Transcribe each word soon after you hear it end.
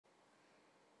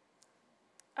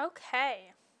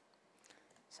Okay,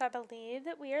 so I believe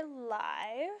that we are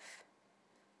live.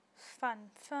 Fun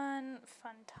times.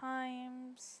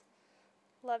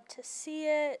 Love to see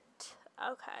it.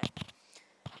 Okay.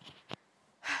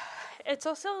 It's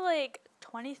also like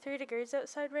 23 degrees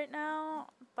outside right now,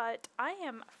 but I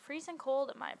am freezing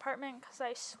cold in my apartment because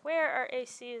I swear our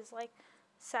AC is like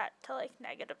set to like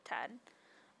 -10.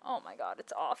 Oh my god,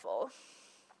 it's awful.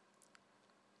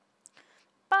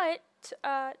 But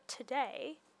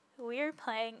today we are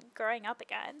playing Growing Up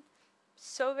Again.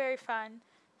 So very fun,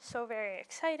 so very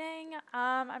exciting.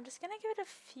 I'm just gonna give it a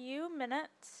few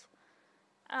minutes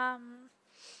to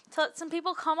let some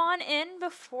people come on in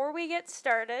before we get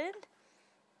started.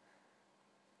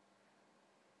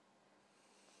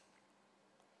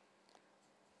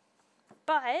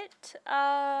 But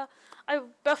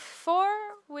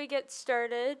before we get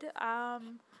started, I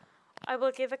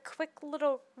will give a quick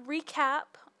little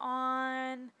recap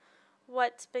on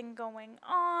what's been going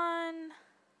on,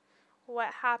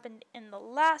 what happened in the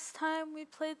last time we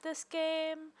played this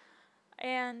game,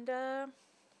 and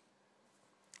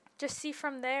just see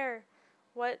from there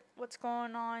what's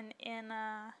going on in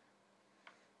our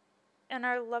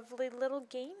lovely little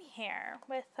game here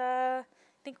with I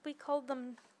think we called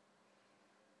them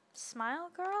Smile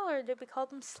Girl, or did we call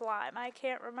them Slime? I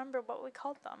can't remember what we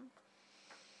called them.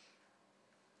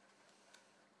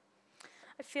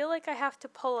 I feel like I have to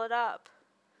pull it up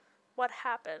what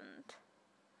happened.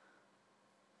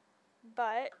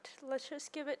 But let's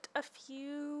just give it a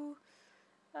few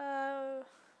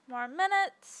more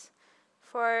minutes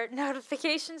for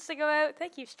notifications to go out.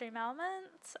 Thank you, Stream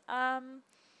Elements. And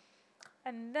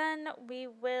then we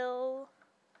will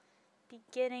be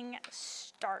getting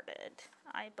started,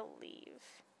 I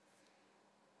believe.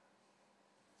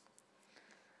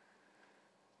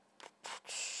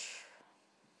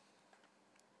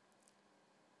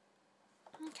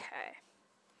 Okay.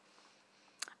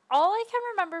 All I can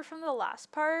remember from the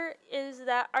last part is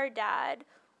that our dad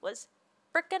was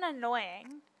frickin'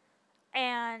 annoying,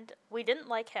 and we didn't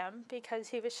like him because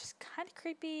he was just kind of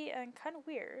creepy and kind of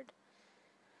weird.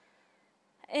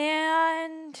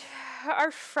 And our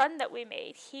friend that we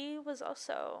made, he was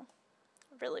also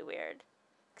really weird.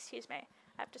 Excuse me,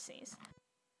 I have to sneeze.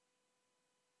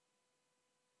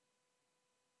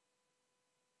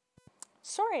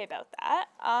 Sorry about that.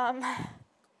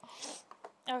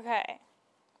 Okay.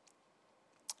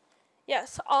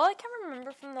 Yes, all I can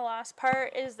remember from the last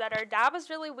part is that our dad was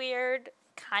really weird,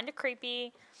 kind of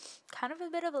creepy, kind of a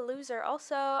bit of a loser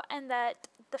also, and that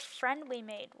the friend we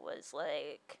made was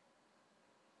like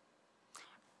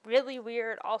really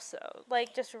weird also,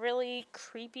 like just really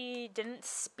creepy, didn't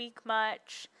speak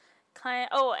much,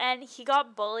 and he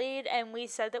got bullied, and we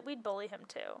said that we'd bully him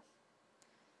too,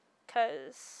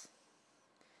 because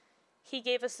he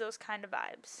gave us those kind of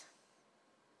vibes.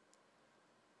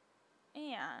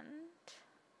 And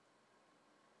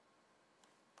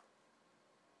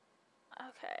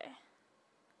okay,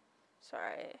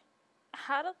 sorry, I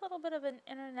had a little bit of an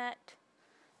internet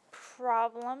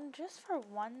problem just for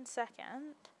 1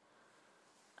 second.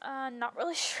 Not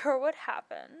really sure what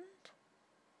happened,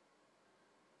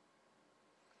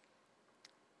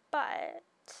 but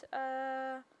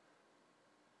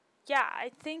yeah, I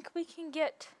think we can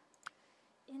get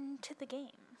into the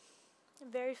game.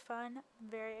 Very fun,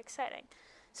 very exciting.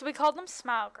 So we called them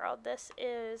Smile Girl. This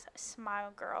is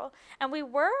Smile Girl, and we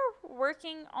were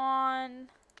working on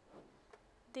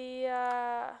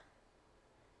the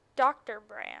doctor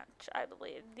branch, I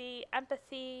believe. The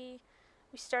empathy.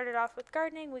 We started off with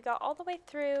gardening. We got all the way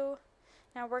through.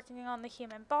 Now working on the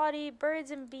human body, birds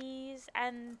and bees,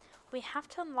 and we have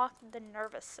to unlock the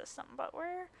nervous system. But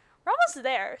we're almost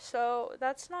there, so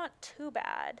that's not too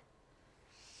bad.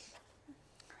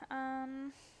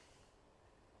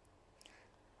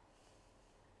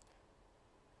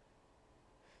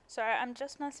 Sorry, I'm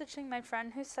just messaging my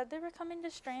friend who said they were coming to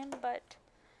stream, but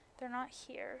they're not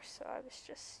here, so I was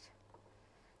just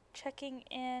checking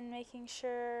in, making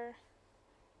sure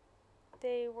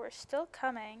they were still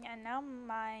coming, and now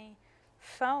my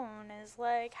phone is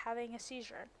like having a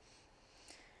seizure.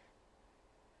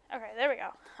 Okay, there we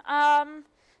go.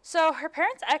 So her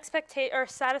parents'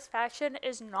 satisfaction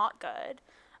is not good,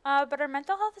 but her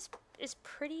mental health is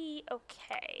pretty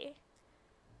okay.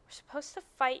 We're supposed to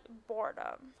fight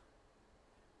boredom.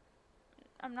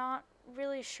 I'm not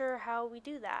really sure how we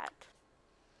do that.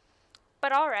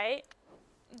 But alright,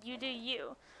 you do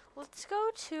you. Let's go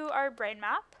to our brain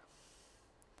map.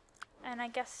 And I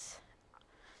guess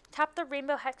tap the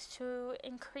rainbow hex to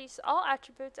increase all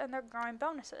attributes and their growing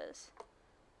bonuses.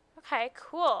 Okay,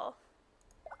 cool.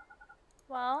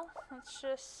 Well, let's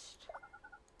just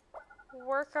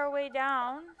work our way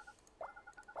down,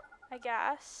 I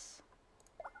guess.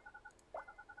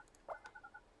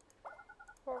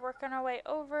 We're working our way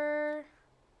over.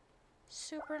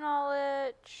 Super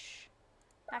knowledge.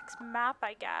 Next map,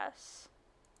 I guess.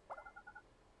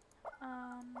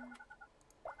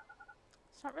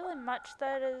 It's not really much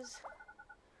that is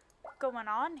going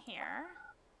on here.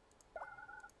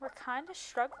 We're kind of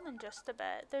struggling just a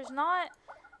bit. There's not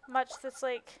much that's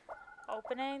like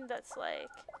opening that's like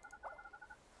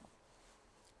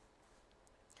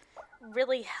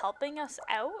really helping us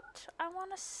out, I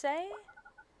want to say.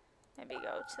 Maybe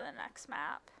go to the next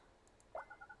map.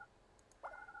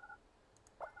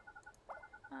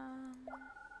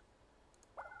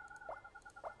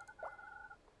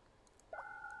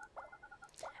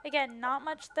 Again, not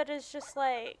much that is just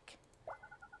like,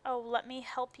 oh, let me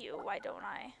help you, why don't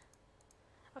I?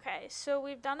 Okay, so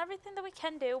we've done everything that we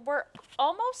can do. We're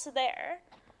almost there,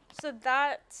 so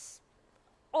that's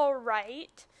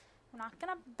alright. We're not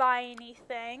gonna buy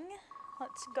anything.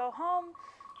 Let's go home.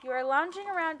 You are lounging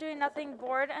around doing nothing,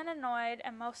 bored and annoyed,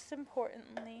 and most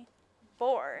importantly,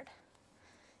 bored.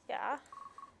 Yeah.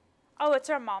 Oh, it's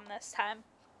our mom this time.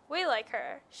 We like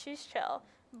her. She's chill.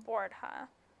 Bored, huh?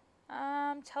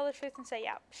 Tell the truth and say,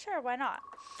 yeah, sure, why not?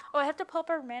 Oh, I have to pull up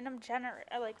a random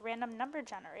number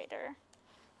generator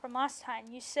from last time.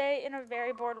 You say in a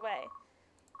very bored way.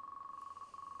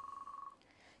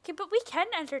 Okay, but we can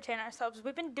entertain ourselves.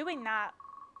 We've been doing that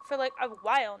for like a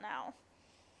while now.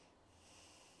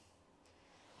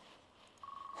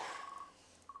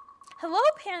 Hello,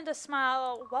 Panda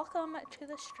Smile. Welcome to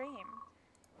the stream.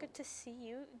 Good to see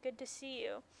you. Good to see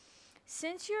you.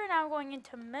 Since you are now going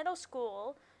into middle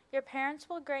school, your parents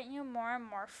will grant you more and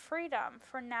more freedom.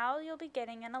 For now, you'll be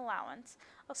getting an allowance,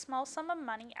 a small sum of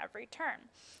money every turn.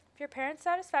 If your parents'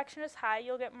 satisfaction is high,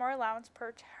 you'll get more allowance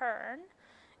per turn.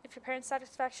 If your parents'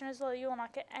 satisfaction is low, you will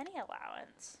not get any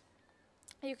allowance.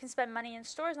 You can spend money in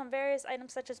stores on various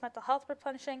items such as mental health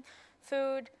replenishing,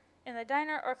 food in the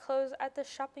diner, or clothes at the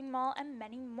shopping mall, and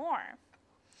many more.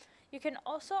 You can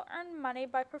also earn money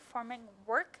by performing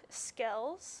work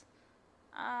skills.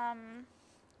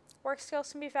 Work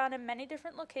skills can be found in many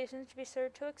different locations to be sure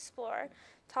to explore.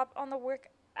 Tap on the work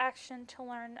action to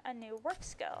learn a new work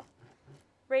skill.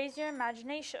 Raise your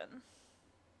imagination.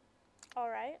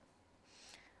 Alright.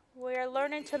 We're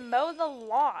learning to mow the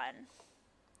lawn.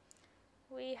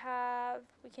 We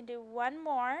can do one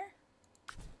more.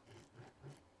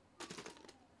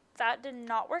 That did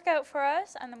not work out for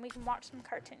us, and then we can watch some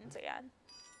cartoons again.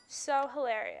 So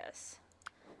hilarious.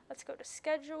 Let's go to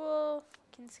schedule.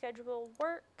 We can schedule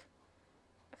work.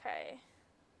 Okay.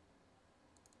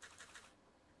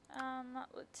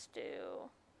 Let's do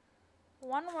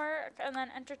one work, and then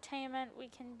entertainment we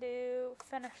can do,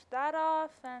 finish that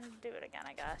off, and do it again,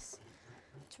 I guess.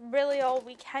 It's really all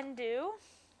we can do.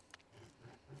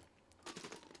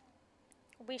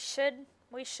 We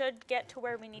should get to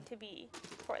where we need to be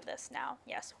for this now.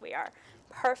 Yes, we are.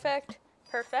 Perfect.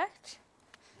 Perfect.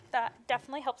 That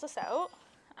definitely helps us out.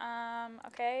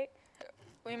 Okay.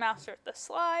 We mastered the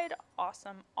slide.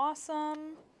 Awesome,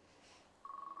 awesome.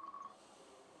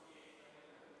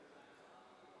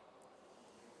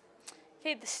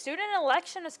 Okay, the student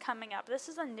election is coming up. This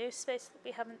is a new space that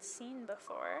we haven't seen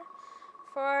before.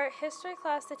 For our history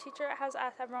class, the teacher has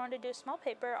asked everyone to do a small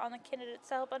paper on the candidates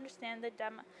to help understand the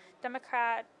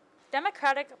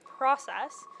democratic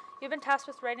process. You've been tasked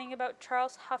with writing about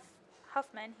Charles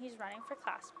Huffman. He's running for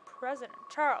class president.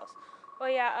 Charles. Oh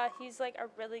yeah, he's like a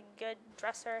really good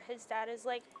dresser. His dad is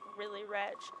like really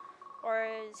rich. Or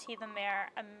is he the mayor?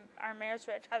 Our mayor's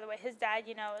rich. Either way, his dad,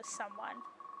 you know, is someone.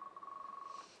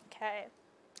 Okay.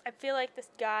 I feel like this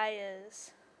guy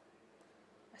is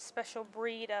a special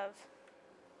breed of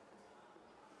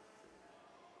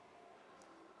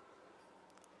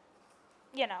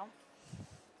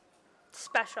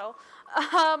special.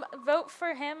 Vote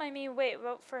for him. I mean, wait,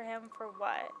 vote for him for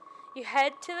what? You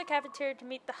head to the cafeteria to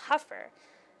meet the Huffer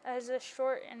as a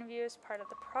short interview as part of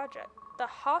the project. The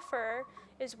Huffer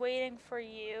is waiting for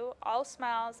you, all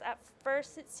smiles. At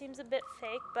first it seems a bit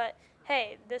fake, but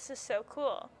hey, this is so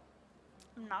cool.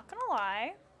 I'm not gonna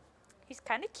lie, he's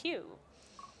kind of cute.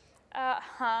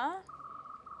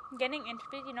 Getting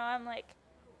interviewed, I'm like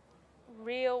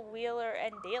real wheeler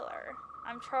and dealer.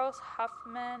 I'm Charles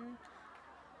Huffman.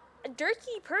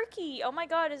 Durky Perky! Oh my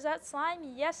god, is that slime?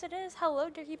 Yes, it is. Hello,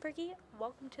 Durky Perky.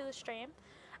 Welcome to the stream.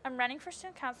 I'm running for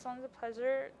student council, and it's a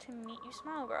pleasure to meet you,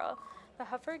 Smile Girl. The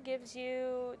Huffer gives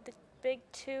you the big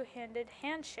two-handed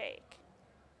handshake.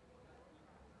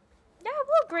 Yeah,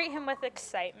 we'll greet him with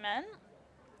excitement.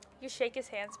 You shake his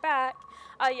hands back.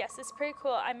 Yes, it's pretty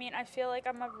cool. I mean, I feel like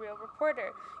I'm a real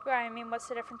reporter. Yeah, I mean, what's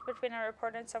the difference between a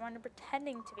reporter and someone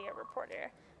pretending to be a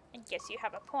reporter? I guess you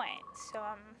have a point. So,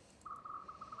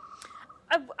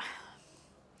 I'm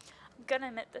gonna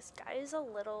admit this guy is a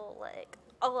little, like,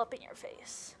 all up in your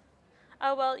face.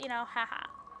 Oh, well, you know, haha.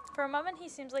 For a moment, he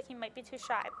seems like he might be too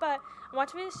shy, but I want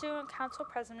to be the student council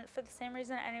president for the same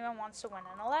reason anyone wants to win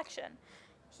an election.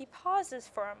 He pauses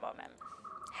for a moment.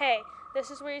 Hey,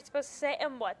 this is what you're supposed to say,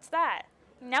 and what's that?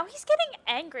 Now he's getting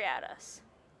angry at us.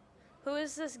 Who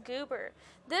is this goober?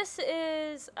 This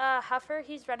is Huffer.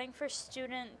 He's running for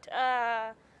student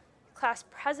class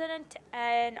president,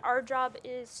 and our job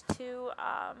is to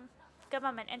give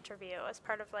him an interview as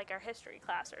part of like our history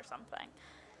class or something.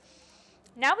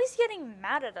 Now he's getting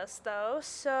mad at us though,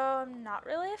 so I'm not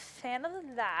really a fan of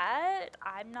that.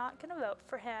 I'm not gonna vote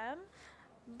for him,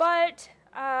 but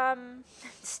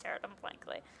stare at him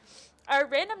blankly. Our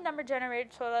random number generator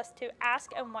told us to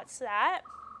ask, and what's that?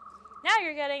 Now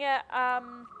you're getting it.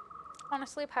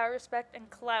 Honestly, power, respect, and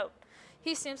clout.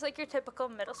 He seems like your typical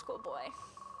middle school boy.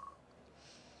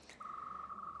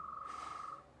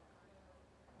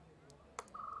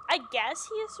 I guess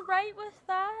he is right with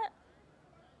that.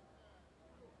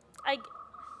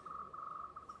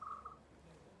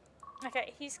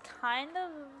 Okay, he's kind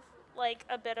of like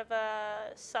a bit of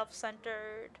a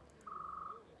self-centered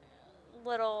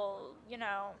little, you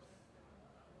know,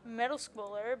 middle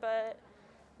schooler, but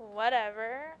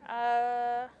whatever.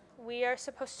 We are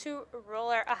supposed to roll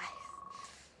our eyes.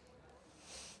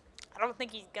 I don't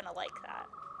think he's gonna like that.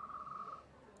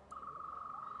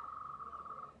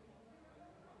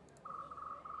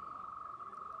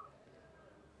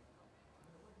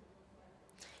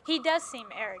 He does seem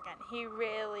arrogant. He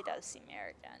really does seem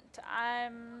arrogant.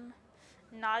 I'm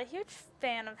not a huge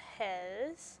fan of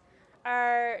his.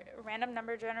 Our random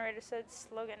number generator said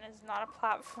slogan is not a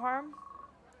platform.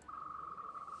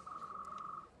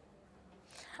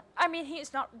 I mean,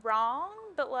 he's not wrong,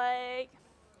 but like...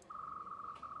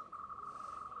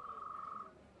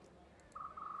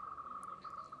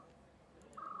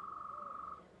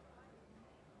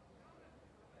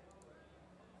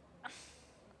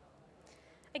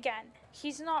 Again,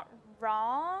 he's not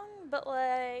wrong, but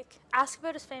like, ask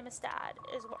about his famous dad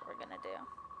is what we're gonna do.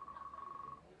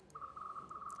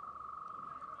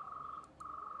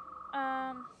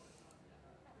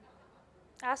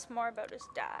 Ask more about his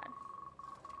dad.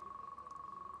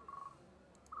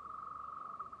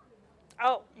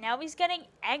 Oh, now he's getting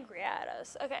angry at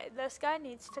us. Okay, this guy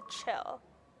needs to chill.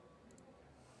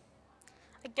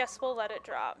 I guess we'll let it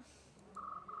drop.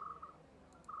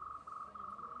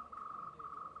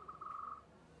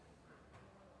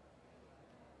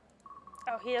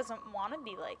 Oh, he doesn't want to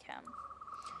be like him.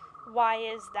 Why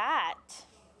is that?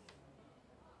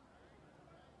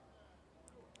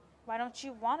 Why don't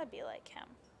you want to be like him?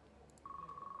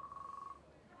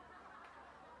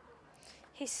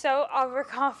 He's so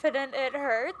overconfident it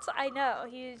hurts. I know.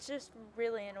 He just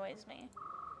really annoys me.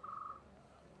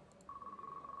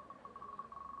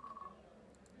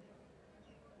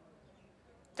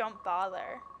 Don't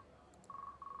bother.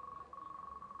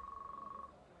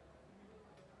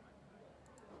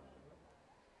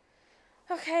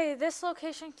 Okay, this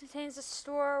location contains a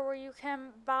store where you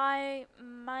can buy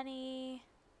many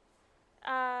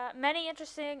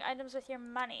interesting items with your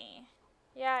money.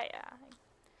 Yeah.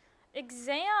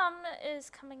 Exam is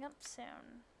coming up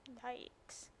soon.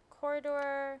 Yikes.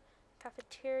 Corridor,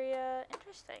 cafeteria.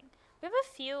 Interesting. We have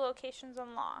a few locations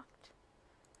unlocked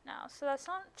now, so that's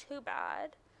not too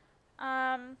bad.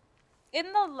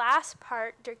 In the last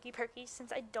part, Durkey Perky,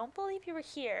 since I don't believe you were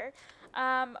here,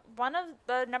 one of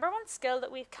the number one skill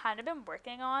that we've kind of been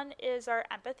working on is our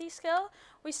empathy skill.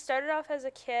 We started off as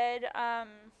a kid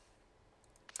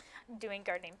doing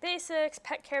gardening basics,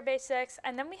 pet care basics,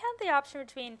 and then we had the option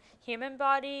between human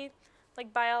body,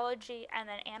 like biology, and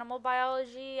then animal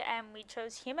biology, and we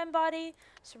chose human body.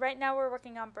 So right now we're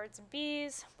working on birds and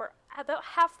bees. We're about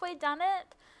halfway done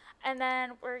it. And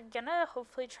then we're gonna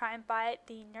hopefully try and buy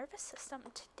the nervous system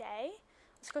today.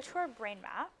 Let's go to our brain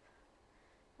map.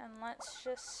 And let's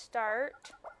just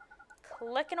start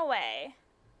clicking away.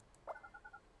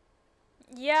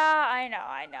 Yeah, I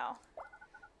know.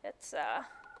 It's a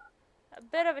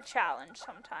bit of a challenge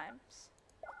sometimes.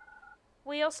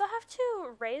 We also have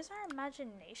to raise our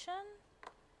imagination.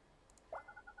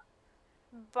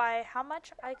 By how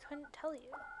much, I couldn't tell you.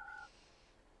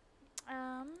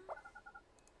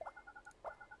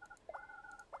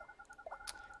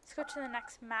 Let's go to the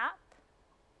next map.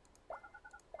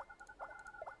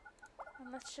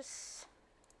 And let's just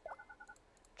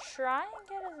try and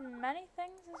get as many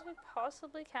things as we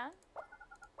possibly can.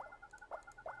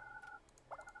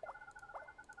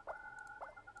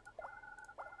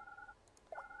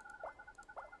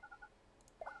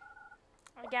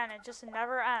 again, it just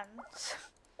never ends.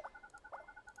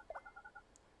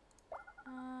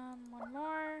 One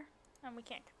more, and we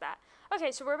can't get that.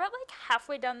 Okay, so we're about like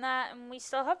halfway done that, and we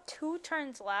still have 2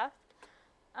 turns left.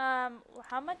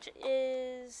 How much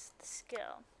is the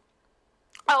skill?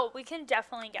 Oh, we can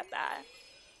definitely get that.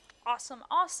 Awesome,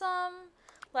 awesome.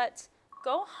 Let's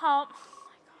go home.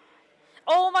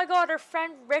 Oh my god, our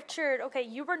friend Richard. Okay,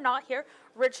 you were not here.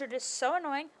 Richard is so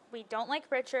annoying. We don't like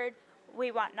Richard.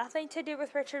 We want nothing to do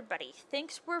with Richard, but he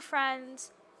thinks we're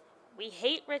friends. We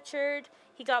hate Richard.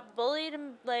 He got bullied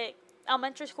in like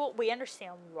elementary school. We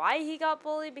understand why he got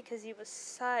bullied, because he was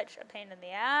such a pain in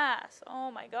the ass. Oh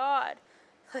my god.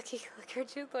 Clicky Clicker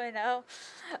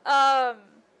 2.0.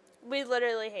 We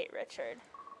literally hate Richard.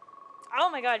 Oh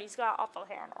my god, he's got awful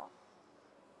hair now.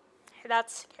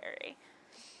 That's scary.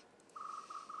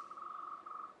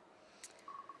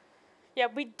 Yeah,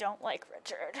 we don't like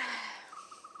Richard.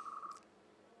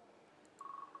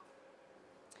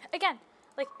 Again,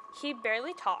 like, he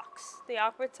barely talks. The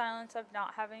awkward silence of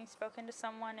not having spoken to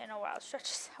someone in a while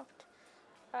stretches out.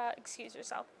 Excuse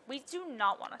yourself. We do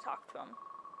not want to talk to him.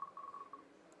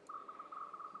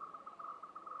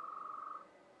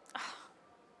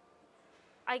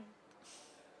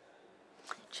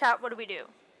 Chat, what do we do?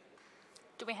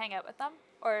 Do we hang out with them,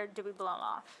 or do we blow him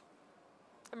off?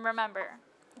 And remember,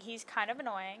 he's kind of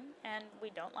annoying, and we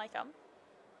don't like him,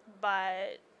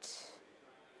 but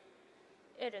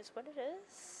it is what it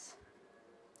is,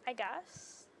 I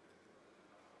guess.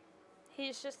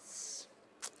 He was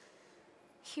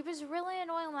really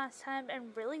annoying last time,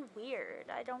 and really weird.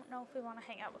 I don't know if we want to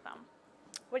hang out with him.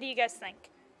 What do you guys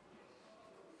think?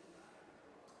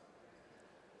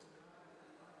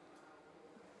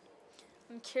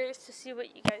 I'm curious to see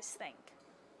what you guys think.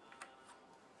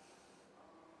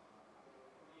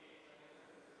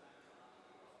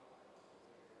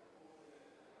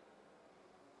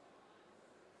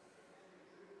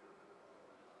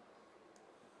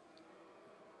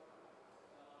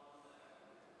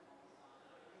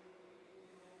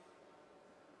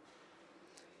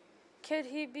 Could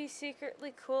he be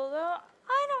secretly cool though?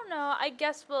 I don't know. I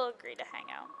guess we'll agree to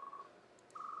hang out.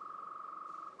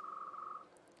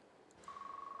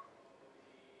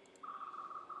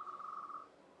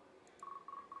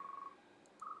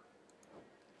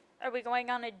 Are we going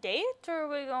on a date, or are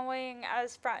we going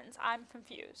as friends? I'm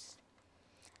confused.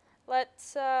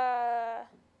 Let's, that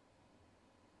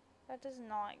does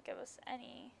not give us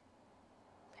any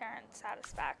parent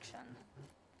satisfaction.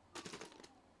 I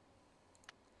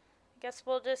guess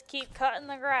we'll just keep cutting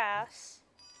the grass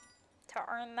to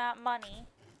earn that money.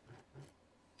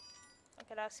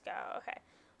 Look at us go. Okay,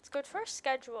 let's go to our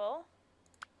schedule.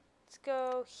 Let's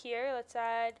go here. Let's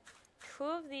add 2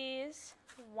 of these,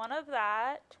 1 of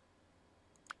that.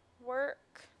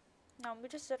 Work. No, we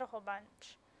just did a whole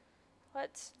bunch.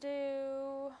 Let's do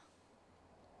a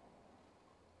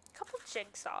couple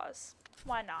jigsaws.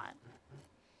 Why not?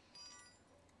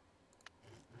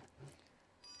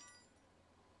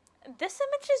 This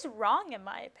image is wrong in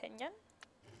my opinion.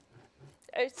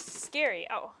 It's scary.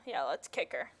 Oh, yeah, let's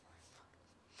kick her.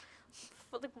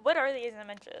 What are these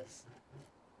images?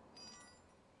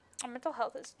 Our mental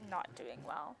health is not doing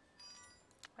well.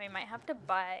 We might have to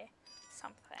buy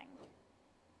something.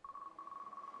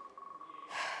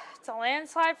 It's a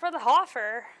landslide for the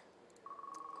Hoffer.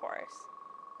 Of course.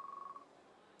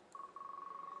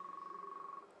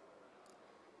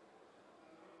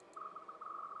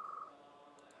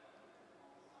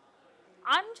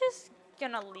 I'm just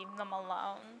gonna leave them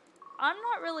alone. I'm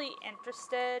not really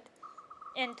interested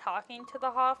in talking to the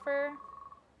Hoffer.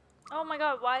 Oh my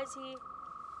god, why is he...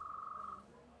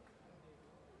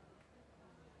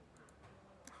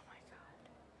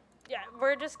 Yeah,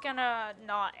 we're just gonna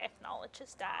not acknowledge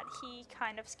his dad. He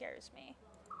kind of scares me.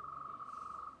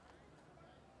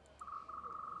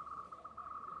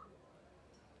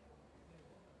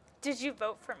 Did you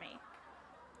vote for me?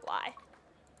 Lie.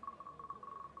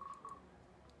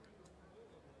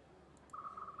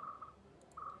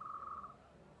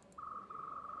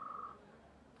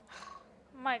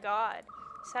 Oh my god.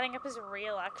 Setting up his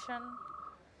re-election.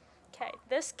 Okay,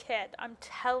 this kid, I'm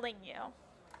telling you.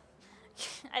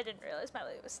 I didn't realize my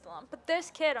light was still on. But this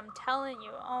kid, I'm telling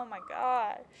you, oh my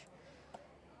gosh.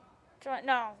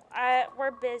 No,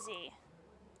 we're busy.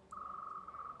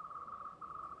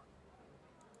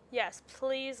 Yes,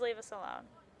 please leave us alone.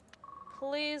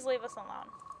 Please leave us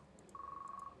alone.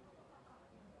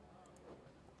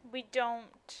 We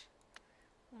don't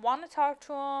want to talk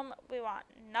to him. We want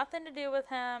nothing to do with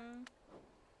him.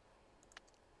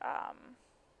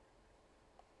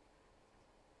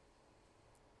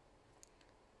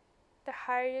 The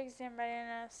higher exam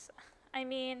readiness. I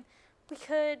mean, we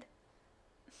could...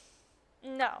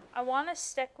 No, I want to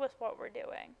stick with what we're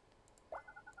doing.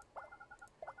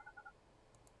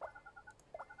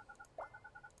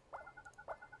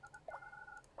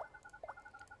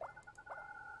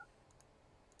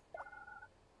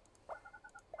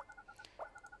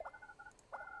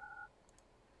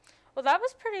 Well, that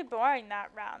was pretty boring,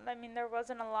 that round. I mean, there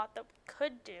wasn't a lot that we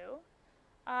could do.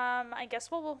 I guess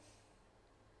let's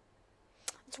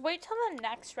wait till the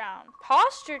next round.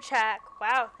 Posture check.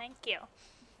 Wow, thank you.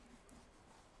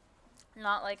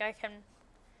 Not like I can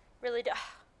really do...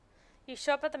 You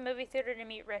show up at the movie theater to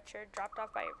meet Richard, dropped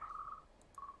off by your...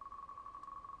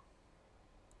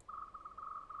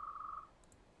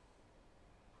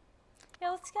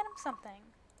 Yeah, let's get him something.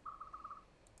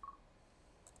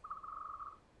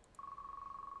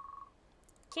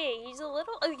 Okay, he's a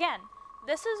little... Again,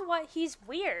 this is what... He's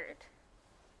weird.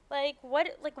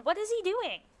 What is he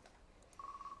doing?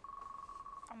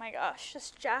 Oh my gosh,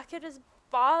 this jacket is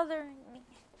bothering me.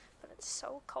 But it's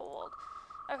so cold.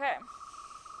 Okay.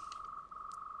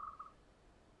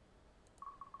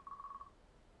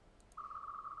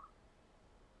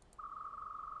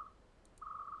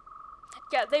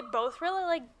 Yeah, they both really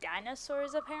like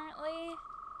dinosaurs, apparently.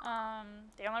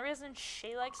 The only reason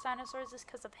she likes dinosaurs is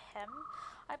because of him,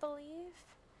 I believe.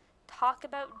 Talk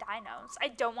about dinos. I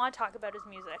don't want to talk about his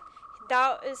music.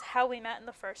 That is how we met in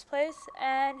the first place,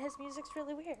 and his music's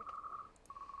really weird.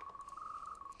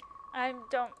 I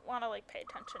don't want to, pay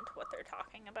attention to what they're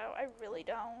talking about. I really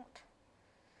don't.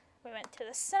 We went to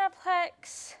the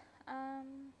Cineplex.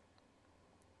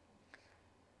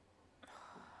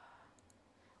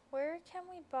 Where can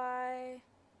we buy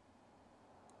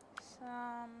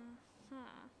some...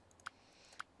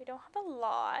 We don't have a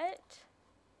lot.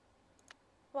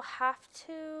 We'll have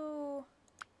to...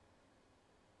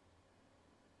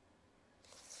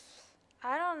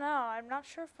 I don't know. I'm not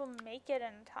sure if we'll make it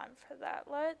in time for that.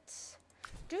 Let's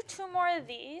do 2 more of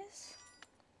these.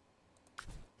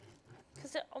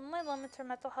 Because it only limits our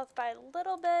mental health by a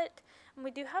little bit. And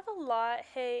we do have a lot.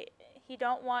 Hey, he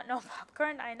don't want no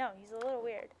popcorn. I know, he's a little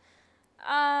weird.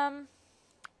 Let's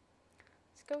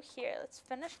go here. Let's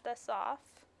finish this off.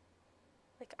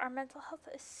 Our mental health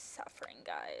is suffering,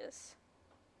 guys.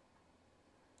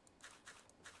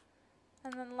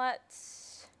 And then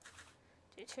let's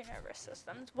do 2 nervous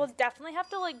systems. We'll definitely have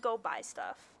to, go buy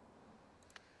stuff.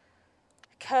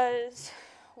 Because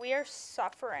we are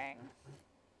suffering.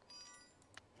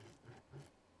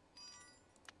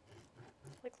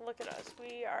 Look at us.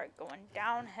 We are going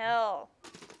downhill.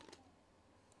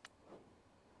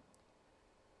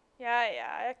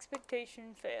 Yeah,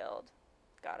 expectation failed.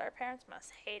 God, our parents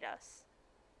must hate us.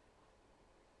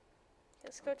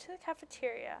 Let's go to the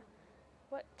cafeteria.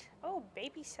 What? Oh,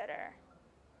 babysitter.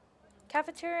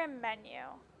 Cafeteria menu.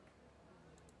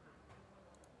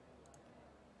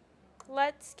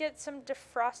 Let's get some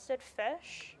defrosted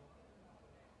fish.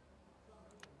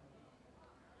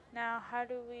 Now, how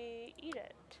do we eat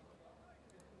it?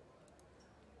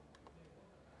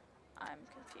 I'm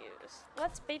confused.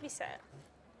 Let's babysit.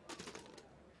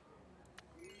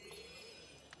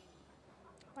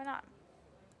 Why not?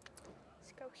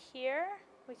 Let's go here.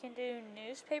 We can do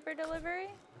newspaper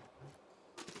delivery.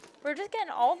 We're just getting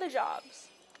all the jobs.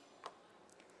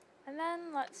 And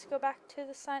then let's go back to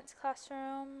the science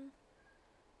classroom.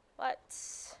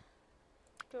 Let's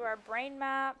do our brain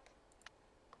map.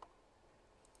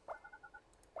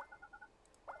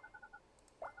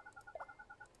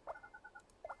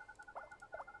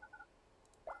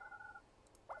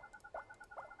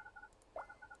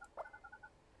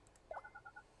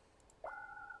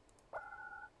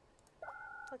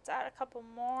 Let's add a couple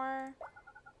more.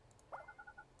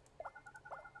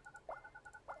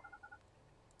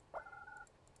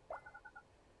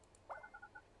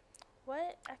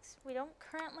 We don't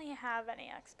currently have any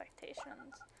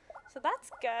expectations. So that's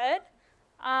good.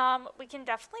 We can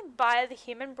definitely buy the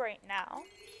human brain now.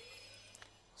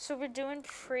 So we're doing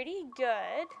pretty good.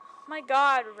 Oh my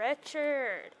God,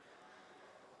 Richard.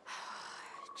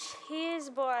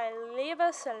 Jeez, boy, leave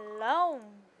us alone.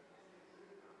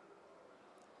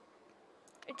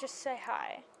 Just say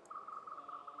hi.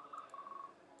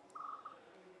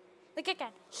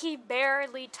 Again, he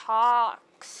barely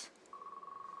talks.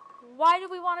 Why do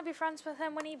we want to be friends with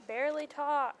him when he barely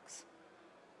talks?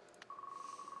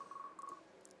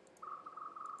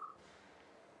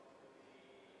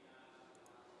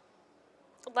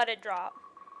 Let it drop.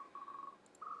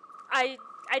 I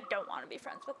don't want to be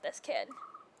friends with this kid.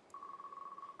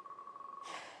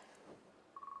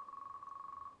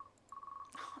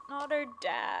 Not her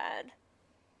dad.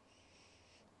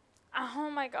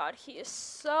 Oh my god, he is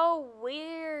so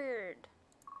weird.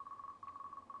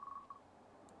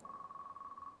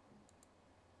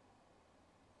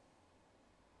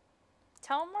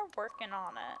 Tell him we're working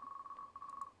on it.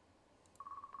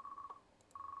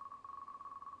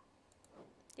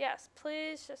 Yes,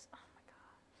 please just, oh my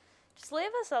god. Just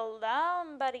leave us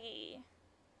alone, buddy.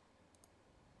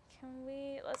 Can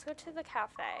we, let's go to the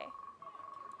cafe.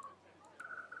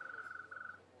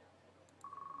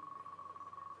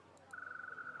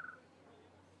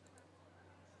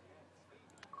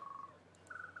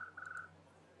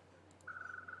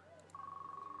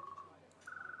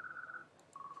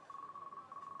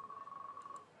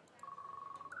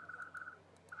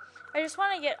 I just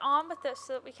want to get on with this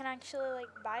so that we can actually, like,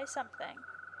 buy something.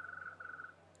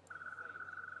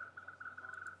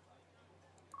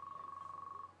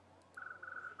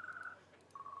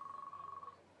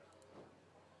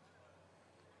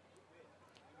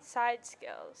 Side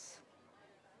skills.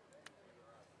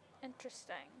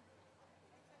 Interesting.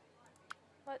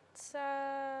 Let's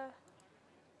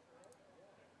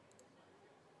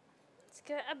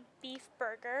get a beef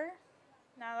burger.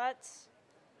 Now let's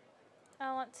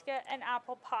get an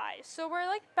apple pie. So we're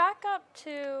like back up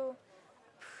to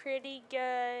pretty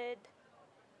good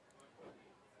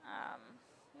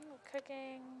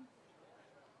cooking.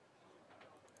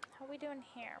 How are we doing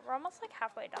here? We're almost like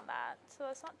halfway done that, so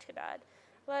that's not too bad.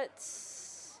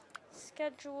 Let's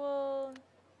schedule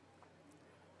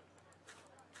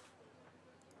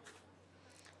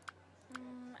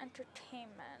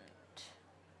entertainment.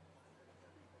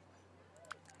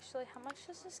 Actually, how much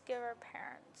does this give our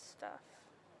parents stuff?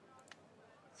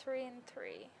 3 and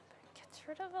 3. But it gets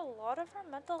rid of a lot of our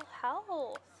mental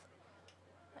health.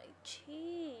 Like,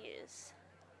 jeez.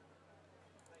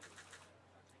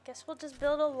 I guess we'll just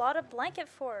build a lot of blanket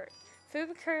fort.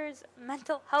 Fubukur's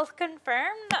mental health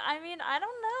confirmed? I mean, I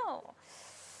don't know.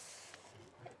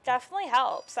 It definitely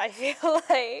helps, I feel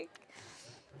like.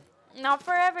 Not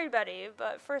for everybody,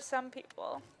 but for some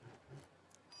people.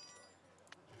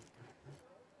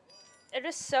 It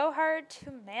is so hard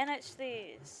to manage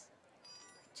these.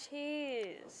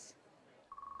 Jeez.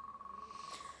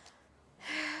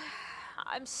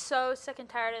 I'm so sick and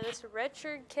tired of this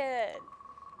Richard kid.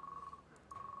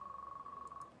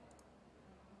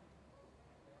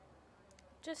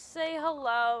 Just say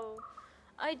hello.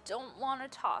 I don't want to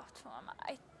talk to him.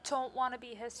 I don't want to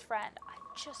be his friend. I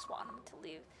just want him to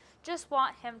leave. Just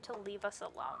want him to leave us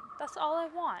alone. That's all I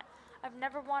want. I've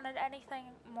never wanted anything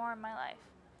more in my life.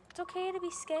 It's okay to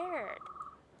be scared.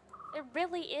 It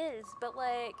really is, but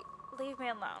like, leave me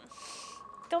alone.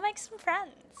 Go make some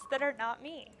friends that are not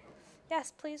me.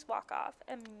 Yes, please walk off.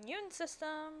 Immune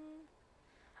system.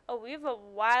 Oh, we have a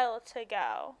while to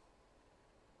go.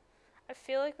 I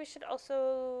feel like we should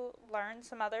also learn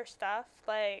some other stuff,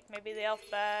 like maybe the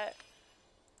alphabet,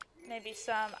 maybe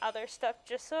some other stuff,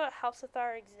 just so it helps with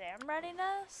our exam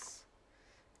readiness.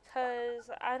 Because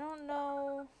I don't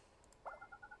know.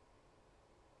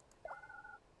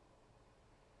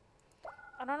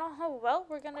 I don't know how well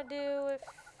we're gonna do if.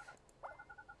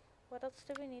 What else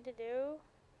do we need to do?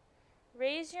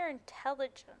 Raise your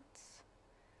intelligence.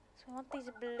 So we want these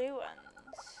blue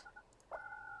ones.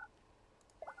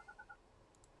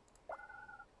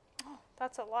 Oh,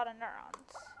 that's a lot of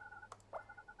neurons.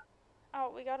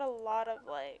 Oh, we got a lot of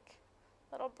like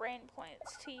little brain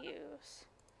points to use.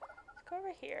 Let's go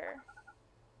over here.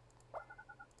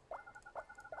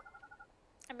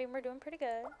 I mean, we're doing pretty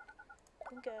good.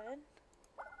 Doing good.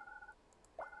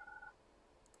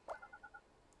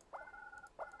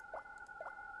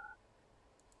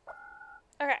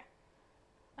 Okay.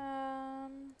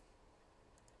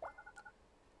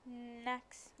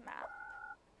 Next map.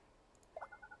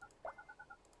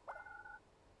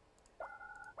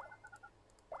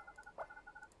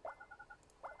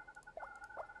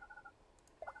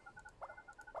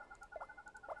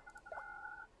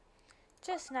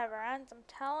 Just never ends, I'm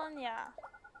telling ya.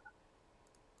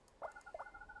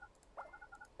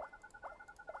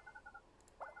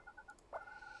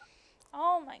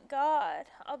 Oh my god.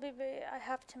 I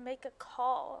have to make a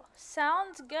call.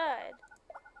 Sounds good.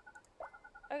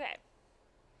 Okay.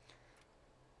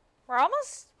 We're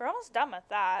almost done with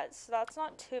that, so that's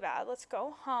not too bad. Let's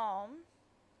go home.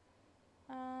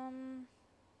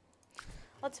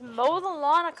 Let's mow the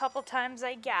lawn a couple times,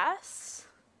 I guess.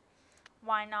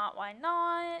 Why not? Why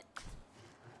not?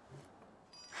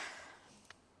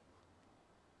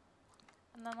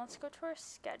 And then let's go to our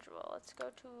schedule. Let's go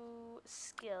to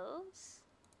skills.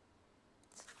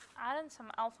 Let's add in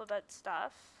some alphabet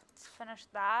stuff. Let's finish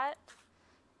that.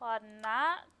 We'll add in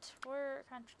that. Work,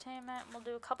 entertainment. We'll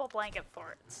do a couple blanket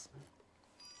forts.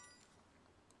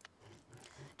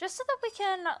 Just so that we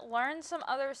can learn some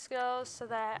other skills so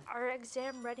that our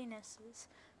exam readiness is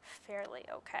fairly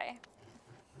okay.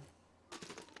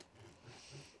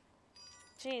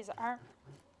 Jeez,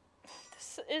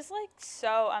 this is like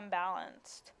so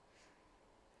unbalanced.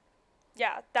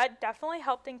 Yeah, that definitely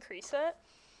helped increase it.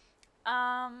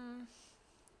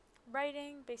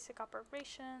 Writing, basic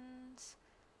operations.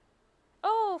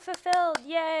 Oh, fulfilled,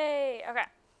 yay! Okay.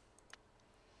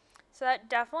 So that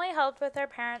definitely helped with our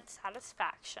parents'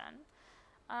 satisfaction.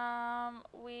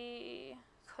 We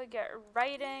could get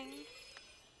writing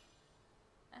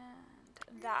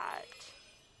and that.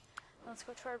 Let's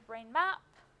go to our brain map.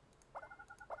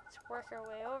 Let's work our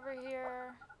way over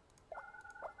here.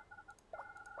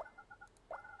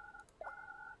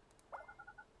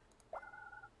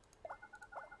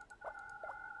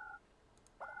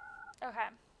 Okay.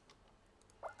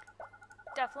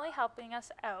 Definitely helping us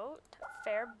out a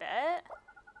fair bit.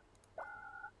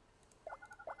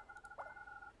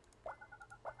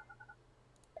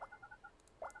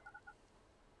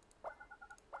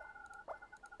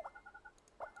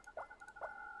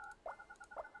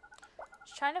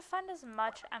 Just trying to find as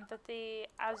much empathy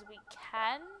as we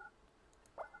can,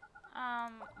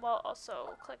 while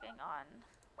also clicking on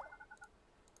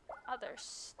other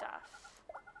stuff.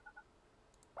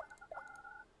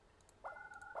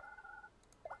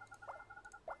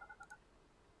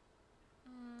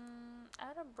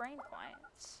 Out of brain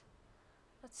points.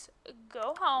 Let's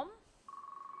go home.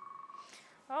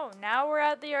 Oh, now we're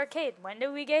at the arcade. When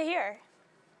did we get here?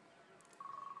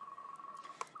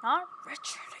 Not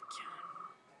Richard again.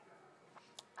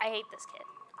 I hate this kid.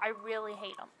 I really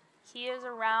hate him. He is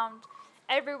around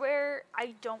everywhere.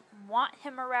 I don't want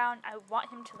him around. I want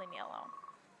him to leave me alone.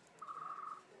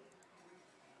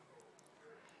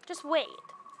 Just wait.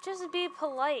 Just be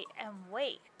polite and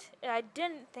wait. I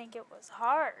didn't think it was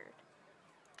hard.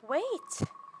 Wait.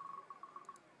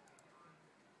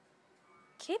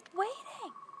 Keep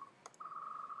waiting.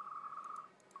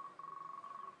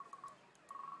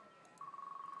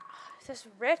 This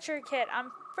Richard kid,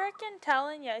 I'm freaking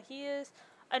telling you, he is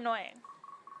annoying.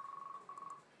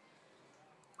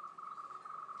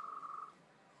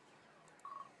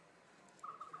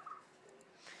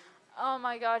 Oh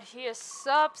my god, he is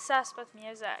so obsessed with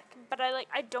music. But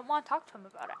I don't want to talk to him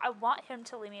about it. I want him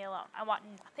to leave me alone. I want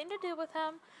nothing to do with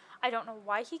him. I don't know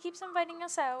why he keeps inviting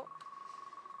us out.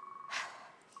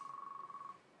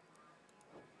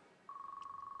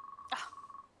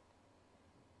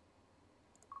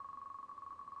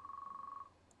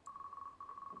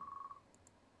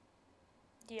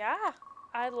 Yeah,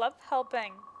 I love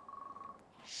helping.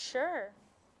 Sure.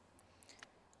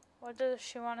 What does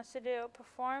she want us to do?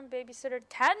 Perform babysitter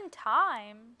 10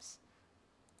 times?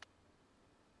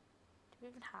 Do we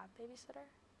even have babysitter?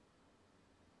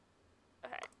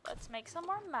 Okay, let's make some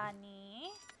more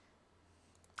money.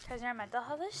 Because your mental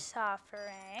health is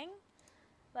suffering.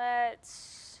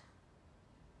 Let's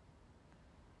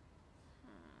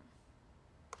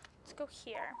go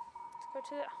here. Let's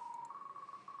go to the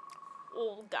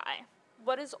old guy.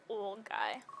 What is old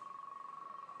guy?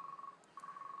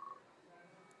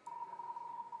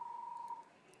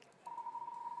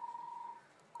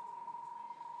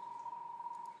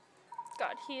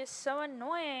 God, he is so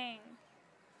annoying.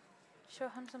 Show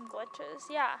him some glitches.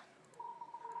 Yeah.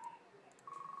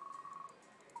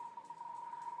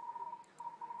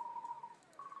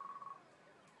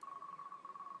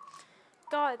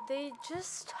 God, they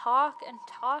just talk and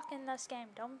talk in this game,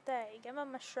 don't they? Give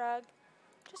him a shrug.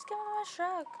 Just give him a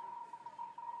shrug.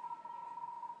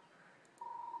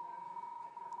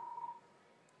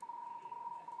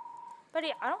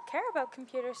 Buddy, I don't care about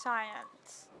computer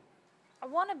science. I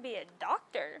want to be a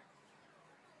doctor.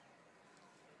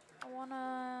 I want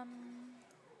to...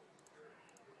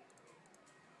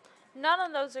 None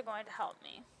of those are going to help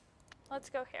me. Let's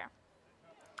go here.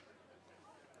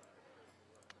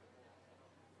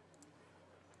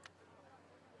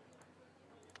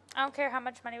 I don't care how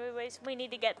much money we waste. We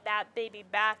need to get that baby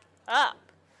back up.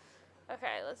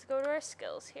 Okay, let's go to our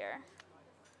skills here.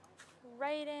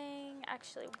 Writing,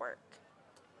 actually work.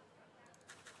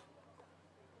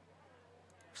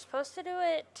 We're supposed to do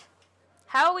it.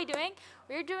 How are we doing?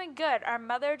 We're doing good. Our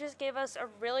mother just gave us a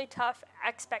really tough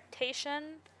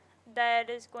expectation that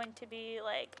is going to be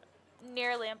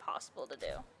nearly impossible to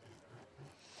do.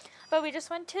 But we just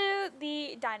went to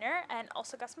the diner and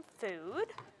also got some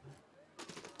food.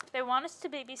 They want us to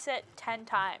babysit 10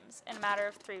 times in a matter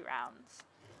of 3 rounds.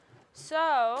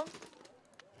 So,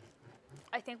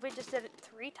 I think we just did it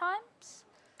 3 times.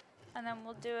 And then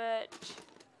we'll do it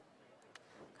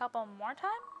a couple more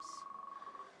times.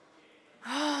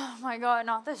 Oh my god,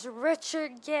 not this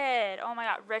Richard kid. Oh my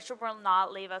god, Richard will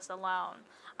not leave us alone.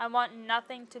 I want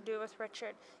nothing to do with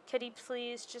Richard. Could he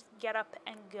please just get up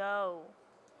and go?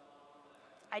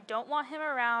 I don't want him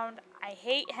around. I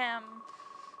hate him.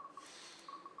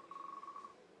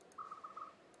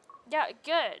 Yeah,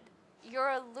 good. You're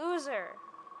a loser.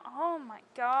 Oh my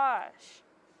gosh.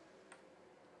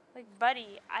 Like,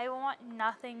 buddy, I want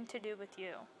nothing to do with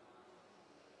you.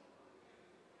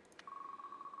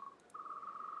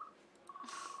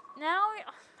 Now,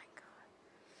 oh my god.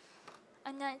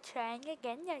 I'm not trying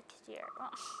again next year.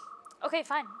 Okay,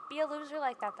 fine. Be a loser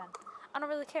like that then. I don't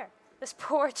really care. This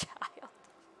poor child.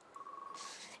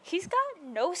 He's got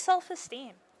no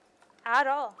self-esteem at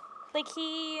all. Like,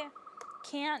 he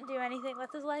can't do anything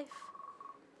with his life.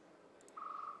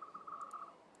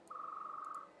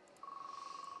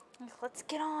 Let's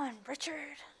get on,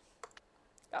 Richard.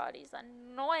 God, he's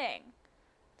annoying.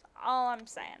 That's all I'm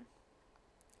saying.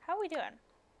 How are we doing?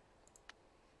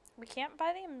 We can't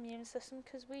buy the immune system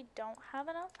because we don't have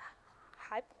enough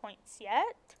high points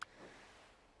yet.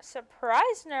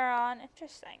 Surprise neuron.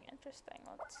 Interesting, interesting.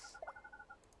 Let's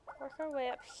work our way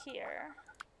up here.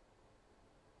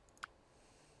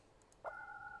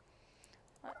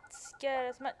 Let's get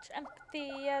as much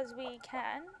empathy as we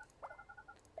can.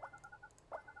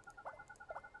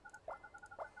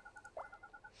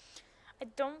 I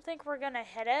don't think we're gonna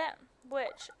hit it,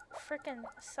 which freaking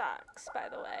sucks, by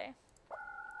the way.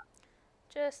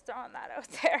 Just throwing that out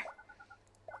there.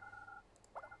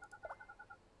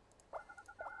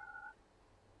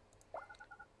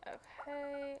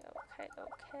 Okay, okay,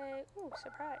 okay. Ooh,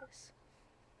 surprise.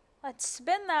 Let's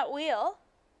spin that wheel.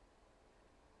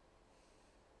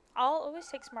 All always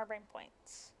takes more brain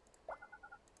points.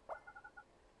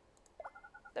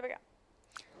 There we go.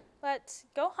 Let's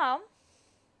go home.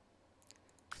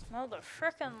 Smell the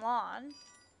frickin' lawn.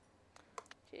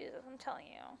 Jesus, I'm telling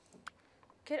you.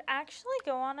 Could actually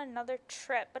go on another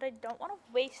trip, but I don't want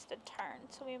to waste a turn,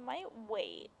 so we might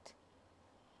wait.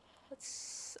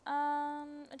 Let's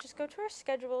just go to our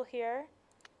schedule here.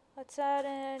 Let's add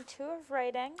in 2 of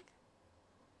writing.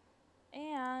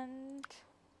 And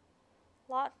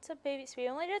lots of babies. We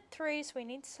only did 3, so we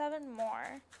need 7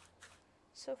 more.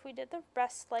 So if we did the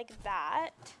rest like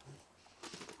that,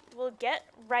 we'll get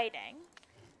writing.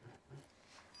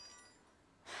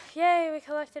 Yay, we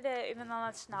collected it, even though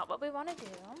that's not what we want to do.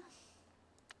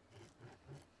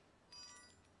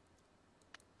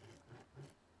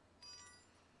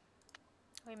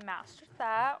 We mastered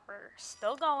that. We're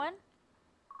still going.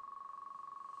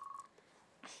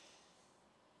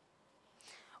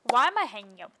 Why am I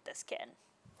hanging out with this kid?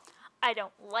 I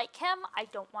don't like him. I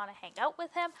don't want to hang out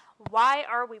with him. Why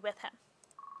are we with him?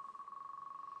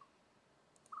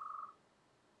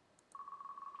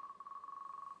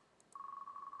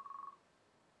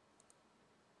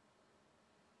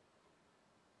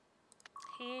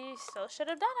 He still should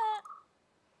have done it.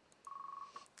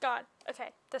 God,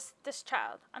 okay, this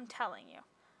child, I'm telling you.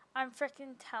 I'm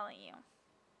freaking telling you.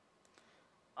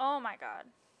 Oh my god.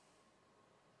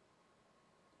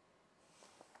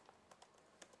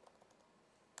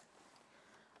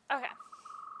 Okay.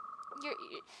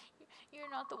 You're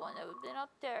not the one that would have been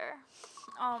up there.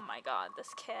 Oh my god,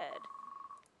 this kid.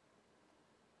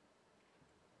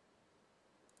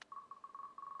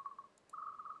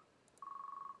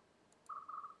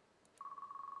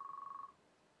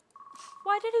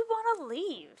 Why did he want to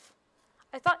leave?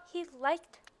 I thought he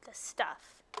liked this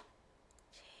stuff.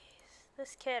 Jeez,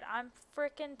 this kid, I'm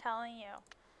freaking telling you.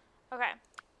 Okay.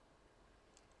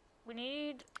 We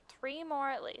need 3 more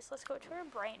at least. Let's go to our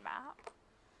brain map.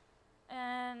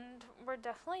 And we're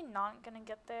definitely not going to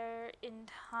get there in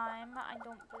time, I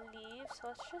don't believe. So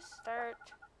let's just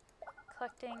start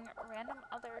collecting random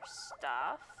other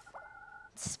stuff.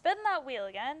 Spin that wheel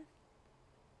again.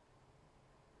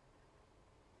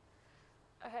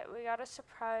 Okay, we got a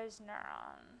surprise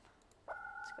neuron.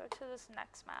 Let's go to this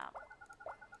next map.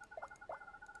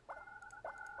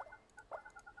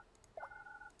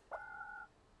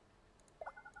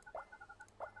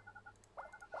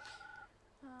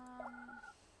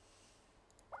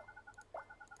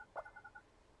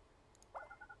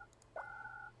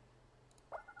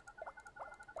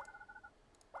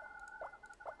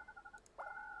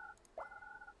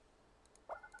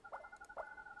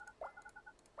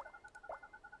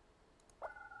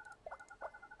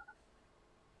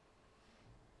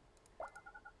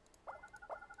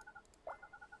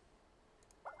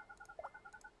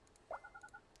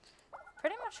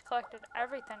 Pretty much collected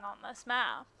everything on this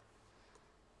map.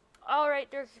 Alright,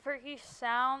 Durkey Perky,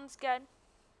 sounds good.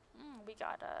 We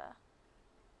got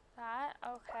that,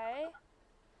 okay.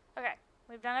 Okay,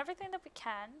 We've done everything that we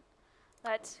can.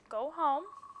 Let's go home.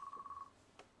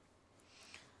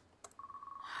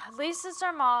 At least it's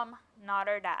our mom, not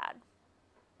our dad.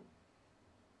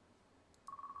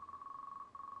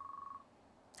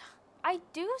 I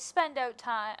do spend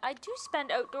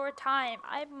outdoor time.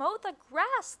 I mow the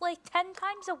grass like 10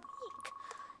 times a week.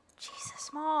 Jesus,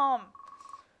 Mom.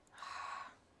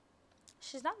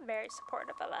 She's not very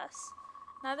supportive of us.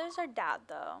 Neither's our dad,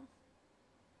 though.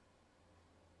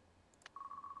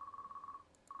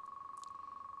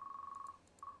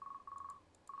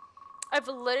 I've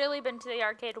literally been to the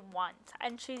arcade once,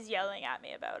 and she's yelling at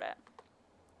me about it.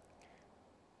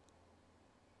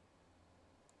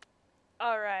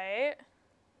 Alright.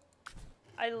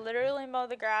 I literally mow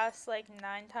the grass like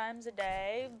 9 times a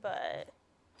day, but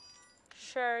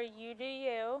sure, you do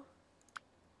you.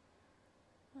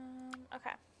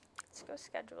 Okay, let's go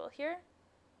schedule here.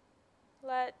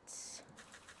 Let's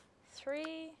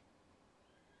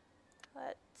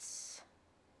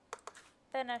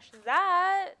finish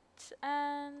that,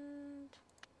 and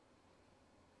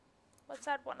let's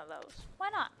add one of those. Why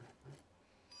not?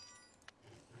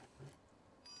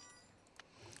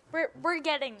 We're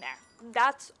getting there.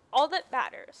 That's all that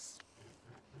matters.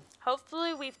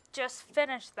 Hopefully we've just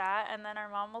finished that, and then our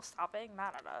mom will stop being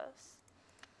mad at us.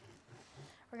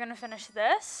 We're gonna finish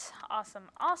this. Awesome,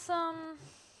 awesome.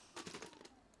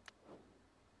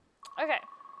 Okay.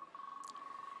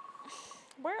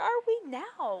 Where are we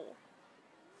now?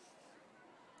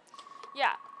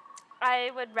 Yeah,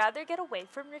 I would rather get away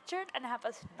from Richard and have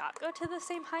us not go to the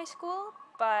same high school,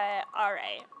 but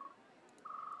alright.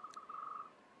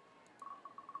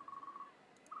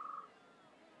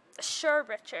 Sure,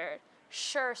 Richard.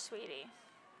 Sure, sweetie.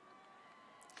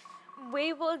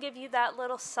 We will give you that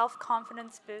little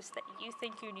self-confidence boost that you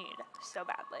think you need so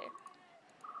badly.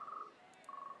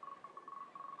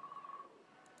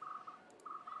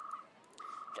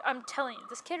 I'm telling you,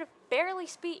 this kid barely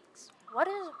speaks. What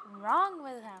is wrong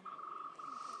with him?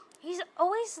 He's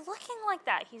always looking like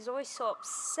that. He's always so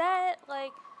upset.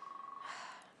 Like,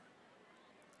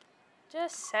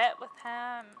 just sit with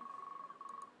him.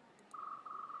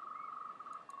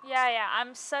 Yeah,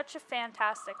 I'm such a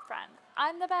fantastic friend.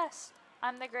 I'm the best.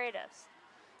 I'm the greatest.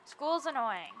 School's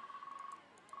annoying.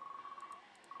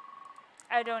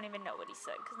 I don't even know what he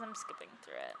said because I'm skipping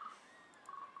through it.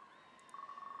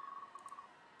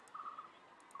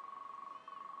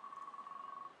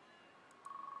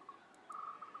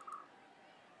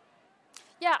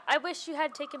 Yeah, I wish you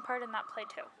had taken part in that play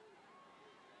too.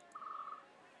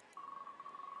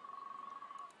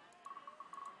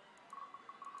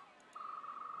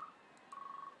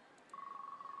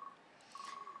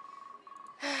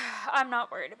 I'm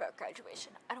not worried about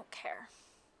graduation. I don't care.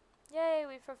 Yay,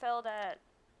 we fulfilled it.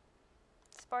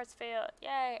 Sports field.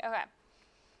 Yay. Okay.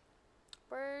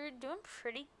 We're doing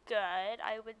pretty good,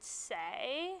 I would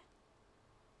say.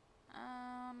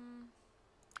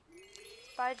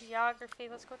 By geography,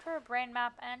 let's go to our brain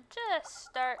map and just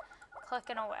start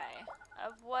clicking away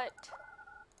of what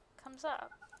comes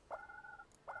up.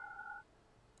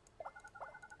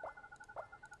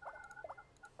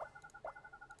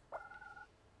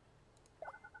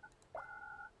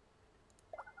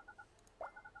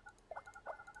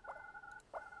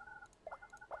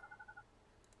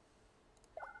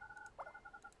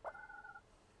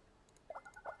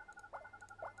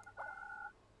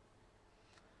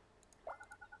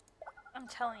 I'm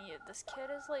telling you, this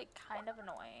kid is like kind of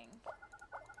annoying.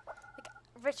 Like,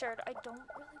 Richard, I don't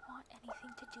really want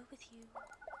anything to do with you.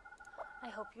 I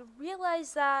hope you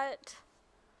realize that.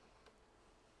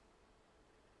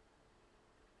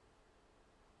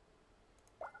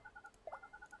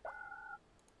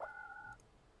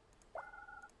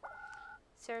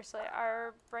 Seriously,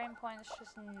 our brain points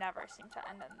just never seem to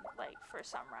end in, like, for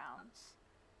some rounds.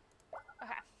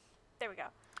 Okay, there we go.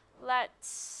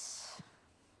 Let's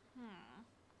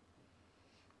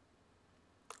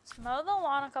mow the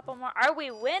lawn a couple more. Are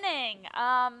we winning?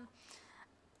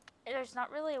 There's not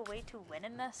really a way to win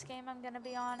in this game, I'm gonna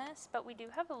be honest, but we do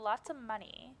have lots of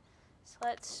money. So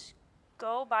let's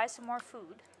go buy some more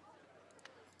food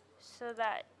so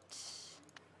that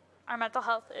our mental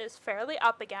health is fairly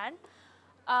up again.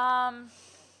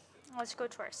 Let's go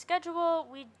to our schedule.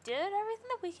 We did everything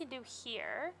that we could do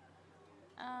here.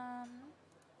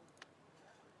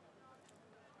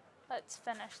 Let's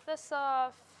finish this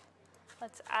off.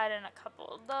 Let's add in a couple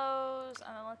of those,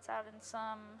 and then let's add in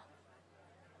some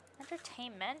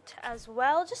entertainment as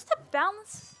well, just to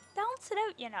balance it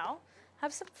out, you know.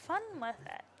 Have some fun with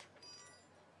it.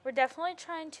 We're definitely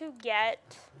trying to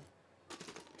get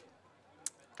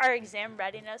our exam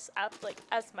readiness up like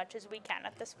as much as we can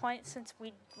at this point, since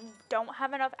we don't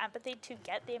have enough empathy to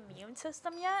get the immune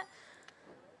system yet.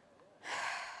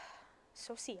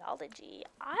 Sociology.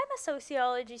 I'm a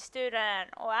sociology student.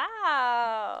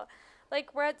 Wow.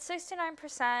 Like, we're at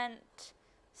 69%.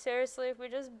 Seriously, if we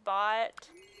just bought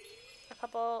a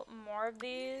couple more of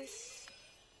these,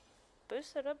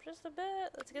 boost it up just a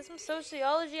bit. Let's get some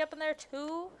sociology up in there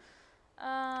too.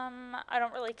 I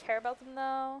don't really care about them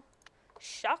though.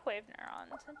 Shockwave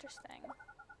neurons, interesting.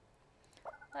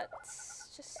 Let's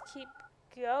just keep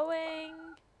going.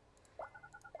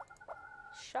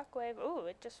 Shockwave, ooh,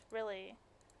 it just really...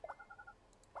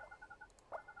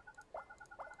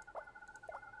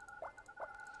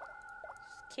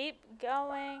 Just keep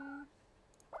going.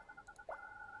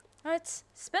 Let's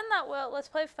spin that wheel. Let's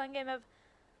play a fun game of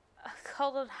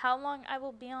called How Long I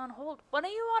Will Be on Hold. What do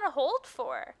you want to hold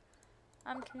for?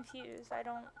 I'm confused.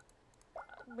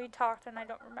 We talked and I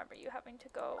don't remember you having to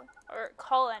go or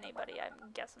call anybody, I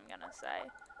guess I'm gonna say.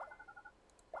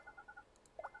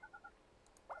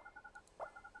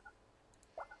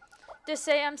 To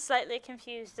say I'm slightly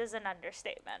confused is an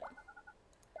understatement.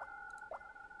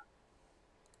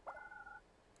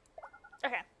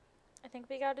 Okay, I think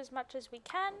we got as much as we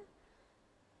can.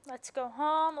 Let's go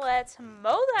home. Let's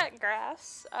mow that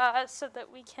grass so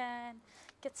that we can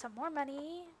get some more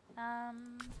money.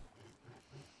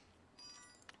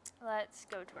 Let's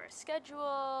go to our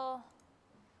schedule.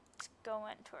 Let's go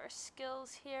into our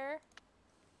skills here.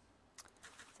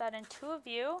 Let's add in 2 of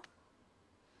you.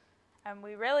 And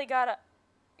we really gotta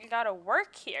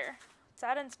work here. Let's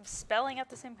add in some spelling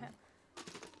at the same time.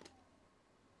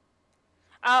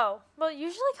 Oh, well, it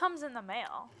usually comes in the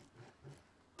mail.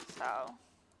 So,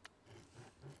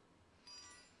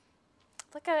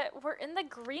 look at it. We're in the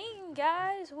green,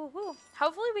 guys. Woo woo.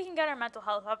 Hopefully we can get our mental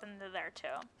health up into there too.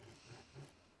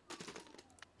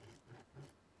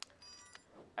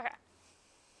 Okay.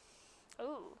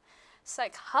 Ooh.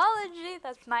 Psychology,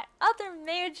 that's my other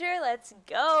major. Let's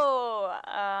go.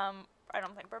 I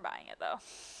don't think we're buying it though.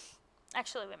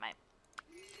 Actually, we might.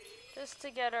 Just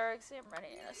to get our exam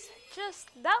readiness just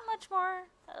that much more,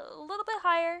 a little bit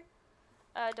higher.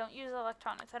 Don't use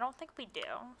electronics. I don't think we do,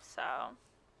 so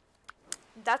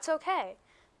that's okay.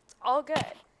 It's all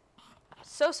good.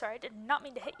 So sorry, I did not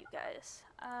mean to hit you guys.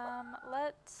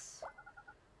 Let's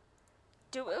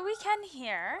do what we can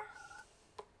here.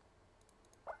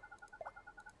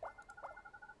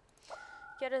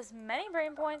 Get as many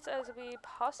brain points as we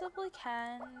possibly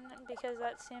can, because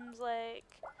that seems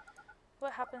like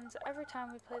what happens every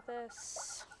time we play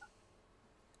this.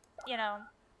 You know,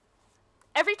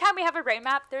 every time we have a brain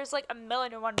map, there's like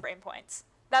 1,000,001 brain points.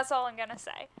 That's all I'm gonna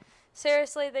say.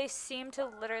 Seriously, they seem to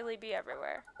literally be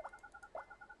everywhere.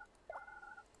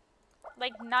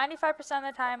 Like 95%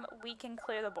 of the time, we can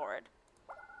clear the board.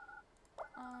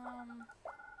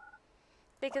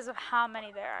 Because of how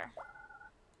many there are.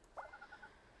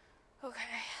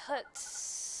 Okay,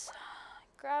 let's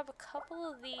grab a couple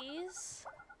of these.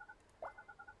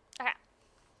 Okay,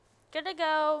 good to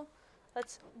go.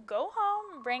 Let's go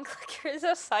home, bring clickers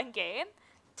of Sun Game.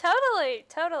 Totally.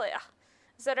 Ugh.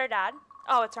 Is that our dad?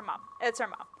 Oh, it's our mom. It's our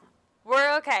mom.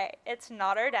 We're okay. It's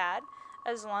not our dad.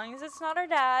 As long as it's not our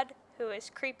dad, who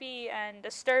is creepy and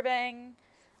disturbing,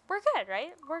 we're good,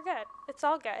 right? We're good. It's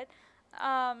all good.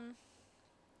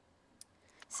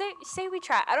 Say we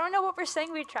try. I don't know what we're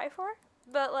saying we try for,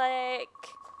 but like,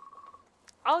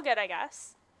 all good, I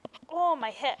guess. Oh,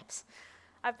 my hips.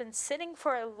 I've been sitting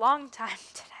for a long time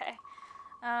today.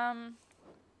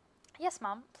 Yes,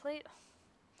 Mom, please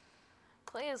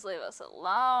leave us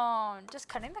alone. Just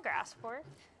cutting the grass for it.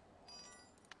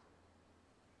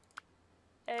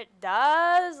 It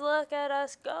does. Look at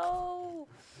us go.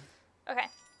 Okay,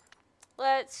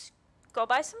 let's go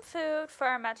buy some food for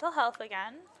our mental health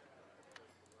again.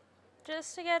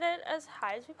 Just to get it as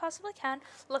high as we possibly can.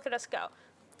 Look at us go.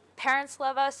 Parents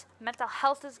love us. Mental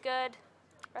health is good.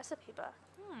 Recipe book.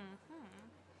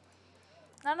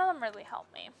 None of them really help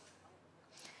me.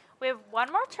 We have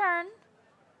one more turn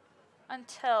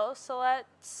until, so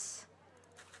let's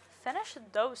finish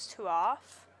those 2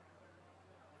 off.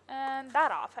 And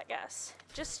that off, I guess.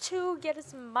 Just to get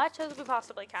as much as we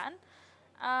possibly can.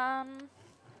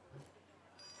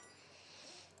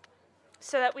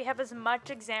 So that we have as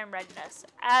much exam readiness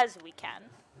as we can.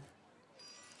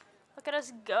 Look at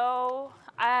us go.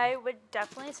 I would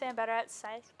definitely say I'm better at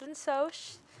psych than soc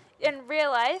in real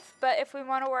life, but if we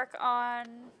want to work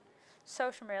on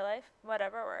soc in real life,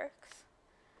 whatever works.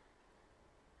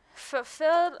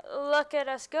 Fulfilled, look at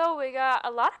us go. We got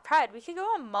a lot of pride. We could go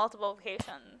on multiple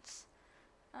vacations.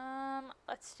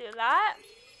 Let's do that.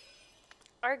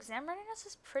 our exam readiness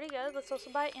is pretty good. Let's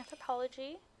also buy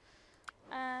anthropology.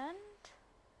 And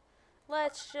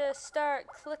let's just start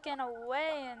clicking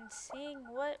away and seeing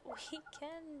what we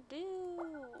can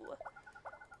do.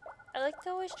 I like to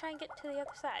always try and get to the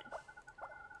other side.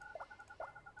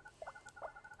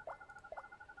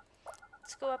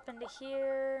 Let's go up into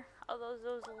here. Although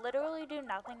those literally do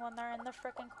nothing when they're in the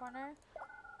frickin' corner.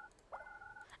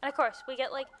 And of course, we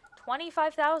get like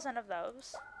 25,000 of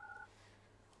those.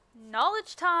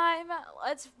 Knowledge time!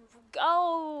 Let's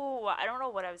go! I don't know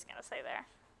what I was gonna say there.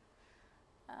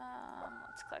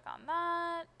 Let's click on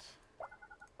that.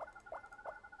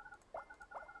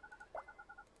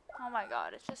 Oh my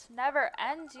god, it just never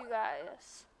ends, you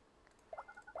guys.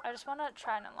 I just want to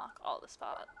try and unlock all the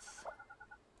spots.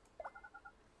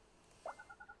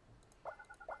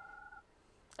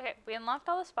 Okay, we unlocked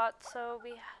all the spots, so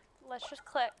let's just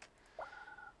click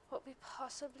what we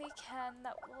possibly can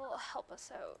that will help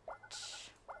us out.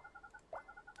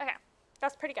 Okay,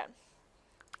 that's pretty good.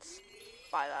 Let's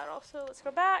buy that also. Let's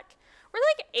go back. We're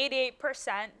like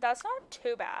 88%. That's not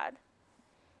too bad.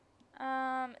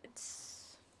 Now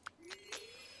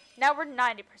we're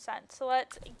 90%. So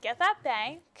let's get that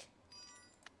bank.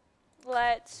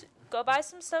 Let's go buy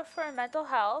some stuff for our mental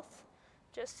health,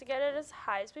 just to get it as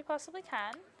high as we possibly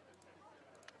can.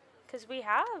 Because we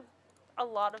have a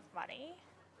lot of money.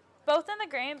 Both in the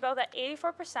green, both at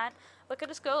 84%. Look at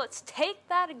us go. Let's take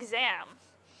that exam.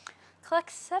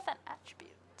 Collect 7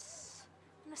 attributes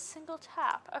in a single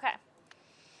tap. Okay.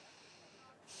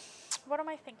 What am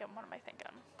I thinking?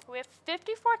 We have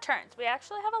 54 turns. We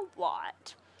actually have a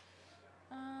lot.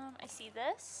 I see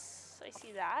this. I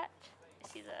see that. I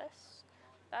see this.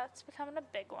 That's becoming a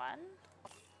big one.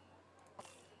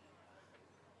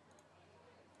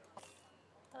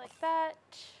 I like that.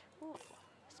 Ooh,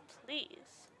 yes,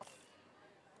 please.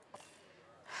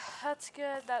 That's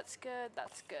good, that's good,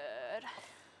 that's good.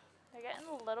 They're getting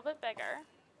a little bit bigger.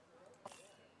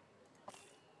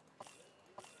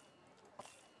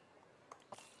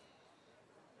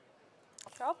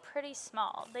 They're all pretty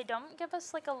small. They don't give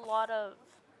us like a lot of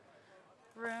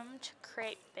room to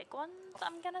create big ones,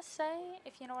 I'm gonna say,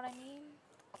 if you know what I mean.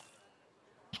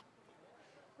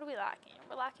 What are we lacking?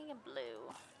 We're lacking in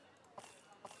blue.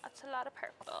 That's a lot of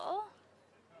purple.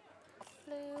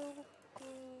 Blue,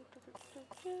 blue, do, do, do,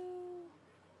 do.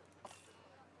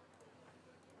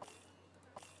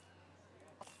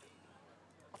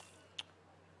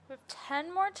 We have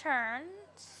 10 more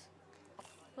turns.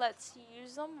 Let's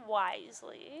use them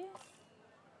wisely.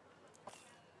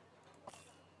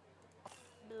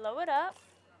 Blow it up.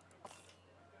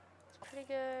 It's pretty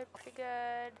good, pretty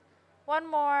good. One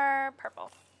more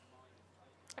purple.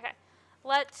 Okay,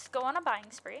 let's go on a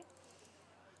buying spree.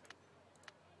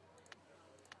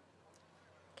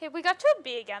 Okay, we got to a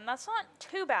B again. That's not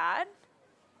too bad.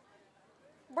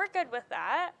 We're good with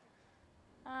that.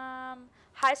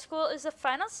 High school is the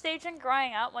final stage in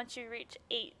growing up. Once you reach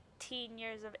 18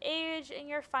 years of age, in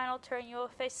your final turn, you will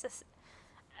face this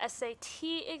SAT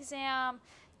exam.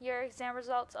 Your exam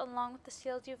results, along with the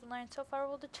skills you've learned so far,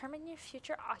 will determine your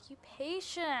future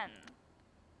occupation.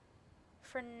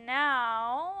 For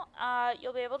now,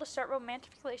 you'll be able to start a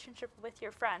romantic relationship with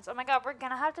your friends. Oh my god, we're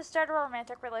gonna have to start a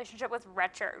romantic relationship with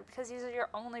Richard because he's your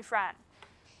only friend.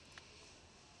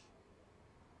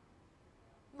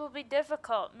 Will be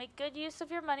difficult. Make good use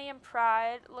of your money and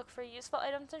pride. Look for useful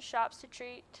items in shops to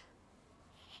treat.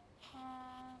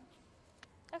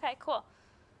 Okay, cool.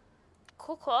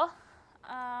 Cool.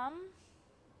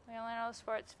 We only know the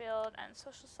sports field and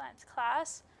social science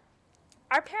class.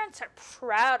 Our parents are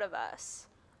proud of us.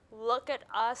 Look at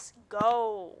us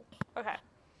go. Okay.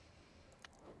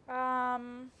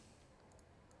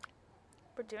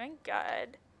 We're doing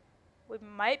good. We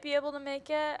might be able to make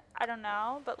it. I don't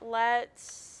know. But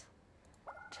let's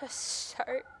just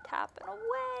start tapping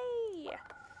away.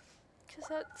 Because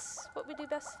that's what we do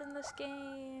best in this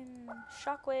game.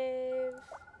 Shockwave.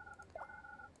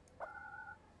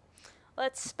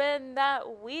 Let's spin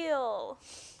that wheel.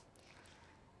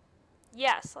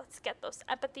 Yes, let's get those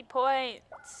empathy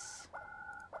points.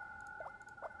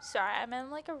 Sorry, I'm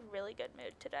in like a really good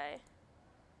mood today.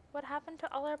 What happened to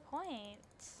all our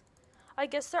points? I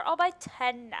guess they're all by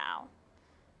 10 now.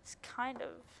 It's kind of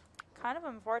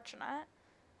unfortunate.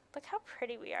 Look how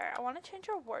pretty we are. I want to change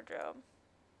our wardrobe.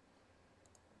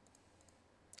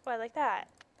 Oh, I like that.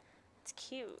 It's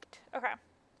cute. Okay.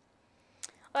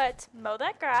 Let's mow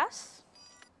that grass.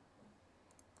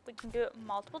 We can do it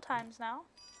multiple times now.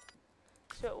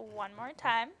 Let's do it one more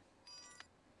time.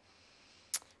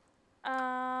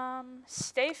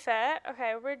 Stay fit.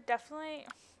 Okay, we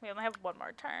only have one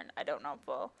more turn. I don't know if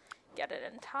we'll get it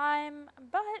in time,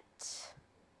 but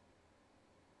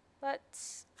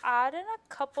Let's add in a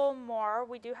couple more.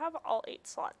 We do have all 8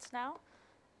 slots now.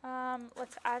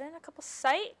 Let's add in a couple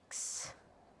psychs.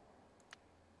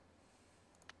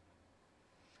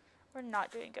 We're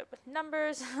not doing good with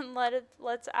numbers. And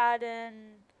let's add in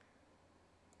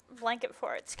blanket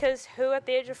forts. Because who at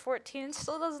the age of 14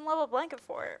 still doesn't love a blanket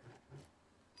fort?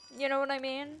 You know what I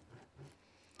mean?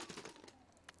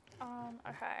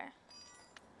 Okay.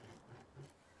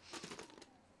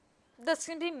 That's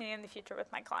going to be me in the future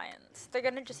with my clients. They're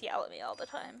going to just yell at me all the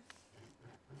time.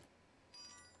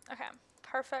 Okay.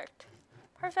 Perfect.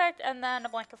 Perfect. And then a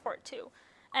blanket fort too.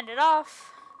 End it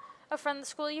off. A friend of the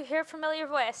school, you hear a familiar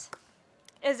voice.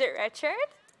 Is it Richard?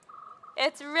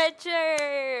 It's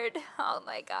Richard! Oh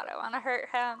my god, I want to hurt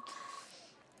him.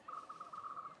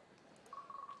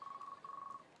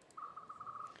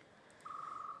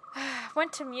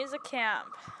 Went to music camp.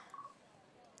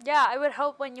 Yeah, I would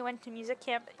hope when you went to music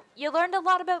camp, you learned a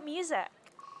lot about music.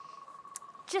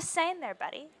 Just saying there,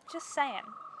 buddy. Just saying.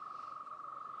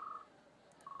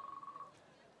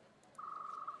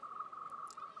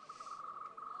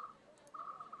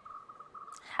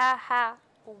 Ha ha,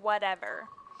 whatever.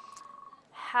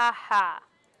 Ha ha.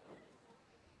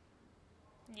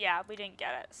 Yeah, we didn't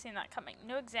get it. Seen that coming.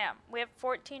 New exam. We have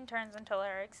 14 turns until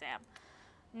our exam.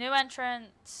 New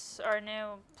entrance, or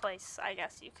new place, I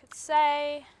guess you could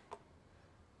say.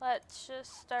 Let's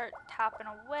just start tapping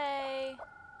away.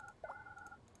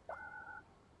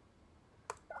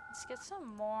 Let's get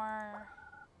some more.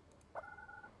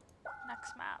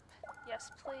 Next map.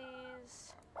 Yes,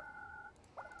 please.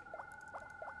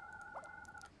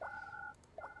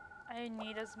 I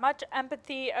need as much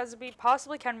empathy as we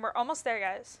possibly can. We're almost there,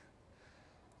 guys.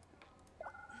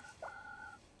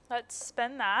 Let's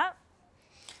spin that.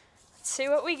 Let's see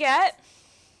what we get.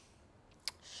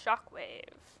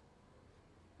 Shockwave.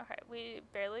 Okay, we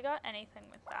barely got anything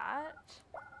with that.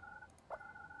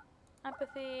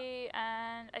 Empathy,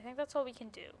 and I think that's all we can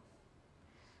do.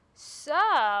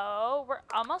 So, we're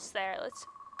almost there. Let's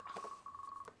go.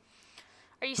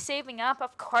 Are you saving up?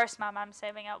 Of course, Mom, I'm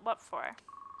saving up. What for?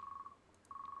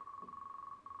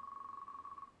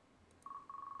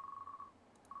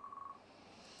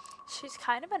 She's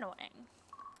kind of annoying.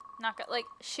 Not good. Like,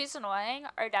 she's annoying.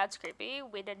 Our dad's creepy.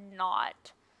 We did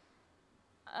not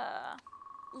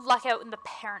luck out in the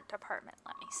parent department,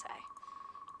 let me say.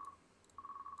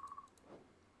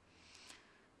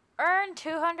 Earn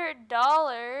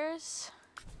 $200.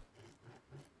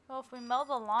 Well, if we mow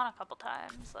the lawn a couple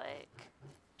times, like,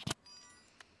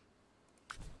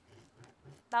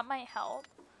 that might help.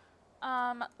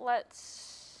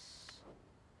 Let's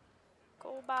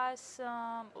go buy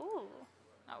some. Ooh,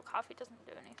 no, coffee doesn't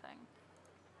do anything.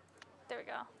 There we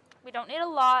go. We don't need a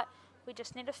lot. We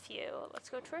just need a few. Let's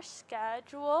go to our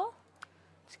schedule.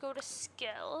 Let's go to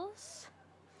skills.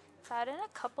 Let's add in a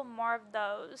couple more of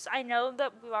those. I know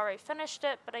that we've already finished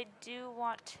it, but I do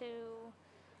want to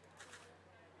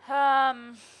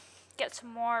get some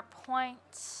more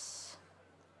points.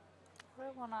 What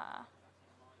do I want to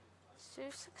do?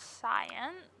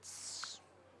 Science.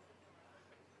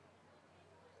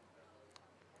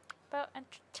 About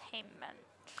entertainment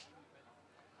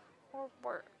or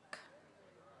work.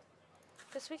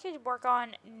 Guess we could work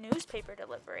on newspaper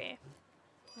delivery.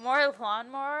 More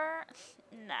lawnmower?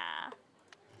 Nah.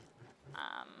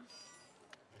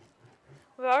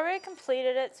 We've already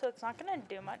completed it, so it's not gonna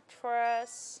do much for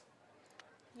us.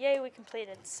 Yay, we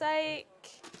completed psych.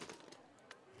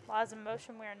 Laws of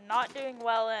motion we are not doing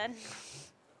well in.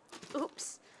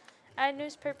 Oops. And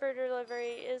newspaper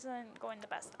delivery isn't going the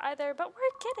best either, but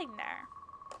we're getting there.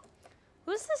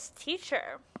 Who's this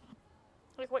teacher?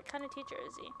 Like, what kind of teacher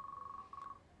is he?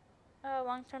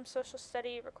 Long-term social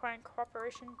study requiring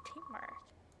cooperation, teamwork.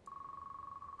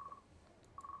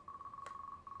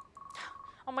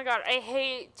 Oh my god, I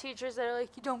hate teachers that are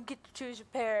like, you don't get to choose your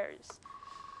pairs.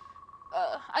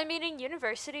 I mean, in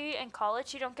university and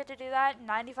college, you don't get to do that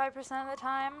 95% of the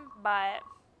time, but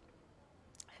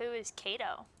who is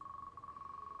Kato?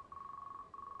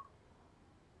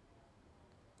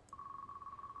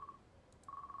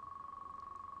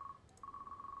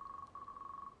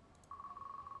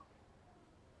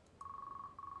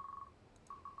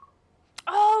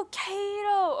 Oh,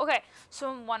 Kato! Okay,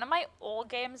 so in one of my old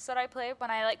games that I played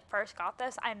when I first got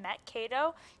this, I met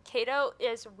Kato. Kato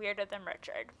is weirder than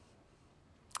Richard.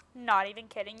 Not even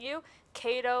kidding you.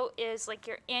 Kato is like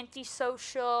your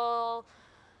antisocial,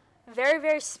 very,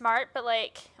 very smart, but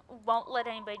won't let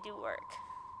anybody do work.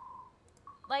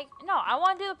 No, I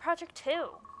want to do the project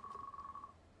too.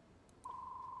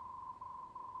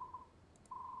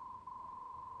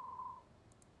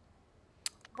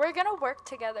 We're gonna work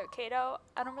together, Kato.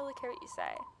 I don't really care what you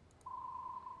say.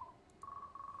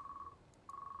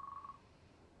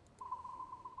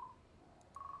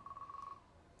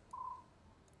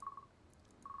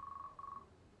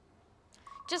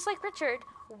 Just like Richard.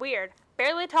 Weird.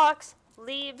 Barely talks.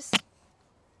 Leaves.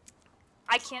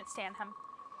 I can't stand him.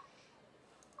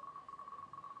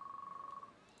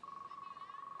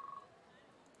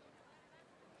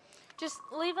 Just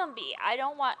leave him be. I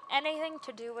don't want anything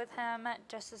to do with him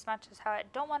just as much as how I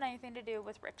don't want anything to do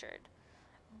with Richard.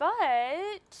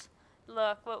 But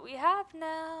look what we have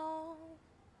now.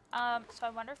 So I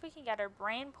wonder if we can get our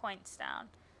brain points down.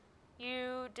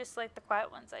 You dislike the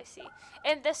quiet ones, I see.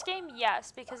 In this game,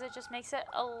 yes, because it just makes it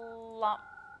a lot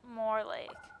more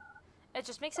like... It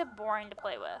just makes it boring to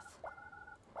play with.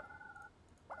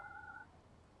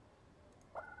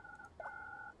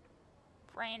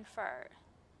 Brain fart.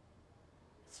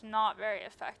 It's not very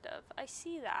effective. I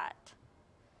see that.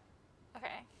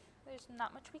 Okay, there's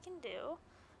not much we can do.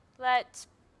 Let's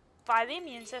buy the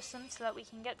immune system so that we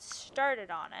can get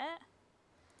started on it.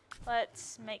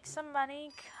 Let's make some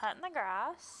money cutting the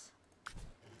grass.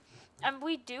 And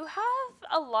we do have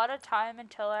a lot of time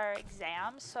until our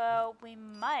exam, so we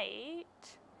might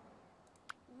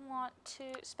want to...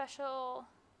 Special...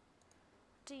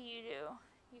 What do?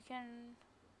 You can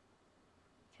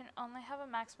only have a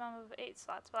maximum of 8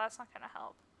 slots, but that's not going to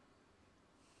help.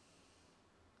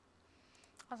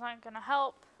 That's not going to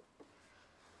help.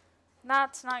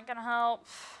 That's not going to help.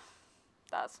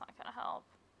 That's not going to help.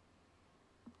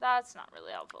 That's not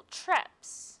really helpful.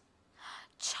 Trips.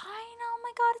 China, oh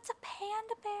my god, it's a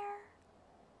panda bear.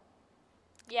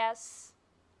 Yes.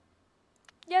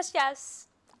 Yes, yes.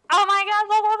 Oh my god,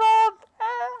 blah, blah, blah.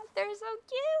 They're so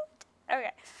cute.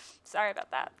 Okay, sorry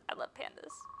about that. I love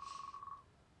pandas.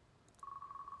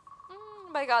 Oh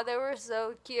my god, they were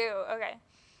so cute. Okay.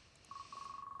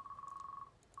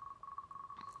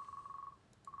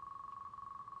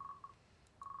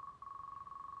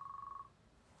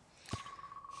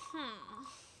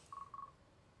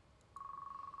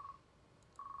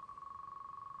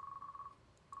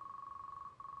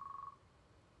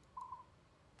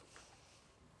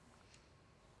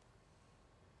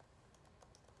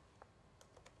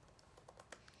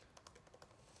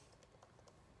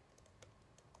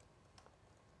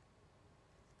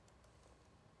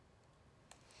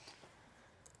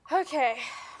 Okay.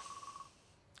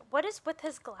 What is with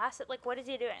his glasses? Like, what is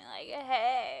he doing? Like,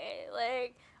 hey,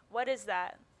 like, what is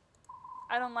that?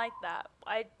 I don't like that.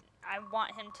 I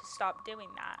want him to stop doing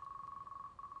that.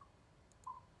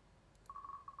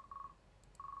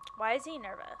 Why is he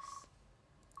nervous?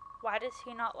 Why does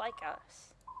he not like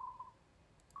us?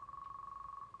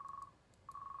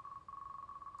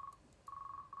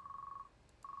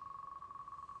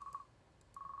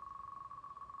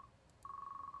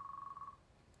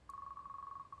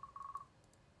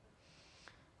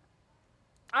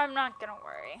 I'm not gonna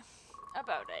worry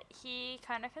about it. He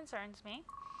kind of concerns me.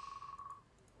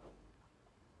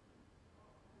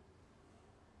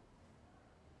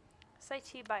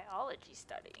 SIT biology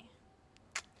study.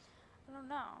 I don't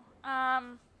know.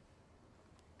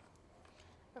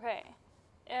 Okay.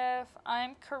 If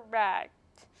I'm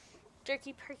correct,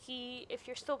 Jerky Perky, if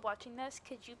you're still watching this,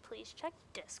 could you please check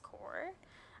Discord?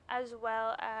 As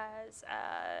well as,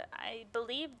 I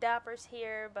believe Dapper's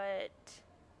here, but...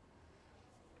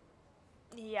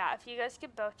 Yeah, if you guys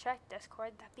could both check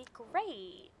Discord, that'd be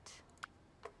great.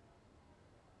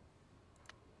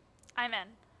 I'm in.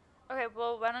 Okay,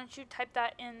 well, why don't you type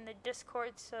that in the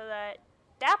Discord so that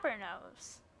Dapper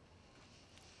knows.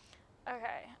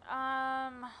 Okay,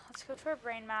 let's go to our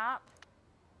brain map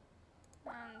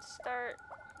and start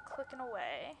clicking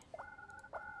away.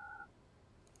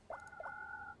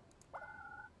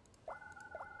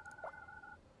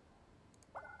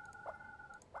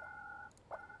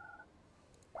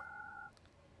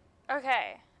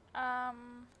 Okay,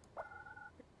 we're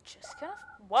just gonna,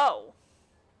 whoa.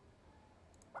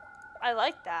 I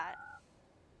like that.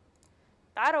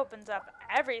 That opens up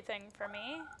everything for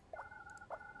me.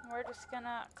 We're just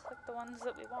gonna click the ones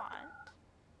that we want.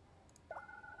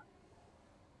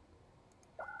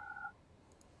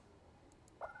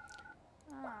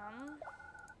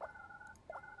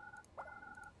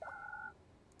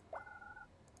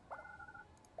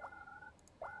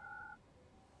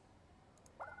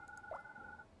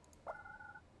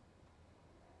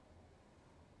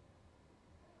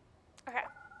 Okay.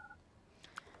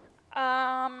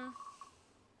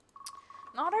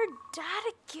 Not our dad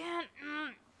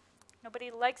again. Nobody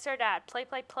likes our dad. Play,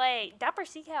 play, play.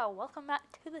 DapperSeaCow, welcome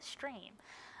back to the stream.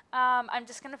 I'm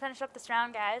just going to finish up this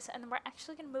round, guys, and then we're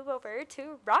actually going to move over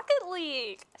to Rocket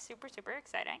League. Super, super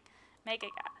exciting. Make a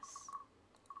guess.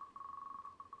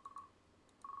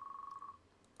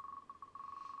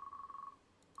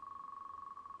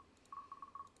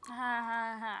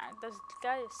 This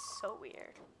guy is so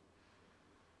weird.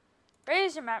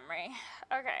 Raise your memory.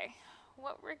 Okay.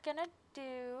 What we're gonna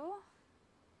do...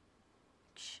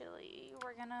 Actually,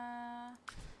 we're gonna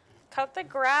cut the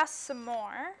grass some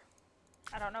more.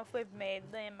 I don't know if we've made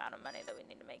the amount of money that we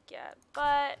need to make yet,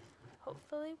 but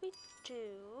hopefully we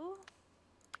do.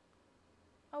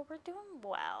 Oh, we're doing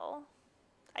well,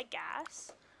 I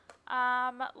guess.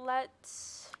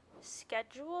 Let's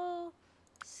schedule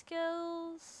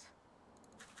skills.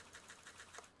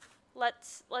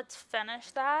 Let's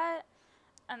finish that,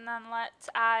 and then let's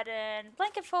add in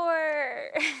blanket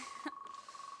fort.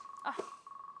 Oh.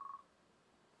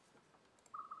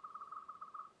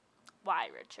 Why,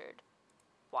 Richard?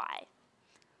 Why?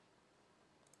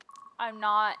 I'm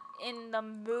not in the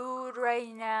mood right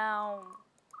now.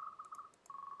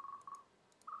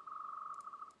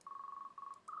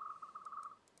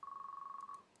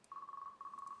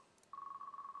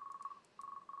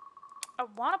 I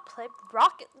want to play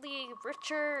Rocket League,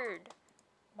 Richard.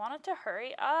 Want it to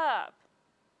hurry up.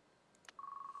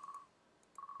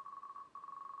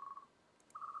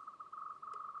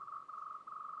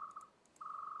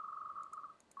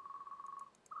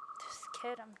 This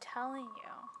kid, I'm telling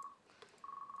you.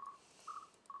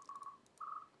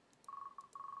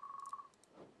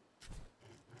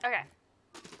 Okay,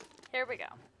 here we go.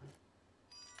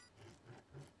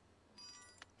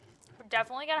 We're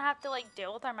definitely gonna have to like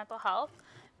deal with our mental health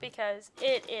because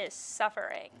it is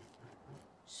suffering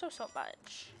so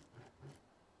much.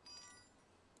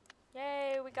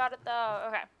 Yay, we got it though.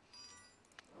 Okay.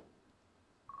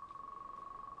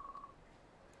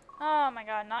 Oh my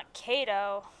god, not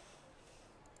Kato.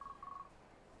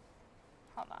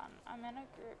 Hold on, I'm in a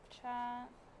group chat.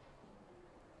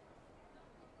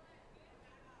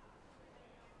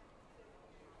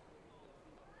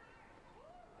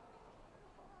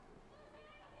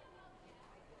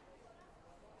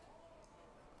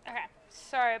 Okay,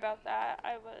 sorry about that.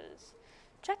 I was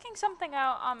checking something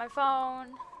out on my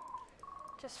phone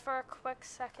just for a quick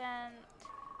second.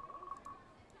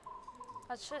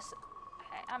 Let's just...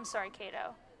 Okay, I'm sorry,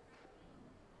 Kato.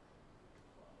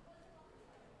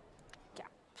 Yeah,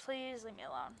 please leave me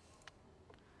alone.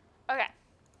 Okay.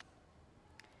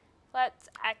 Let's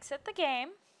exit the game.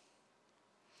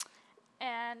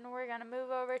 And we're going to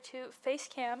move over to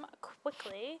Facecam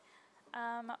quickly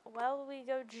while we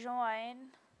go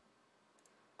join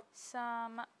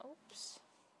some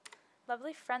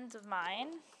lovely friends of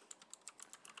mine.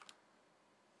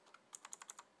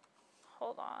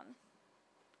 Hold on.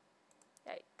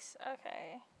 Yikes.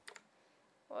 Okay.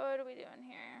 What are we doing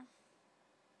here?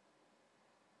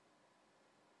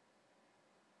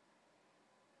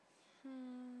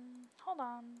 Hold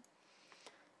on.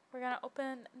 We're gonna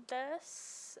open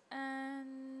this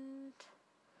and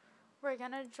we're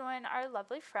gonna join our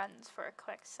lovely friends for a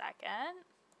quick second.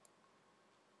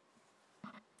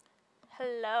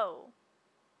 Hello.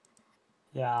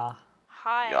 Yeah.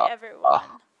 Hi, everyone.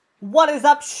 What is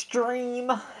up, stream?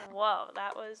 Whoa,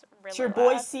 that was really It's your loud.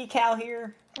 boy DapperSeaCow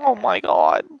here. Oh my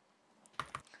god.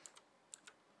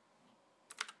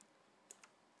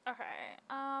 Okay,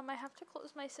 I have to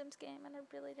close my Sims game and I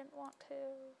really didn't want to.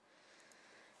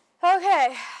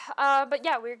 Okay, but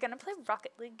yeah, we're gonna play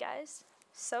Rocket League, guys.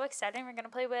 So exciting. We're gonna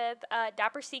play with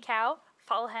DapperSeaCow.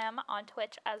 Follow him on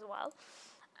Twitch as well.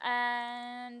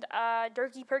 And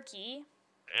Dirky Perky.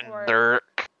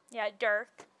 Dirk. Yeah,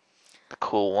 Dirk. The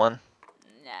cool one.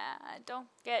 Nah, don't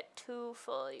get too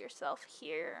full of yourself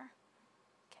here.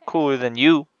 Okay. Cooler than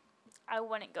you. I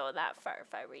wouldn't go that far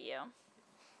if I were you.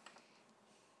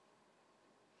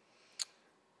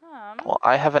 Well,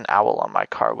 I have an owl on my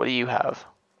car. What do you have?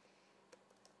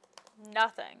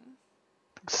 Nothing.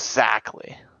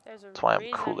 Exactly. There's a That's why I'm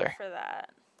reason cooler. for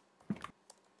that.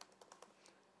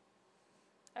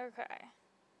 Okay.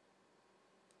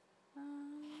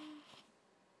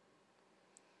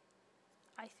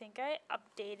 I think I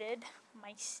updated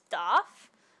my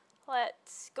stuff.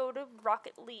 Let's go to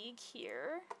Rocket League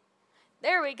here.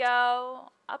 There we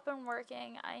go. Up and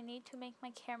working. I need to make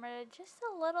my camera just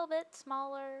a little bit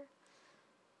smaller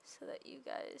so that you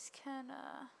guys can,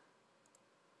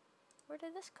 where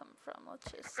did this come from?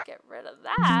 Let's just get rid of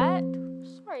that.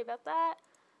 Sorry about that.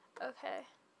 Okay.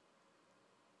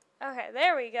 Okay,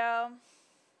 there we go.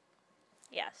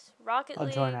 Yes, Rocket League.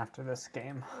 I'll join after this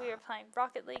game. We are playing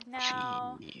Rocket League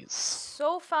now. Jeez.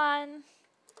 So fun.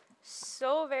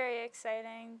 So very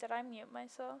exciting. Did I mute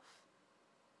myself?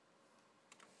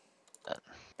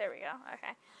 There we go.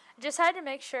 Okay. I just had to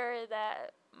make sure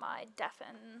that my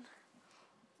deafen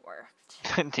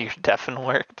worked. Your deafen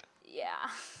worked? Yeah.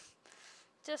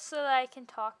 Just so that I can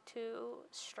talk to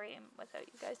stream without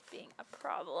you guys being a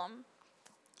problem.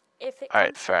 If it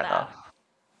Alright, comes to fair that. enough.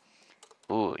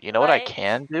 Ooh, you know what I Like-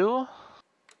 can do?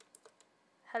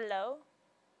 Hello?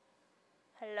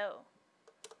 Hello?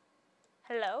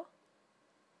 Hello?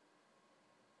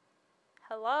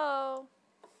 Hello?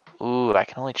 Ooh, I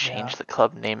can only change Yeah. the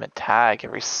club name and tag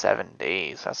every 7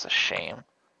 days. That's a shame.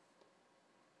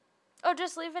 Oh,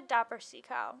 just leave it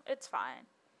DapperSeaCow. It's fine.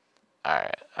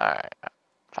 Alright,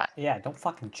 fine. Yeah, don't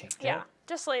fucking change Yeah, it.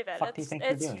 just leave it. Fuck do you think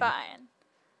you're It's doing? fine.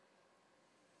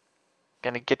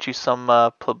 Gonna get you some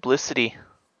publicity.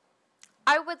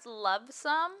 I would love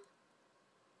some,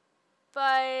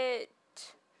 but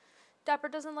Dapper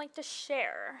doesn't like to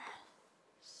share.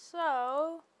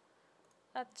 So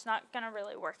that's not gonna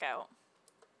really work out.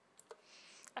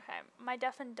 Okay, my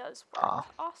deafen does work. Aw.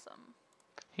 Awesome.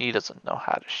 He doesn't know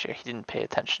how to share. He didn't pay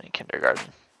attention in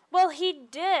kindergarten. Well, he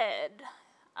did,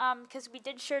 because we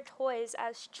did share toys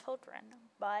as children,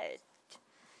 but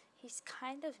he's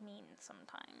kind of mean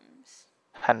sometimes.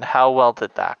 And how well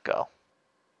did that go?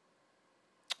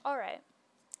 All right,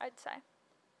 I'd say.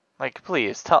 Like,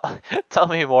 please tell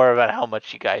me more about how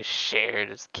much you guys shared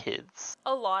as kids.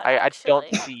 A lot, I don't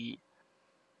actually. see.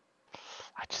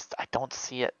 I don't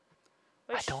see it.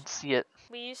 We I sh- don't see it.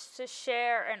 We used to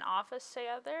share an office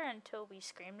together until we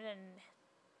screamed and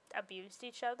abused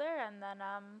each other, and then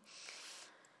I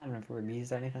don't know if we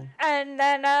abused anything.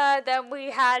 then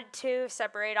we had to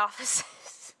separate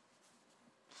offices.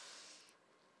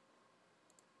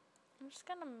 I'm just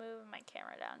gonna move my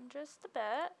camera down just a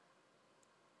bit.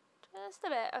 Just a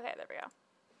bit. Okay, there we go.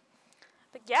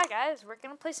 But yeah, guys, we're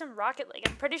gonna play some Rocket League.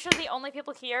 I'm pretty sure the only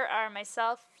people here are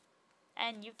myself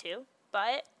and you two,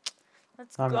 but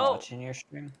let's I'm not go. watching your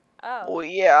stream. Oh, Oh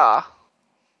yeah.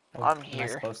 Oh, I'm Am I here.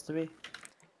 supposed to be?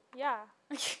 yeah.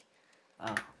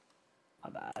 Oh, my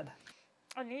bad.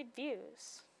 I need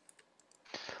views.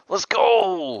 Let's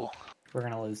go. We're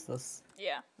gonna lose this.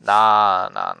 Yeah. Nah.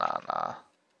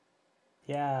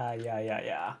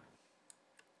 Yeah.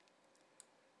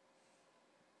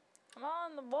 I'm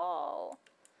on the wall.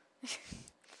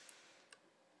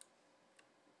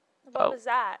 What Oh. was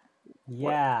that?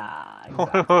 Yeah,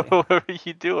 exactly. What are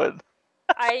you doing?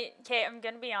 Okay, I'm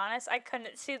gonna be honest, I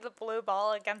couldn't see the blue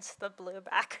ball against the blue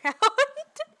background.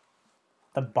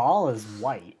 The ball is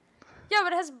white. Yeah,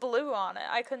 but it has blue on it.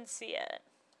 I couldn't see it.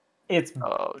 It's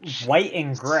Oh, white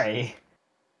and gray.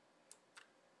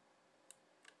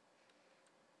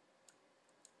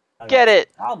 I Get got some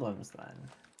it. Problems then.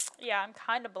 Yeah, I'm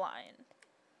kind of blind.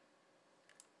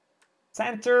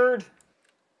 Centered.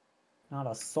 Not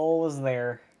a soul is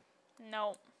there.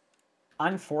 Nope.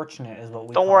 Unfortunate is what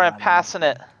we. Don't call worry, I'm that in passing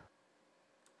this it. game.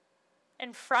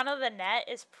 In front of the net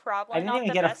is I probably didn't not even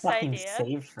the get a best fucking idea.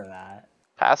 save for that.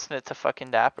 Passing it to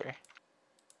fucking Dapper.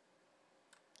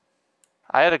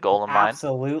 I had a goal in mind.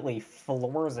 Absolutely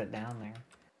floors it down there.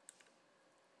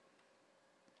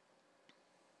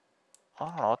 I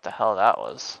don't know what the hell that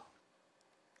was.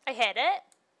 I hit it.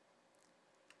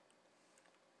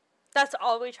 That's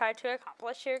all we tried to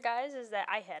accomplish here, guys, is that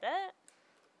I hit it.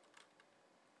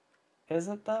 Is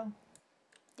it though?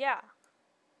 Yeah.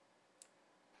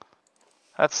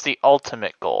 That's the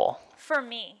ultimate goal. For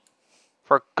me.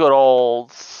 For good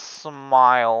old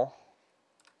Smile.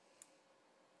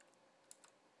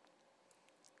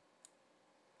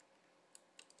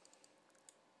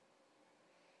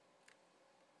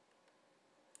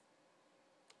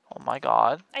 Oh my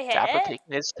god. I hit Dapper it.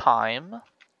 taking his time.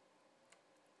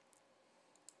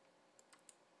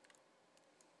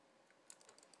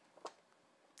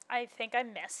 I think I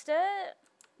missed it.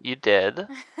 You did.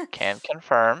 Can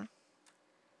confirm.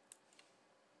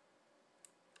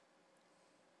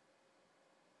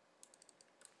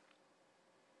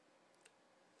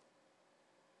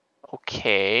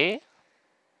 Okay.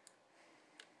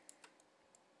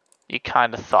 You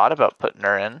kind of thought about putting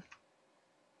her in.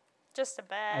 Just a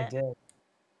bit. I did.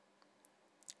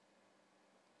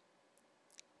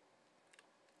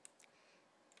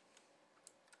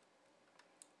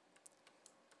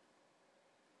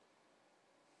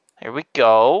 Here we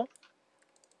go.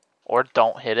 Or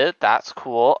don't hit it. That's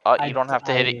cool. You don't have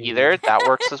to hit it either. That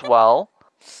works as well.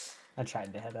 I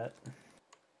tried to hit it.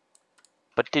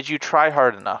 But did you try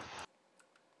hard enough?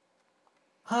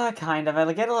 Kind of.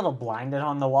 I get a little blinded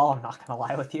on the wall, I'm not gonna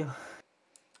lie with you.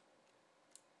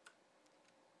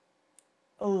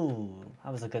 Ooh,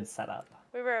 that was a good setup.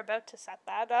 We were about to set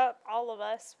that up. All of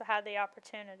us had the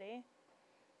opportunity.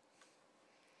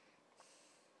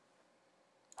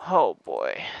 Oh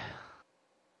boy.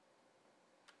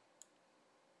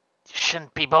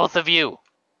 Shouldn't be both of you.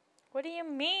 What do you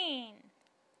mean?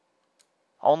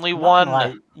 Only I'm not one. gonna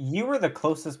lie, you were the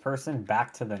closest person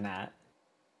back to the net.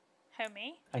 Who,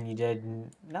 me? And you did...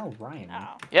 No, Ryan.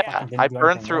 Oh. Yeah, Didn't I do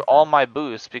burned anything through with all it. my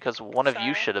boosts because one of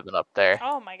you Sorry. should have been up there.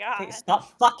 Oh my god. Okay,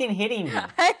 stop fucking hitting me. I'm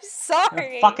I'm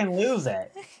sorry. gonna fucking lose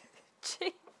it.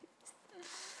 Jeez.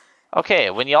 Okay,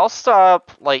 when y'all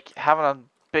stop, like, having a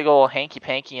big old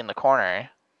hanky-panky in the corner,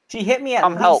 She hit me at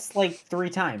come help. least, like, 3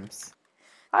 times.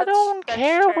 I don't That's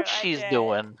care true, what I she's did.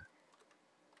 doing.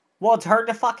 Well, it's hard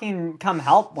to fucking come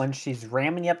help when she's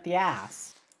ramming you up the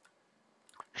ass.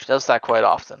 She does that quite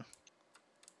often.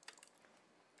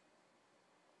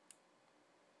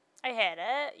 I hit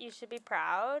it. You should be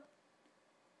proud.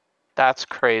 That's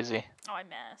crazy. Oh, I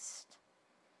missed.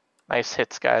 Nice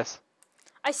hits, guys.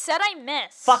 I said I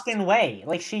missed. Fucking way.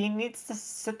 Like, she needs to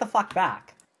sit the fuck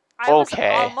back. I was Okay.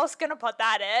 almost gonna put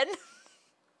that in.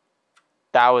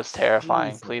 That was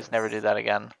terrifying. Jesus. Please never do that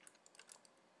again.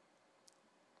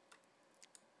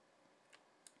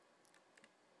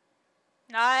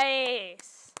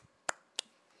 Nice.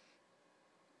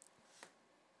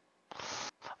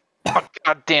 Oh,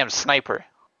 goddamn sniper.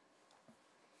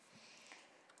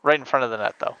 Right in front of the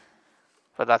net, though.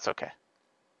 But that's okay.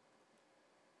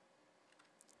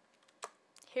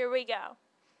 Here we go.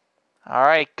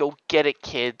 Alright, go get it,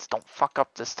 kids. Don't fuck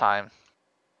up this time.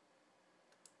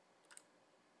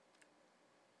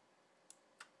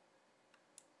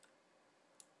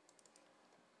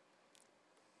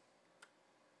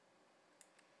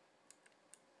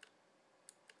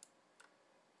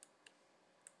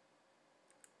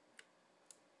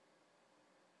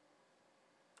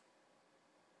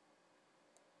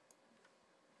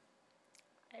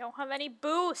 I don't have any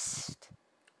boost.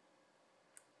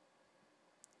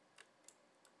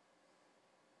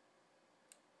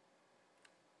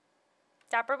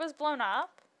 Dapper was blown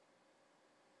up.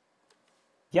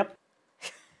 Yep.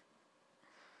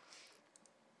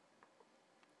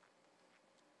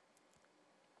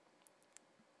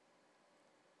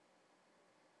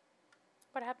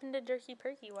 What happened to Jerky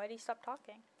Perky? Why'd he stop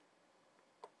talking?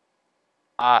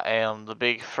 I am the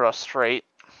big frustrate.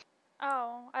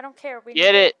 Oh, I don't care.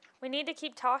 Get it! We need to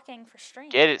keep talking for stream.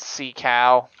 Get it,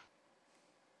 SeaCow.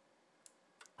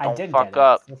 I Don't did fuck get it.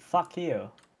 up. So fuck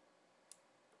you.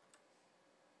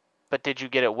 But did you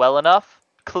get it well enough?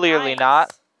 Clearly Nice.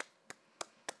 not.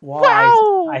 Well,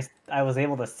 Wow! I was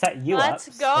able to set you Let's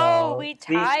up. go. So We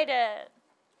tied it.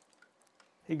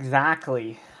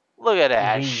 Exactly. Look at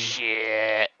that We.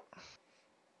 shit.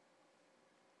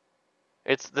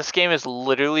 This game is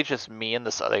literally just me and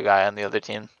this other guy on the other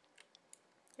team.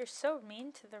 You're so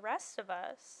mean to the rest of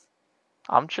us.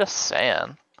 I'm just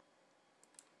saying.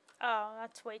 Oh,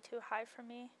 that's way too high for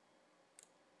me.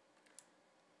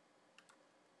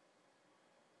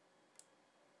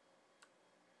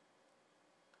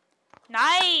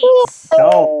 Nice!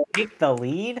 So, take the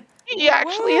lead? He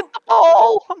actually hit the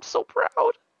ball! I'm so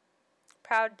proud.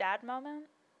 Proud dad moment?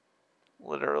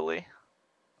 Literally.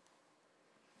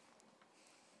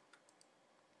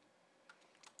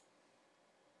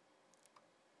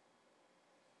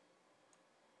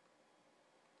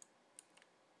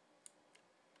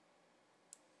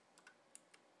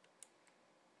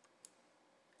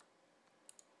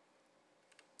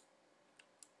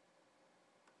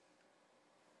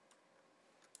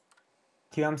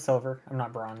 Q, I'm silver. I'm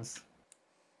not bronze.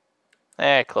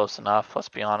 Close enough, let's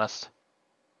be honest.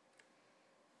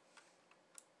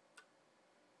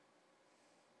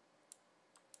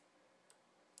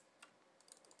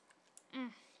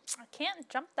 I can't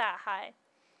jump that high.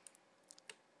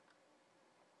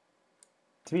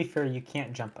 To be fair, you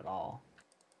can't jump at all.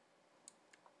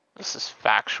 This is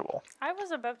factual. I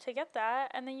was about to get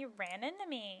that, and then you ran into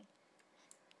me.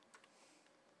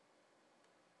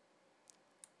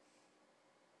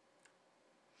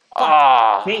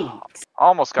 Ah, Sakes.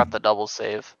 almost got the double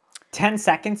save. 10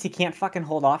 seconds? You can't fucking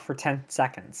hold off for 10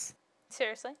 seconds.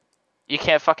 Seriously? You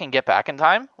can't fucking get back in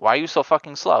time? Why are you so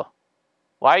fucking slow?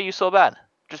 Why are you so bad?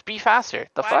 Just be faster.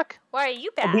 The fuck? Why are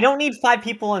you bad? We don't need 5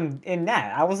 people in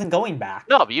net. I wasn't going back.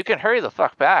 No, but you can hurry the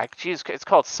fuck back. Jeez, it's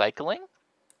called cycling?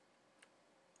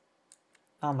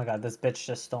 Oh my god, this bitch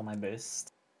just stole my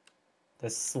boost.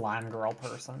 This slime girl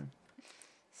person.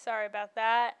 Sorry about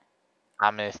that.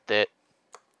 I missed it.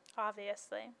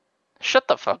 Obviously. Shut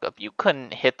the fuck up. You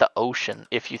couldn't hit the ocean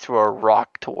if you threw a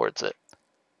rock towards it.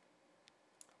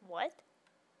 What?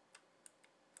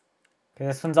 Okay,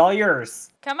 this one's all yours.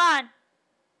 Come on.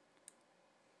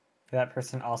 That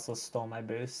person also stole my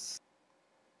boost.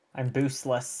 I'm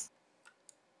boostless.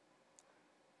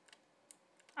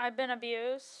 I've been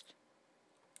abused.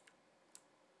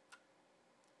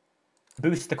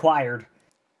 Boost acquired.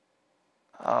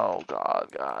 Oh god,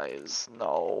 guys.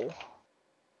 No.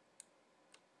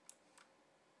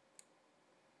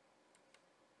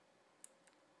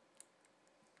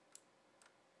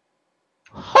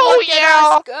 Look yeah!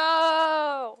 at us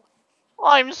go!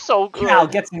 I'm so good. Cow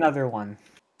gets another one.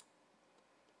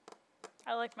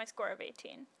 I like my score of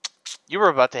 18. You were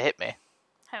about to hit me.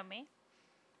 Homie.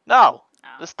 No, Oh.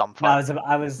 this dumb No, fuck.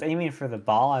 I was aiming for the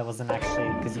ball. I wasn't actually,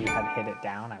 because you had hit it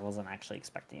down, I wasn't actually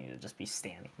expecting you to just be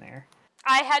standing there.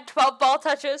 I had 12 ball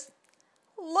touches.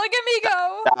 Look at me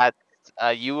go!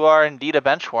 That you are indeed a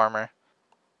bench warmer.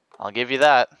 I'll give you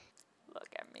that. Look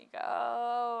at me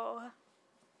go.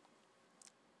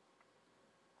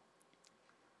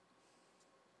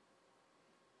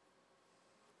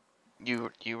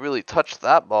 You really touched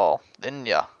that ball, didn't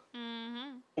ya?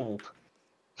 Mm-hmm. Ooh.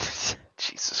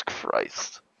 Jesus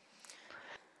Christ.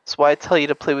 That's why I tell you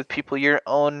to play with people your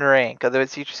own rank.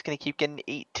 Otherwise, you're just gonna keep getting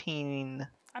 18.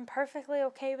 I'm perfectly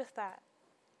okay with that.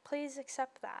 Please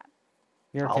accept that.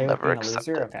 You're I'll okay with never being a accept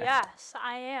loser? it. Okay. Yes,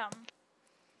 I am.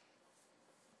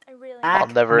 I really I'll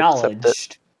am. never accept it.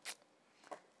 Acknowledged.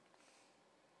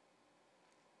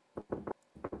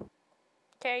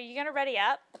 Okay, are you gonna ready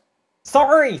up?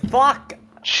 Sorry, fuck!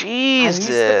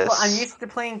 Jesus! I'm used to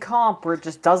playing comp where it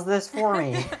just does this for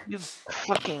me. You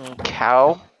fucking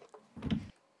cow.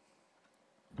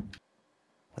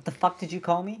 What the fuck did you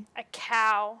call me? A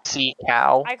cow. Sea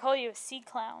cow. I call you a sea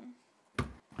clown.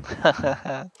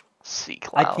 Sea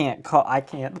clown. I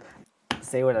can't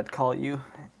say what I'd call you.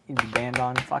 You'd be banned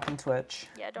on fucking Twitch.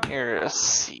 Yeah, don't. You're a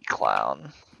sea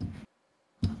clown.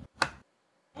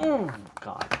 Oh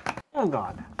god. Oh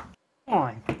god.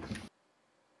 Oh.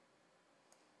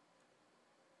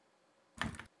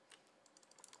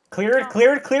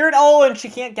 Cleared. Oh, and she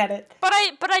can't get it. But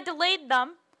I delayed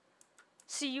them,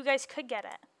 so you guys could get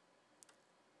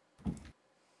it.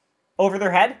 Over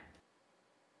their head?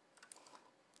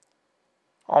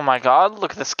 Oh my god,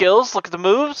 look at the skills, look at the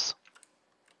moves.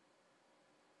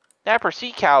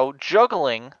 DapperSeaCow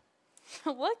juggling.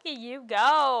 Look at you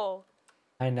go.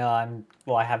 I know,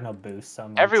 I have no boost, so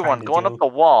I'm Everyone going up the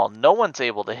wall. No one's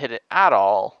able to hit it at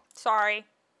all. Sorry.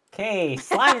 Okay,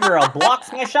 Slime Girl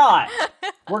blocks my shot.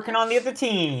 Working on the other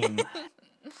team.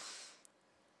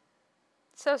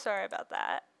 So sorry about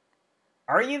that.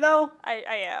 Are you, though? I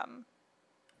am.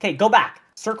 Okay, go back.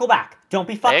 Circle back. Don't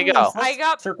be fucking you go.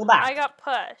 useless. Circle back. I got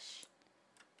pushed.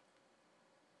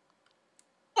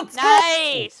 Let's go.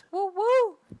 Nice. Woo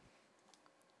woo.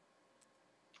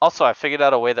 Also, I figured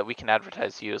out a way that we can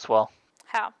advertise you as well.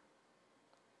 How?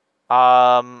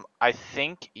 I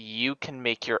think you can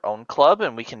make your own club,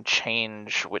 and we can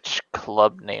change which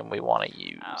club name we want to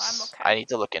use. Oh, I'm okay. I need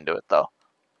to look into it, though.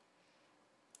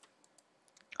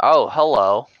 Oh,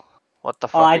 hello. What the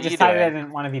fuck Oh, I are you decided I doing?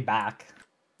 didn't want to be back.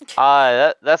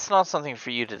 That's not something for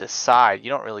you to decide. You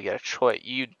don't really get a choice.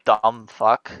 You dumb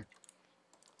fuck.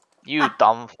 You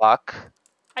dumb fuck.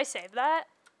 I saved that.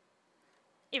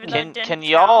 Even though it didn't Can count.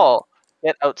 y'all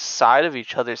get outside of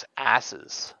each other's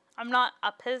asses? I'm not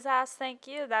up his ass, thank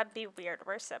you. That'd be weird.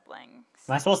 We're siblings.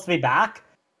 Am I supposed to be back?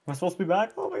 Am I supposed to be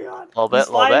back? Oh my god. Little bit, He's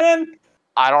little bit. flying in.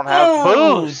 I don't have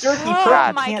Oh, boost. Jerky Oh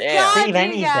Perk my can't god, save you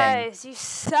anything. guys, you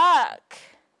suck.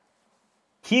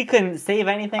 He couldn't save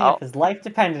anything Oh. if his life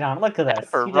depended on it. Look at this.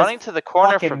 For He running just to the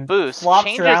corner for fucking boost, flops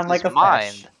changes around his like a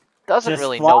mind. fish. Doesn't Just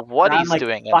really know flops what around he's like a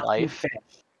doing in fucking life. fish.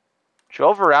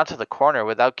 Drove around to the corner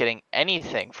without getting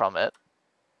anything from it.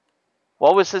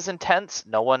 What was his intent?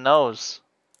 No one knows.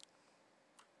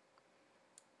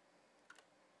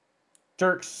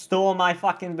 Dirk stole my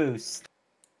fucking boost.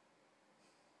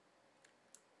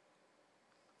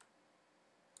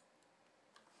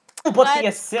 But the Let's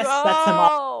assist sets him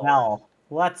up go. well.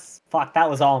 Fuck, that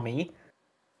was all me.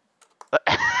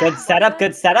 Good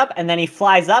setup, and then he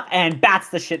flies up and bats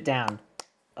the shit down.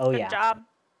 Oh Good yeah. job.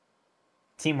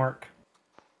 Teamwork.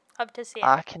 Love to see it.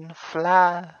 I can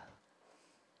fly.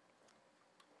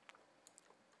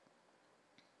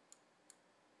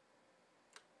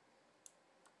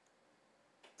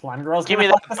 Slime Girl's Give gonna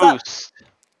me fuck that this up. boost.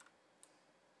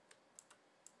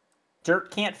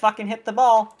 Dirk can't fucking hit the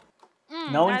ball.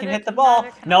 No one can neither hit the ball.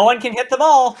 neither can No I. one can hit the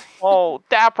ball. Oh,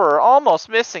 Dapper, almost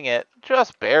missing it.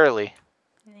 Just barely.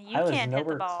 You I was can't hit the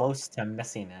nowhere ball. close to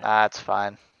missing it. That's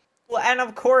fine. Well, and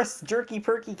of course, Jerky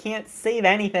Perky can't save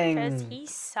anything. Because he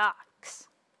sucks.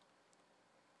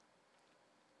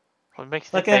 What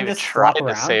makes you Look think at they him even just tried flop to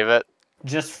around. save it?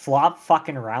 Just flop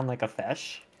fucking around like a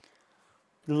fish.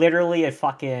 Literally a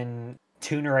fucking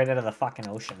tuna right out of the fucking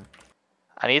ocean.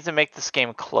 I need to make this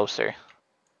game closer.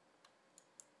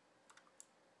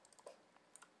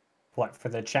 What, for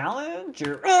the challenge?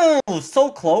 Or... Oh,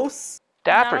 so close.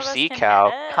 None of us can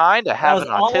DapperSeaCow hit it. kinda That have was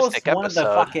an almost autistic one of the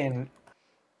episode. fucking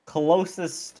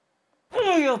closest.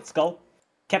 Let's go.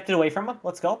 Kept it away from him.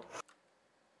 Let's go.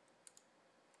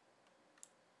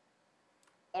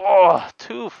 Oh,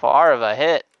 too far of a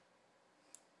hit.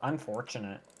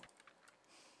 Unfortunate.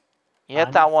 You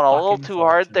hit that one a little Unfucking too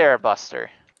hard fortunate. there,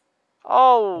 Buster.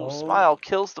 Oh, Oh. Smile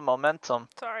kills the momentum.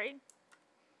 Sorry.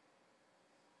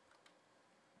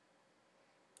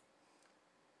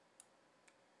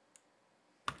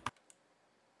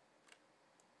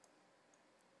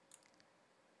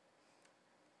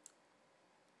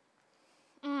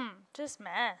 Just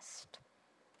missed.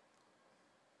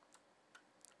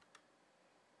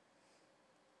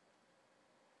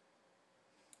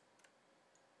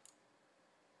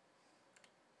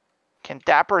 Can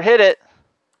Dapper hit it?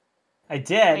 I He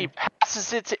did.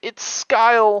 passes it to its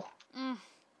Skyle.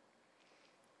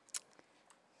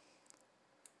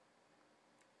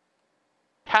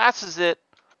 Passes it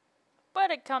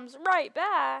But it comes right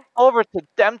back. over to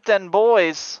Dempton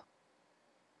Boys.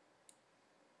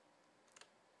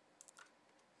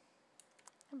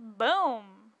 Boom.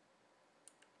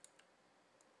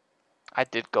 I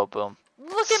did go boom.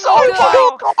 Look at So me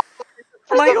go. close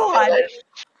Oh my god. finish.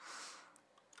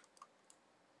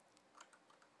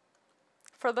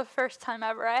 For the first time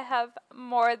ever, I have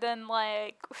more than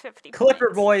like 50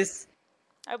 Clipper points. boys.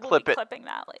 I will Clip be it. clipping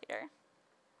that later.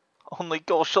 Only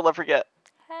goal she'll ever get.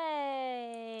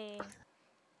 Hey.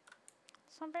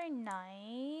 It's not very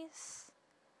nice.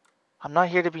 I'm not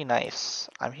here to be nice.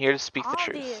 I'm here to speak the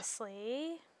truth.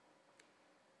 Obviously.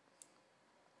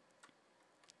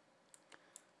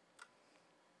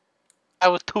 I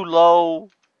was too low.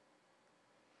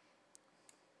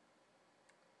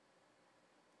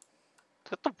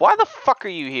 Why the fuck are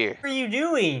you here? What are you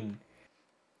doing?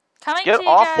 Coming Get to you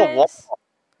off the guys. wall.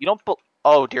 You don't.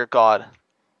 Oh dear God.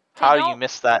 How do you don't-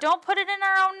 miss that? Don't put it in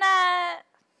our own net.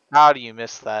 How do you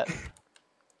miss that?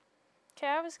 Okay,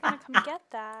 I was gonna come get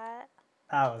that.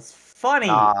 That was funny.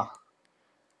 Nah.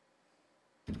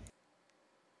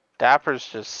 Dapper's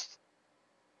just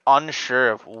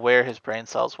unsure of where his brain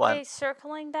cells went. Okay,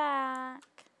 circling back.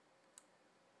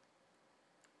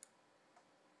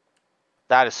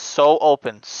 That is so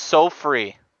open, so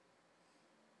free.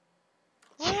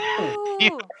 Woo!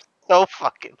 You are so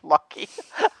fucking lucky.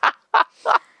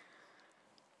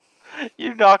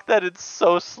 You knocked that in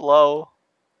so slow.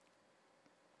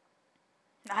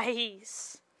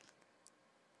 Nice.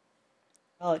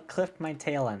 Well, it clipped my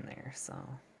tail in there, so.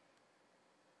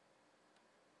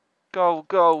 Go,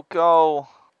 go, go.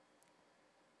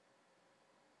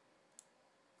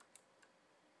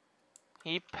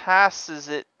 He passes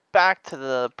it back to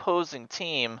the opposing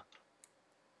team.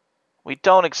 We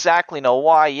don't exactly know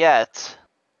why yet.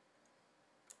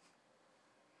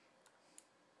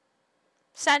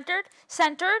 Centered?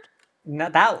 Centered? No,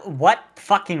 that what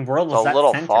fucking world was It's a that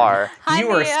little centered? far. Hi, You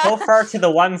were Mia. so far to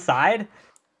the one side.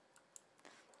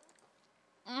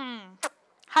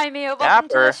 Hi, Mia. Welcome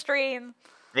to the Dapper. stream.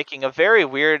 Making a very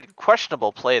weird,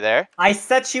 questionable play there. I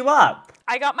set you up.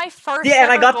 I got my first Yeah,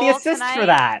 and I ever got the goal assist tonight. for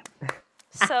that.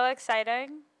 So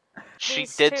exciting. She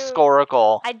These did two- score a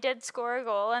goal. I did score a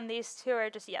goal, and these two are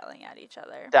just yelling at each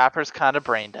other. Dapper's kind of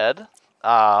brain dead.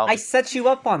 I set you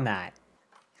up on that.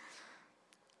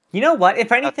 You know what?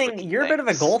 If anything, what he you're a bit of a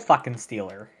thinks. goal fucking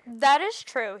stealer. That is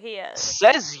true. He is.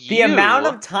 Says you. The amount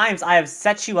of times I have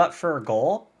set you up for a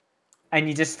goal, and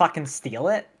you just fucking steal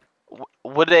it.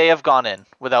 Would they have gone in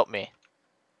without me?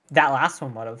 That last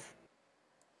one would have.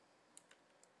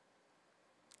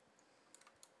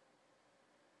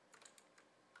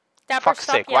 Dapper, Fuck's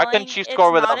stop sake, why yelling. couldn't you It's score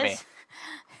not without me? as-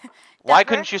 Why Dapper,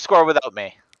 couldn't you score without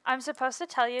me? I'm supposed to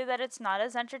tell you that it's not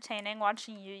as entertaining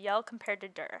watching you yell compared to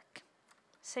Dirk.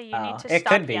 So you need to It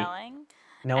stop could be. yelling.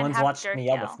 No And one's have watched Dirk me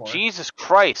yell yell. before. Jesus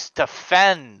Christ,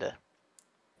 defend.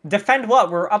 Defend what?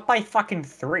 We're up by fucking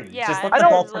 3. Yeah, Just let I the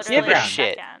don't ball there's touch the give a literally ground.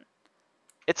 shit. second.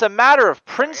 It's a matter of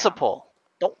principle.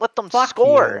 Don't let them Fuck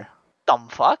score. you. Dumb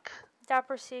fuck.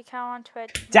 DapperSeaCow on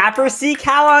Twitch.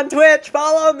 DapperSeaCow on Twitch,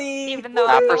 follow me! Even though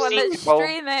I'm the one DapperSeaCow, that's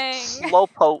streaming.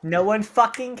 Slowpoke. No one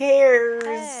fucking cares.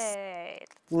 Hey.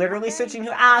 Literally Very switching who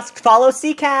funny. asked. Follow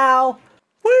Seacow!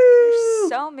 Woo! You're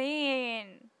so mean.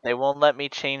 They won't let me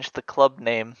change the club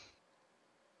name.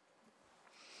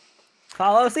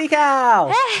 Follow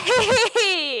Seacow!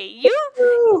 Hey,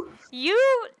 you.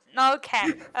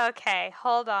 Okay,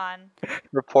 hold on.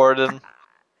 Report him.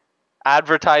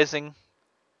 Advertising.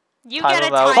 You Time get a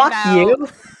him out. Fuck timeout. you!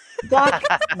 Fuck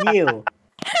you!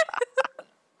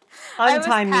 I was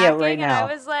Untime me out right packing and now.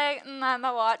 I was like, I'm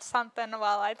gonna watch something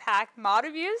while I pack. Mod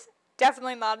abuse?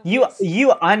 Definitely not You abuse.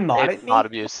 you unmodded It's me? not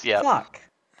abuse, yeah. Fuck.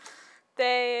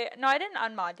 No, I didn't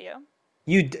unmod you.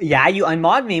 You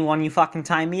unmod me when you fucking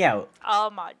time me out.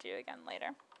 I'll mod you again later.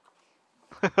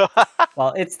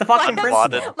 Well, it's the fucking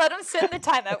Unmodded. principle. Let him sit in the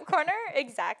timeout corner.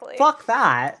 Exactly. Fuck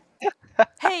that.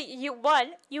 Hey,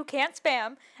 one, you can't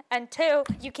spam, and two,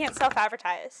 you can't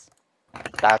self-advertise.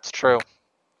 That's true.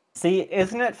 See,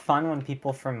 isn't it fun when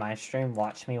people from my stream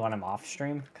watch me when I'm off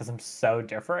stream? Because I'm so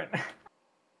different.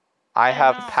 I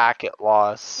have know. packet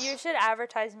loss. You should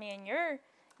advertise me in your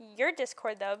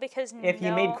Discord though, because If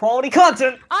you made quality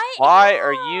content! Why am.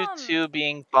 are you two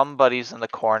being bum buddies in the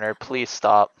corner? Please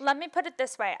stop. Let me put it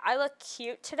this way: I look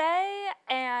cute today,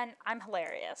 and I'm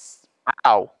hilarious.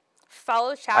 Ow.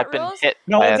 Follow chat I've been rules. hit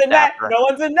No by one's a in net! dapper. No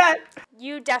one's in net!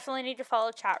 You definitely need to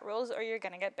follow chat rules, or you're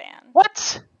gonna get banned.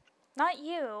 What? Not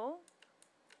you.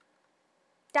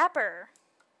 Dapper.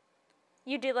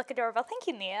 You do look adorable. Thank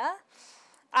you, Nia.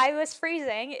 I was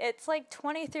freezing. It's like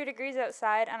 23 degrees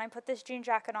outside, and I put this jean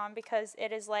jacket on because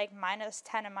it is like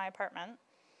 -10 in my apartment.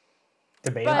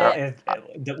 Debatable.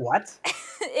 What?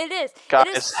 It is. Guys,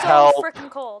 it is so help. freaking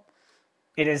cold.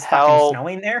 It is Help. fucking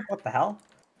snowing there? What the hell?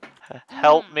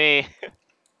 Help me.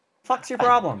 Fuck's your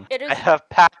problem? It is. I have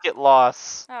packet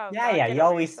loss. Oh, Yeah, God, yeah, get you over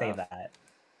always say yourself. that.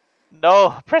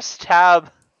 No, press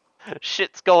tab.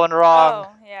 Shit's going wrong.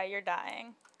 Oh, yeah, you're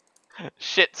dying.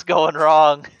 Shit's going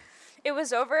wrong. It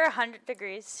was over 100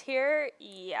 degrees here.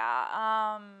 Yeah.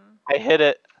 I hit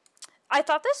it. I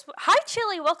thought this. Hi,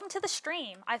 Chili. Welcome to the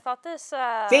stream. I thought this.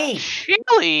 See?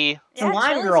 Chili. It's a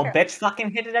lime Chili's girl, here. bitch.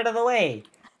 Fucking hit it out of the way.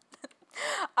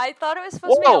 I thought it was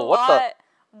supposed to be a Whoa, what the- lot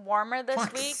warmer this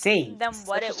Fuck's week sake. than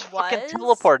what I it just was. fucking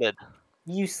teleported.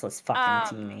 Useless fucking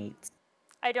teammates.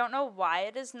 I don't know why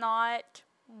it is not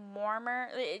warmer.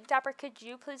 Dapper, could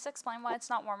you please explain why it's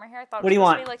not warmer here? I thought What it do was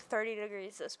you supposed to want? be like 30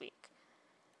 degrees this week.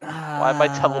 Why am I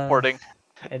teleporting?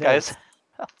 Guys, Is.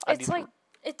 It's like,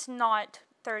 it's not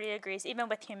 30 degrees. Even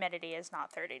with humidity, it's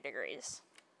not 30 degrees.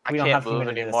 We don't can't have move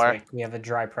humidity anymore. this week. We have a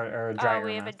dry air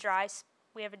We have a mass.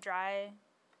 dry.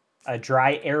 A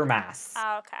dry air mass.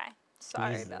 Oh, okay.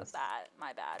 Sorry about Jesus. that.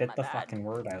 My bad. Get my the bad. fucking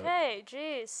word out. Hey,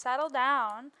 geez, settle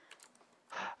down.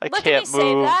 I Look can't at me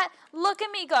save move. that. Look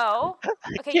at me go.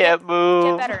 Okay, Can't move.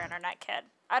 Get better internet, kid.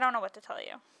 I don't know what to tell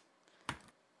you.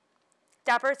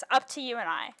 Dapper, it's up to you and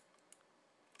I.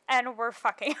 And we're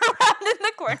fucking around in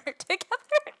the corner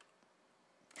together.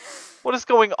 What is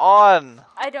going on?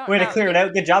 I don't Way know. to clear it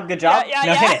out. Good job, good job. Yeah,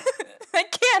 now hit it. I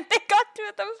can't. They got to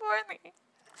it before me.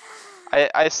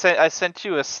 I sent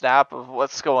you a snap of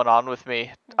what's going on with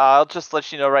me. I'll just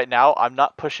let you know right now, I'm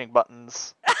not pushing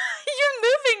buttons.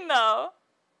 You're moving, though.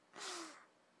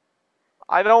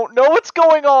 I don't know what's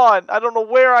going on. I don't know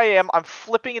where I am. I'm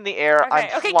flipping in the air. I'm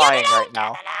flying right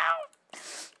now.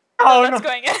 Oh, that's no.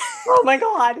 going in. Oh my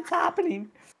god, it's happening.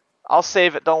 I'll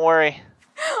save it. Don't worry.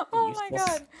 Oh my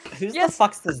god. Who's Yes. the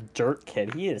fuck's this Dirt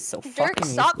kid? He is so Dirk, fucking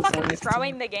stop useless on fucking this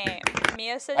throwing team. the game.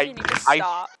 Mia says I- you need to I-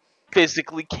 stop.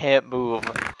 Physically can't move.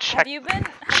 Check. Have you been?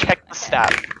 Check the snap.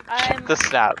 Check the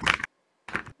snap.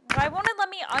 Why won't it let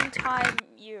me untime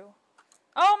you?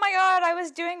 Oh my god, I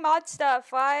was doing mod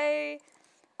stuff. Why?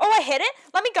 Oh, I hit it.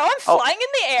 Let me go. I'm flying in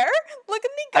the air. Look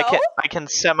at me go. I can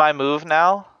semi move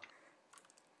now.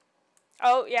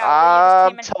 Oh yeah. Well,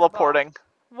 you just came and hit the ball. Teleporting.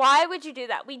 Why would you do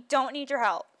that? We don't need your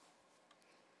help.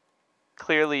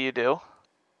 Clearly you do.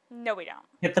 No, we don't.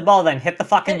 Hit the ball then. Hit the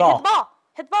fucking ball. Hit the ball.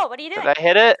 Hit the ball. What are you doing? Did I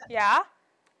hit it? Yeah.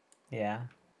 Yeah.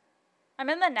 I'm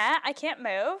in the net. I can't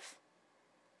move.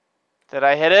 Did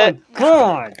I hit it? Oh,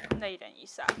 God. No, you didn't. You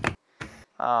suck.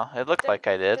 Oh, it looked like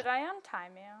I did. Did I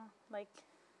untime you? Like,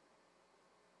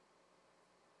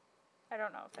 I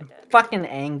don't know if I did. Fucking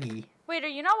Angie. Wait, are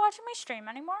you not watching my stream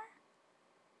anymore?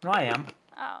 No, I am.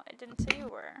 Oh, I didn't say you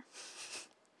were.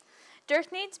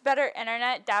 Dirk needs better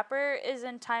internet. Dapper is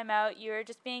in timeout. You are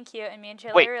just being cute, and me and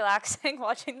Chili Wait. are relaxing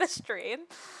watching the stream.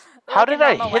 How Like a did I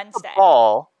normal hit Wednesday. the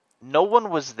ball? No one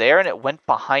was there and it went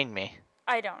behind me.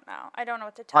 I don't know. I don't know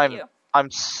what to tell you. I'm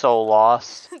so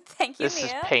lost. Thank you, This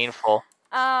is Mia. painful.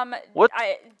 What?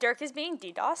 Dirk is being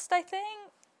DDoSed, I think.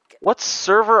 What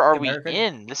server are we American?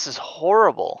 in? This is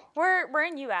horrible. We're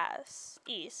in US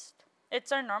East.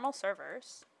 It's our normal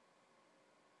servers.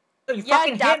 Oh, you Yeah,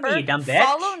 fucking Dapper, hit me, you dumb bitch.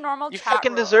 follow normal You chat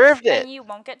fucking rules, deserved it. and you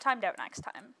won't get timed out next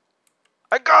time.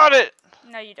 I got it!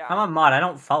 No, you don't. I'm a mod. I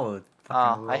don't follow fucking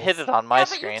Oh, rules. I hit it on my yeah, but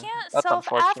screen. you can't That's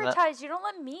unfortunate. self-advertise. You don't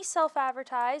let me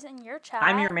self-advertise in your chat.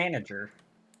 I'm your manager.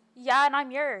 Yeah, and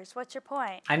I'm yours. What's your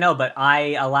point? I know, but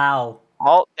I allow...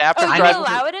 Oh, Dapper Oh, you drives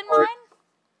allow it in mine?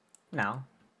 No.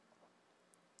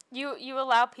 You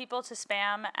allow people to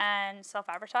spam and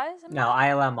self-advertise? in No, mine? I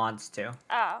allow mods too.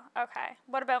 Oh, okay.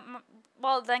 What about...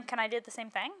 Well, then can I do the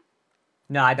same thing?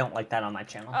 No, I don't like that on my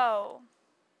channel. Oh.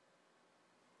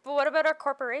 But what about our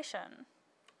corporation?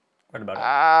 What about it?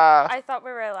 Ah, I thought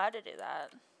we were allowed to do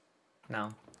that. No.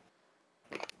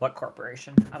 What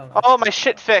corporation? I don't know. Oh, my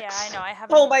shit Yeah, fixed. I know. I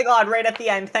haven't. Oh my god, right at the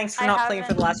end. Thanks for I not playing for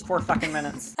the haven't- last 4 fucking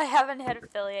minutes. I haven't hit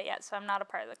affiliate yet, so I'm not a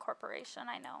part of the corporation.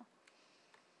 I know.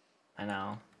 I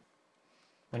know.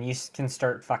 When you can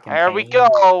start fucking There we paying.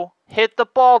 go. Hit the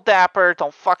ball, Dapper.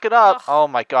 Don't fuck it up. Ugh. Oh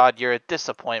my god, you're a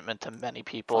disappointment to many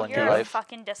people in You're your a life.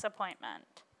 fucking disappointment.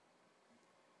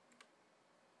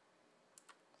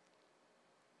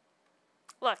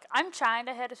 Look, I'm trying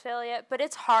to hit affiliate, but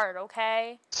it's hard,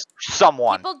 okay?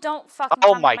 Someone. People don't fucking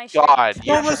Oh come to my my god, shit.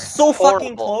 you're That was so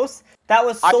fucking horrible. close. That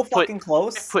was so fucking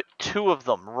close. I put 2 of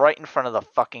them right in front of the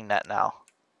fucking net now.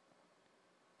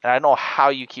 And I don't know how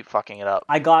you keep fucking it up.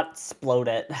 I got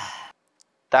exploded.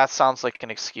 That sounds like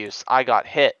an excuse. I got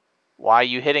hit. Why are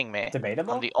you hitting me?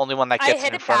 Debatable. I'm the only one that I gets hit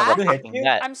in it front of back. the Who hit fucking you?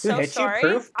 net. I'm so hit you? sorry.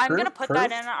 Proof? I'm gonna Proof? put that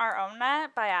Proof? in our own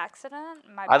net by accident.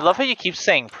 My I love how bad. you keep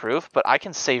saying proof, but I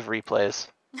can save replays.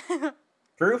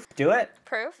 Proof? Do it.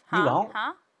 Proof? Huh? You won't.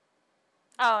 Huh?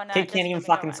 Oh no. Kid it can't doesn't even let me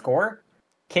go fucking in. score.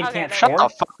 Kid Okay, can't there Shut we the go.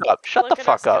 score. fuck up. Shut Look the at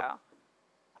us fuck up. go.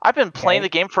 I've been playing Okay. the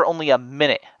game for only a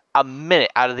minute. A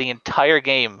minute out of the entire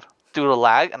game due to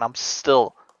lag, and I'm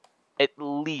still at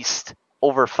least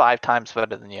over 5 times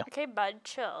better than you. Okay, bud,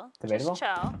 chill. Debatable? Just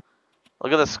chill.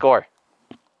 Look at the score.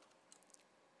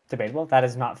 Debatable. That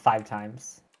is not 5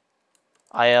 times.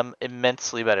 I am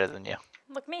immensely better than you.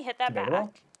 Look me hit that Debatable.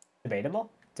 back. Debatable.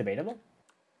 Debatable.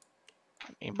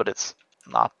 I mean, but it's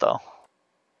not though.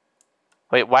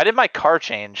 Wait, why did my car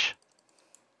change?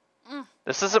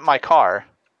 This isn't my car.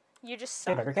 You just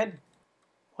Hey, suck. better kid.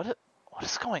 What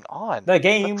is going on? The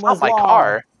game That's was not my lost.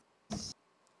 car.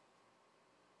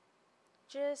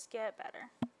 Just get better.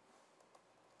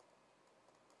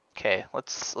 Okay,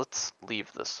 let's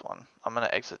leave this one. I'm gonna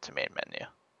exit to main menu.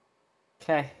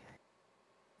 Okay.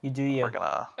 You do you. We're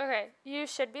gonna. Okay, you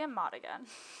should be a mod again.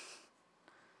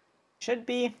 Should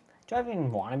be. Do I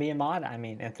even want to be a mod? I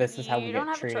mean, if this is how we You don't get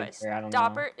have a treated choice. here, I don't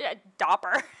Dapper, know. yeah,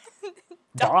 Dapper.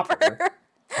 Dapper?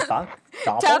 Fuck?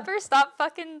 Dapper? Dapper, stop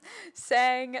fucking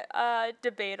saying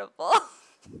debatable.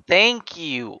 Thank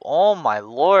you. Oh my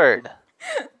lord.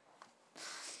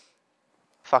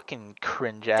 Fucking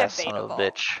cringe ass son of a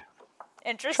Debatable. bitch.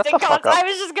 Interesting the fuck concept. up. I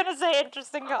was just gonna say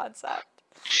interesting concept.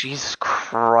 Jesus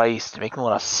Christ, make me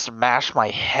want to smash my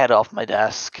head off my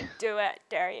desk. Do it.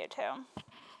 Dare you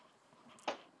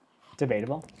to.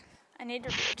 Debatable. I need to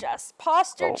readjust.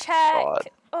 Posture Oh, check. God.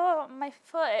 Oh, my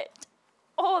foot.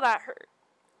 Oh, that hurt.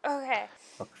 Okay.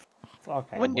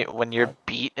 Okay. When you're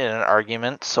beat in an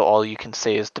argument, so all you can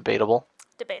say is debatable.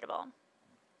 Debatable.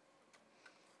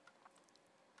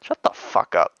 Shut the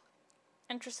fuck up.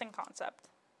 Interesting concept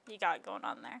you got going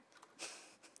on there.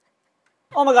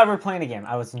 Oh my god, we're playing a game.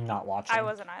 I was not watching. I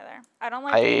wasn't either. I don't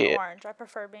like being orange. I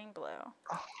prefer being blue.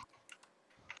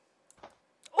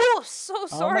 Oh, so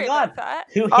sorry about that.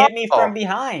 Who hit me from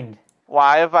behind?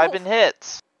 Why have I Oh. been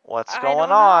hit? What's I going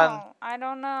don't on? know. I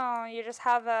don't know. You just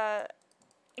have a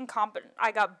incompetent.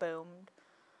 I got boomed.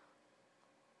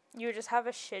 You just have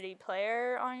a shitty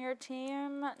player on your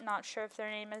team. Not sure if their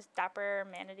name is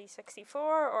DapperManatee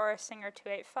 64 or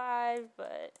Singer285,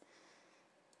 but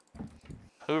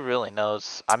Who really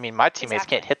knows? I mean, my teammates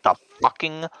Exactly. can't hit the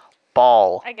fucking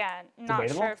ball. again, not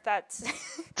Debatable? sure if that's.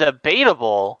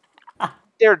 Debatable.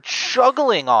 They're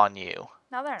juggling on you.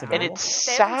 No, they're not. Debatable? And it's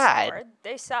They haven't sad. scored.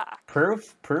 They suck.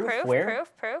 Proof? Proof, Where?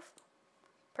 proof, proof,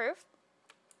 proof.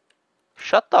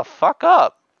 Shut the fuck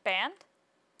up. Banned.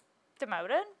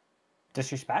 Demoted.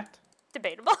 Disrespect?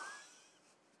 Debatable.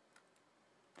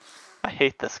 I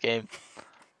hate this game.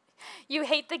 You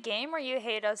hate the game or you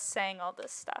hate us saying all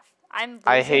this stuff? I'm losing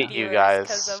I hate you guys.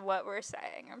 because of what we're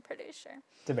saying, I'm pretty sure.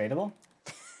 Debatable?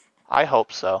 I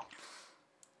hope so.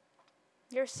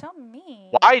 You're so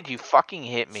mean. Why'd you fucking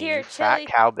hit me, Here, you fat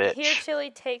cow bitch? Here, Chili,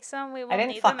 take some. We will didn't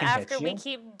need them fucking hit after we you.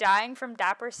 keep dying from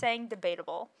Dapper saying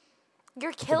debatable.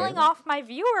 You're killing Debatable? off my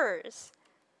viewers.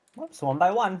 Whoops, 1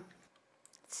 by 1.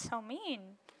 It's so mean.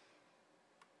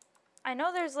 I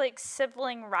know there's like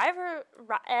sibling rival.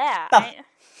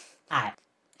 Ah.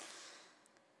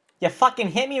 You fucking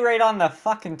hit me right on the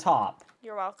fucking top.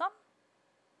 You're welcome.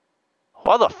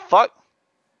 What the fuck?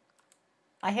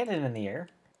 I hit it in the air.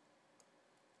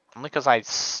 Only because I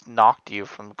knocked you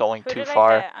from going Who too did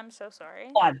far. I hit? I'm so sorry.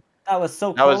 God, that was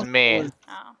so That close. was me. It was-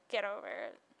 Oh, get over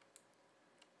it.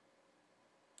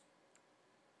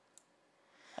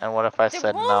 And what if I They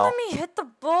said won't no? let me hit the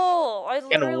ball. I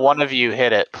literally. And one of you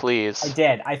hit it, please. I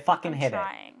did. I fucking I'm hit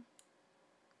trying.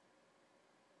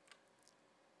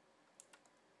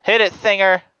 Hit it,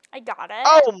 Thinger. I got it.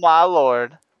 Oh my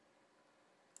lord.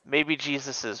 Maybe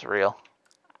Jesus is real.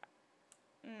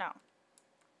 No.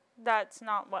 That's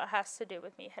not what has to do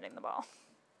with me hitting the ball.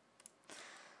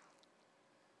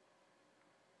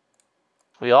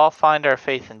 We all find our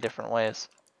faith in different ways.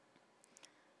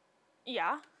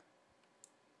 Yeah.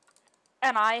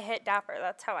 And I hit Dapper.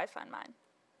 That's how I find mine.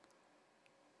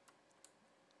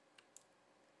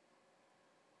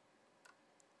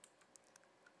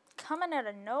 Coming out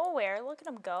of nowhere. Look at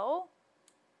him go.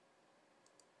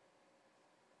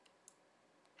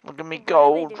 Look at me What are they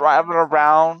go, doing driving in the corner?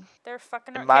 around. They're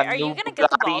fucking... in Okay, my are you new gonna get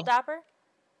the ball, Bugatti. Dapper?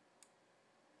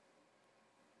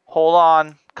 Hold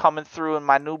on, coming through in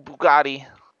my new Bugatti.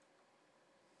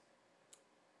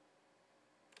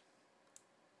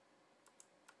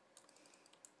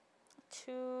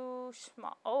 Too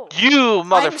small. Oh. You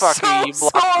motherfucker, I'm so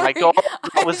you blocked my sorry. goal.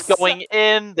 That was I'm going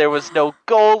in. There was no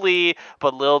goalie,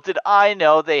 but little did I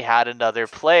know they had another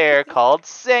player called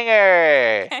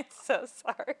Singer. I'm so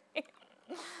sorry.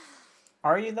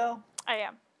 Are you though? I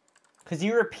am. Because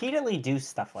you repeatedly do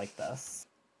stuff like this.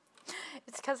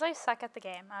 It's because I suck at the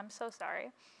game. I'm so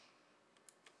sorry.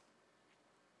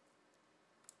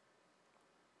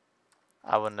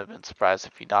 I wouldn't have been surprised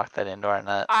if you knocked that into our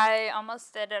net. I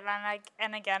almost did it,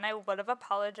 and again, I would have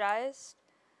apologized.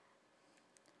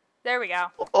 There we go.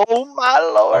 Oh my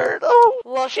lord! Oh,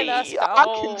 Look at us gee, I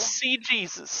go. can see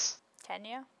Jesus. Can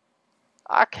you?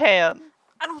 I can.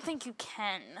 I don't think you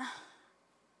can.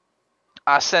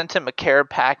 I sent him a care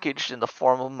package in the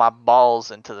form of my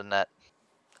balls into the net.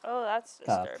 Oh, that's The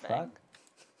disturbing. fuck?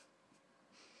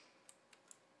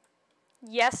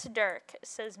 Yes, Dirk,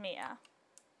 says Mia.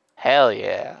 Hell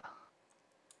yeah.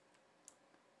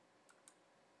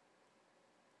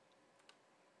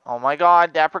 Oh my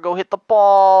god, Dapper, go hit the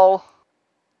ball.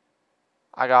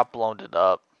 I got blown it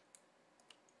up.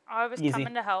 I was Easy.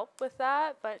 coming to help with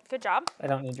that, but good job. I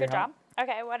don't need your Good help. job.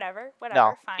 Okay, whatever. No,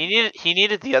 Whatever, fine. he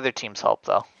needed the other team's help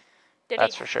though. Did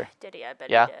That's he? for sure. Did he? I bet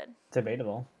Yeah. he did.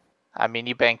 Debatable. I mean,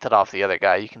 you banked it off the other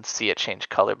guy. You can see it change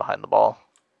color behind the ball.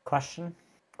 Question?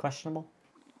 Questionable?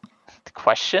 The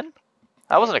question?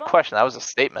 That wasn't a Debatable? question. That was a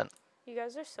statement. You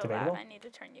guys are so Debatable? bad. I need to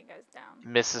turn you guys down.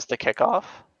 Misses the kickoff.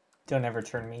 Don't ever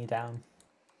turn me down.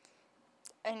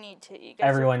 I need to. You guys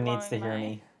Everyone are needs to blowing hear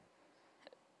me.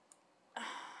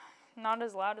 Not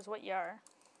as loud as what you are.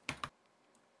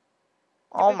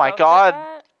 Oh we my both hit god.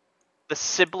 that? The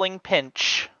sibling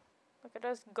pinch. Look at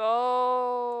us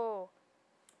go.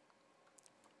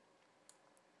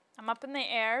 I'm up in the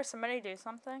air. Somebody do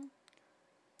something.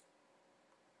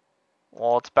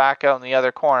 Well, it's back out in the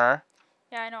other corner.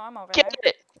 Yeah, I know. I'm over Get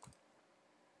there. it!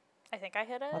 I think I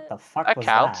hit it. What the fuck That was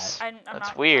counts. that? I'm That's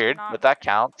not, weird, I'm not... but that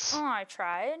counts. Oh, I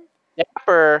tried.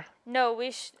 Dapper. No,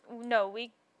 we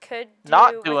could do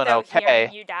Not doing without okay.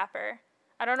 hearing you, Dapper.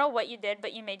 I don't know what you did,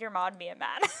 but you made your mod Mia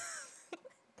mad.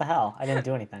 The hell? I didn't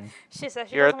do anything. She says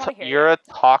she You're doesn't want to hear you're you. a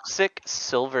toxic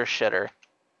silver shitter.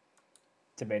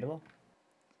 Debatable?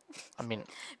 I mean,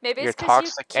 Maybe you're it's because you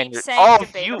toxic keep and you're saying oh,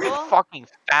 debatable. you fucking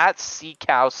fat sea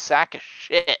cow sack of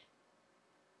shit.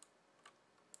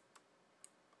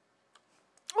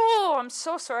 Oh, I'm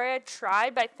so sorry. I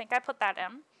tried, but I think I put that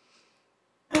in.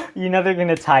 You know they're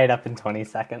gonna tie it up in 20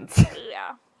 seconds.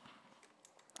 Yeah.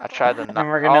 I tried to And knock.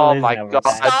 we're gonna Oh lose my in overtime.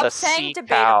 god, Stop the saying sea cow.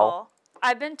 debatable.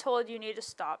 I've been told you need to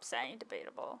stop saying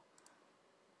debatable.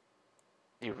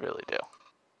 You really do.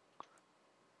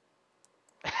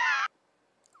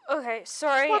 Okay,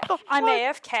 sorry. What the I'm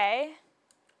fuck? AFK.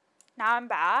 Now I'm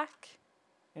back.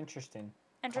 Interesting.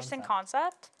 Interesting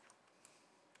Concept. concept.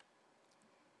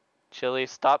 Chili,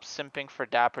 stop simping for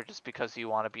Dapper just because you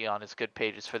want to be on his good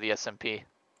pages for the SMP.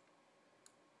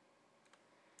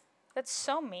 That's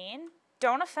so mean.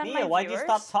 Don't offend Mia, my why'd viewers. you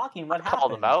stop talking? What I happened?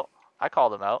 called him out. I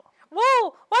called him out.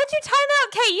 Whoa! Why'd you time out?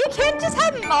 Okay, you can't just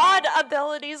have mod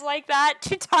abilities like that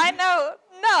to time out.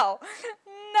 No.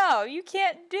 No, you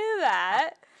can't do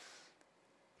that.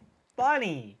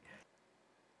 Funny.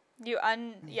 You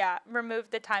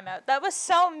remove the timeout. That was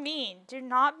so mean. Do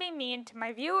not be mean to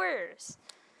my viewers.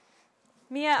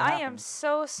 Mia, I am happened?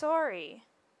 so sorry.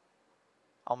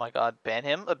 Oh my god, ban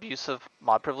him? Abuse of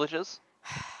mod privileges?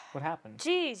 What happened?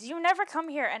 Jeez, you never come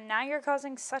here and now you're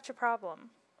causing such a problem.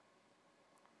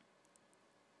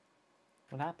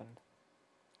 What happened?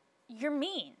 You're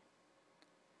mean.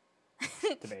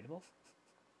 Debatable?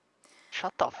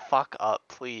 Shut the fuck up,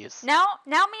 please. Now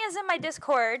Mia's in my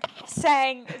Discord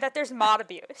saying that there's mod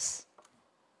abuse.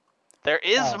 There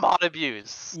is Oh. mod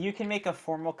abuse. You can make a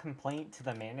formal complaint to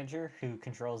the manager who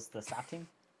controls the staff team.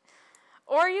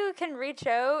 Or you can reach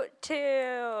out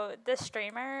to the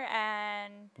streamer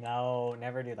and... No,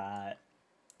 never do that.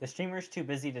 The streamer's too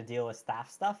busy to deal with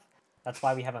staff stuff. That's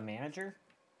why we have a manager.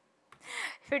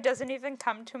 who doesn't even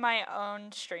come to my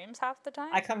own streams half the time.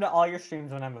 I come to all your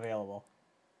streams when I'm available.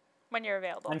 When you're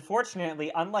available.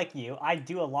 Unfortunately, unlike you, I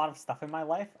do a lot of stuff in my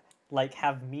life, like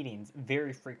have meetings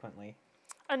very frequently.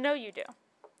 Oh, no, you do.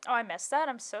 Oh, I missed that.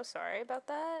 I'm so sorry about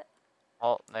that.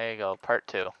 Well, there you go. Part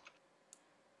 2.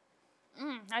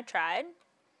 I tried.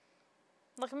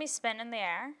 Look at me spin in the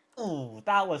air. Ooh,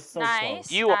 that was so Nice.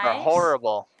 close. You are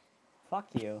horrible. Fuck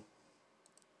you.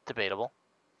 Debatable.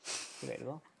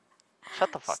 Debatable.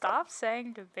 Shut the fuck up. Stop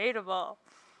saying debatable.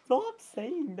 Stop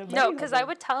saying debatable. No, because I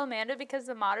would tell Amanda because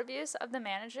the mod abuse of the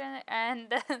manager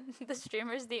and the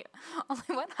streamer's the only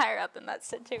one higher up in that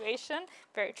situation.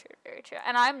 Very true, very true.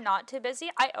 And I'm not too busy.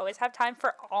 I always have time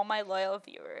for all my loyal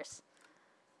viewers.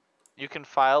 You can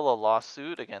file a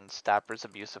lawsuit against Dapper's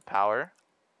abuse of power.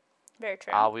 Very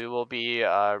true. We will be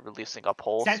releasing a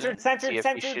poll soon. Censored.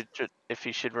 If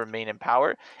he should remain in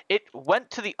power. It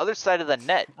went to the other side of the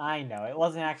net. I know, it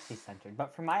wasn't actually centered,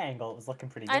 but from my angle, it was looking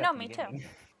pretty good. I know, at the me beginning.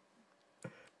 too.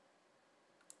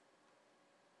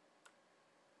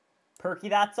 Perky,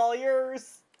 that's all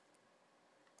yours.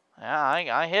 Yeah,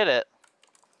 I hit it.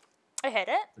 I hit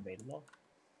it. Debatable.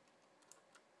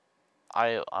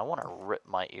 I want to rip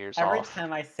my ears Every off.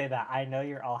 time I say that, I know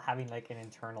you're all having like an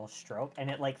internal stroke, and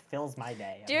it like fills my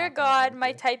day. I'm Dear not gonna lie God, to my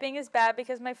you. typing is bad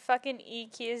because my fucking E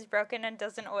key is broken and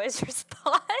doesn't always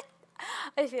respond.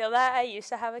 I feel that. I used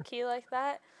to have a key like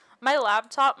that. My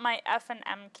laptop, my F and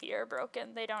M key are broken.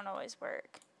 They don't always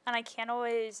work. And I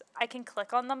can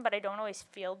click on them, but I don't always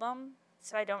feel them.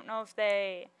 So I don't know if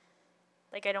they,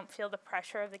 like I don't feel the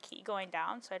pressure of the key going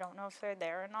down, so I don't know if they're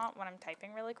there or not when I'm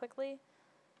typing really quickly.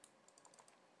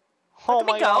 Oh Look at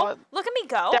my me go. god. Look at me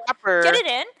go. Dapper Get it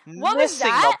in. What was missing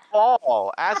that? the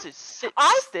ball as it sits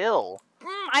still.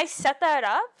 I set that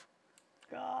up.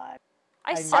 God.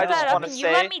 I I set know. that up wanna and you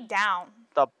let say- me down.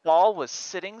 The ball was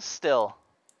sitting still.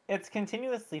 It's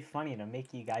continuously funny to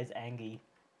make you guys angry.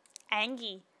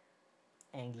 Angie.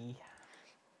 Angry.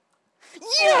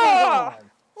 Yeah!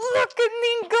 Look at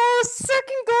me go!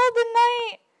 Second goal of the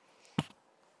night!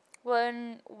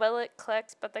 Well, it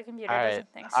clicks, but the computer Alright.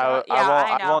 doesn't think so.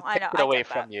 I know. won't take it away get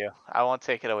from that. you. I won't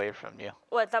take it away from you.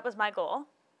 What, that was my goal?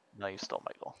 No, you stole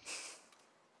my goal.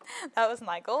 That was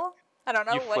my goal? I don't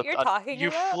know what you're talking You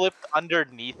about. flipped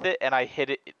underneath it, and I hit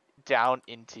it down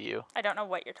into you. I don't know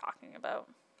what you're talking about.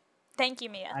 Thank you,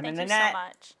 Mia. I'm in Thank the you so net.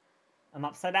 much. I'm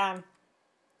upside down.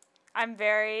 I'm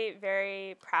very,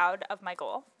 very proud of my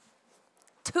goal.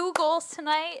 2 goals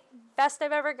tonight. Best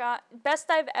I've ever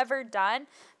done.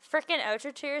 Frickin'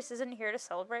 Outro Cheers isn't here to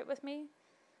celebrate with me.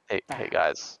 Hey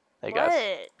guys. Hey guys.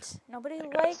 What? Nobody Hey,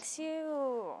 guys. likes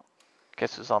you.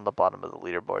 Guess who's on the bottom of the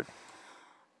leaderboard?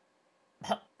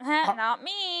 Not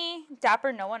me.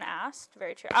 Dapper, no one asked.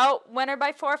 Very true. Oh, winner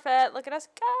by forfeit. Look at us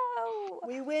go.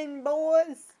 We win,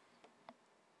 boys.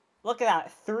 Look at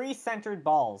that. 3 centered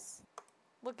balls.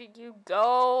 Look at you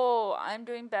go. I'm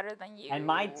doing better than you. And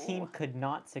my team could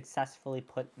not successfully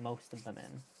put most of them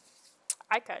in.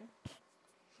 I could.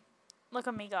 Look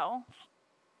at me go.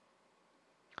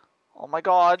 Oh my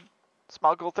god.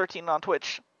 Smoggle13 on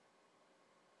Twitch.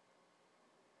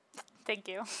 Thank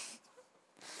you.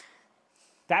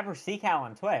 DapperSeaCow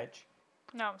on Twitch.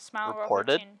 No, smile roll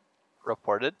Reported. 13.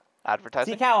 Reported.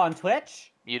 Advertising. Seacow on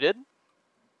Twitch. Muted.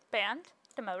 Banned.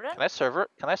 Demoted.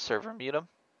 Can I server mute him?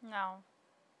 No.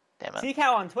 Damn it.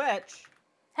 Seacow on Twitch.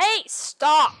 Hey,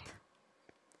 stop.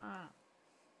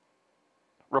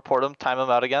 Report him. Time him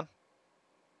out again.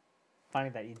 Funny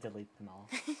that you delete them all.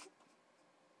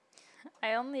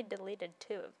 I only deleted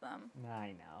 2 of them. I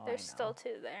know. There's I know. still 2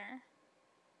 there.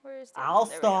 Where's the I'll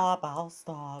there we go. stop. I'll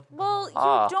stop. Well, you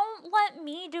Ah. don't let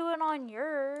me do it on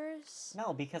yours.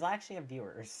 No, because I actually have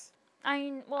viewers.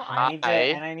 I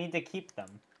I need to keep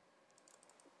them.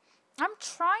 I'm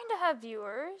trying to have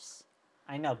viewers.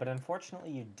 I know, but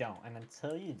unfortunately you don't. And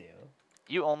until you do,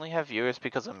 You only have viewers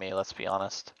because of me, let's be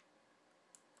honest.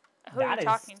 Who are that you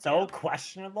is talking so to?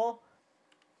 questionable.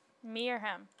 Me or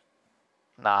him?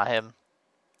 Nah, him.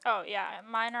 Oh yeah,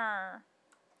 mine are.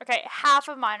 Okay, half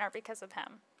of mine are because of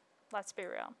him. Let's be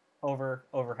real. Over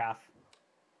half.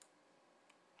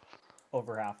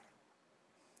 Over half.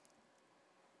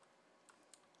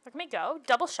 Look at me go.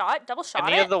 Double shot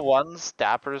Any it. of the ones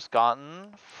Dapper's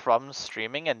gotten from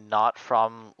streaming and not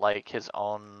from like his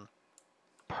own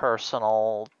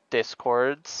personal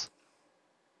discords,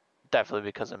 definitely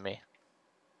because of me.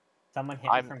 Someone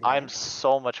hit me from behind. I'm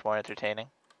so much more entertaining.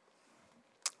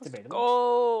 Debatable.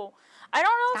 Oh, I don't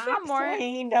know if Stop you're more.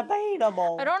 saying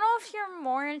debatable. I don't know if you're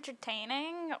more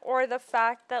entertaining or the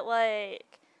fact that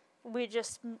like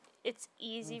it's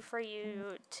easy for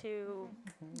you to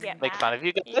get Make mad. fun of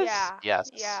you guys? Yeah. Yes.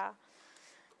 Yeah.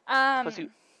 Because you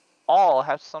all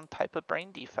have some type of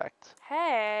brain defect.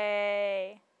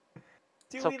 Hey.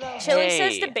 Do It's we though? okay. Chili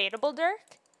says Hey. debatable,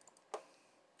 Dirk.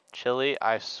 Chili,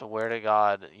 I swear to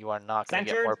God, you are not going to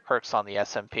get Centered. more perks on the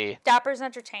SMP. Dapper's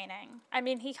entertaining. I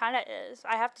mean, he kind of is.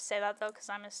 I have to say that, though, because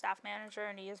I'm his staff manager,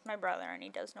 and he is my brother, and he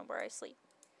does know where I sleep.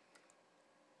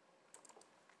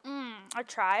 I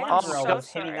tried. I'm Monroe so was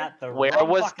hitting sorry. that the Where wrong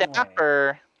was fucking way.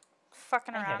 Dapper?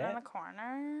 Fucking I hit around in it. the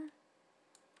corner.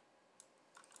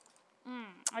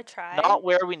 I tried. Not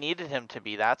where we needed him to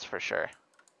be, that's for sure.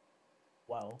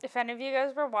 Whoa. If any of you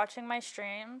guys were watching my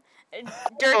stream,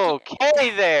 Dirk,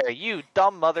 Okay there, you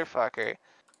dumb motherfucker.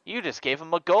 You just gave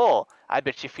him a goal. I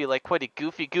bet you feel like quite a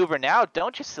goofy goober now,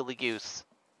 don't you, silly goose?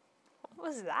 what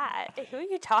was that? Who are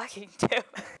you talking to?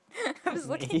 I was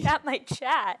looking Me. at my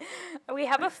chat. We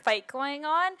have a fight going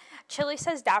on. Chili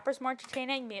says Dapper's more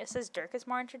entertaining. Mia says Dirk is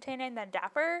more entertaining than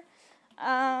Dapper.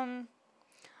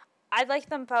 I'd like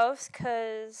them both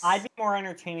because... I'd be more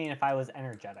entertaining if I was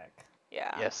energetic.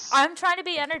 Yeah. Yes. I'm trying to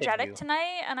be energetic Continue.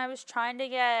 tonight, and I was trying to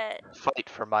get... Fight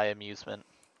for my amusement.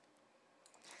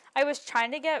 I was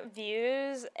trying to get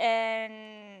views, and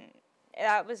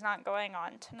that was not going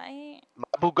on tonight. My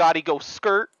Bugatti go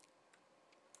skirt.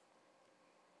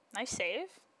 Nice save.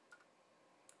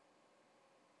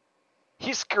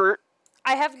 He skirt.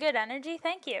 I have good energy.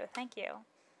 Thank you. Thank you.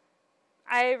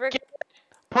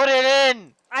 Put it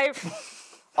in!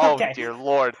 Oh, Okay. dear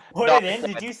lord. Put No, it in.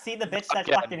 Did you see the bitch that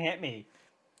Again. fucking hit me?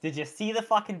 Did you see the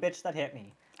fucking bitch that hit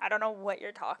me? I don't know what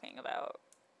you're talking about.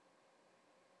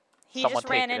 He Someone just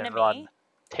ran take it into and me. run.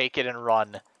 Take it and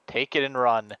run. Take it and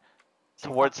run. She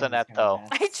Towards the fucking net, was though. gonna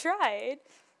I tried.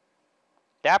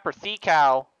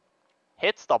 DapperSeaCow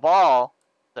hits the ball.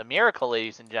 The miracle,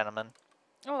 ladies and gentlemen.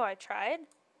 Oh, I tried.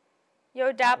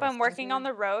 Yo, Dap, was I'm working on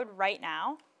centered. the road right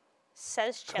now.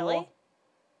 Says Chili. Cool.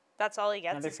 That's all he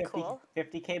gets. Another Is 50, cool.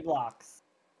 50k blocks.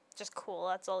 Just cool.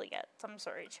 That's all he gets. I'm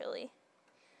sorry, Chili.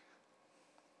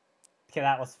 Okay,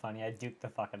 that was funny. I duped the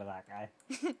fuck out of that guy.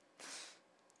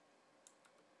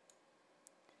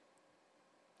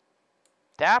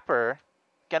 Dapper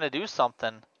gonna do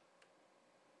something.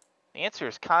 The answer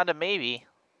is kinda maybe.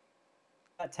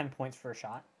 Got 10 points for a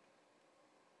shot.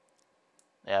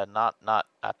 Yeah, not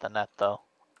at the net though.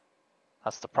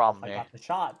 That's the Well, problem if I here. got the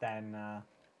shot, then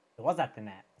it was at the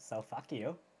net. So fuck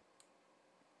you.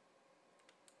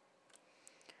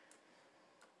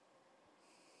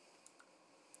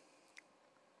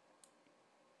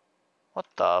 What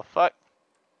the fuck?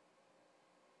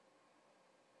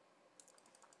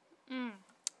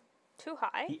 Too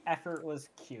high. The effort was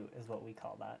cute, is what we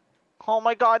call that. Oh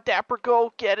my god, Dapper,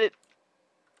 go get it!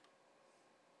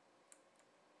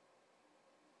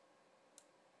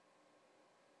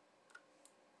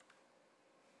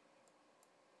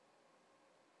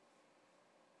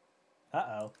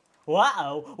 Uh-oh.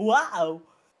 Whoa! Whoa!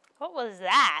 What was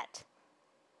that?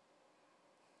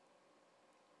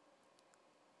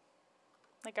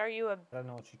 Like, are you a I don't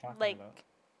know what you're talking like about.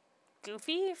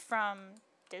 Goofy from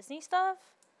Disney stuff?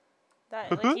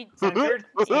 That like you Centered?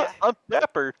 Yeah. I'm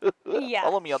Dapper. Yeah.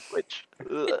 Follow me on Twitch.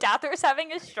 Dapper's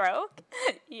having a stroke?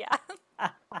 Yeah.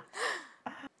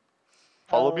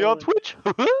 Follow me on Twitch.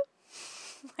 Oh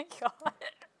my god.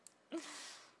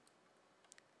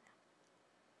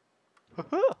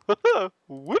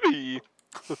 Woody.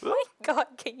 Oh my god,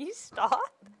 can you stop?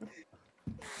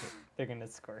 They're gonna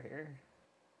score here.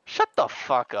 Shut the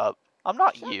fuck up. I'm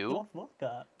not Shut you. the fuck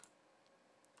up.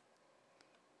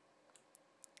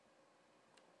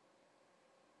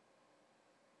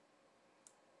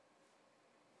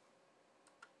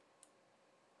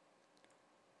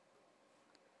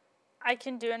 I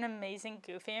can do an amazing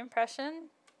Goofy impression.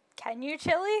 Can you,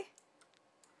 Chili?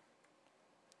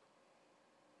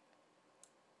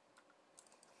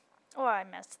 Oh, I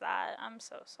missed that. I'm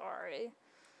so sorry.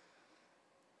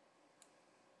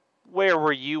 Where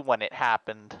were you when it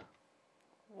happened?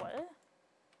 What?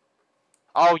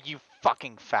 Oh, you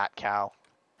fucking fat cow.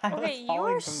 I was Okay, you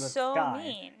falling are from the so sky.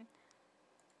 mean.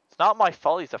 It's not my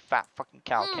fault he's a fat fucking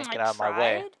cow. Can't I get out of my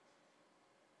way. tried.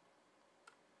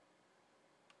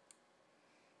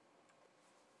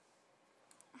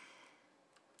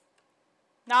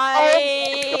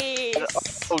 Nice.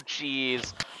 Oh,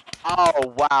 jeez.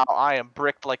 Oh, wow. I am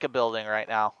bricked like a building right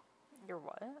now. You're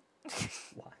what?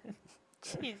 What?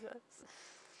 Jesus.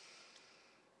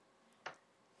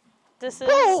 This is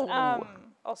Whoa.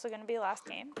 also gonna be last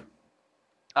game.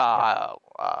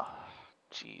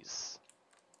 Jeez.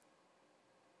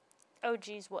 Oh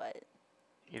geez, what?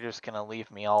 You're just gonna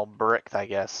leave me all bricked, I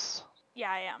guess.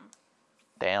 Yeah, I am.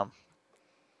 Damn.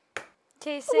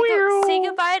 Okay, say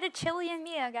goodbye to Chili and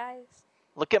Mia, guys.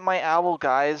 Look at my owl,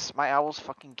 guys. My owl's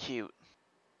fucking cute.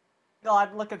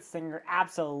 God, look at Singer.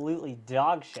 Absolutely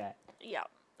dog shit. Yeah.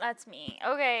 That's me.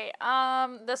 Okay,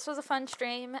 this was a fun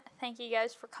stream. Thank you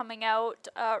guys for coming out.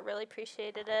 Really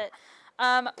appreciated it.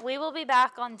 We will be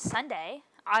back on Sunday.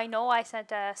 I know I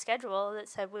sent a schedule that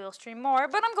said we will stream more,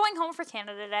 but I'm going home for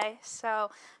Canada Day, so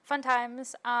fun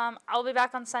times. I'll be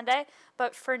back on Sunday,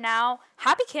 but for now,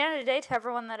 happy Canada Day to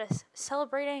everyone that is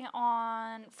celebrating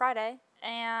on Friday,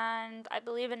 and I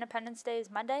believe Independence Day is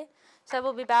Monday, so I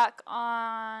will be back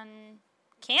on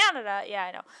Canada. Yeah,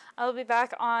 I know. I'll be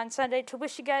back on Sunday to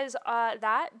wish you guys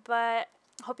that, but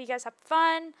hope you guys have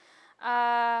fun.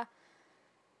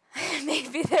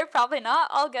 Maybe they're probably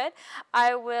not. All good.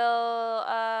 I will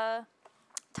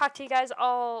talk to you guys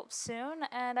all soon,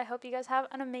 and I hope you guys have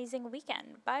an amazing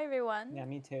weekend. Bye, everyone. Yeah,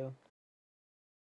 me too.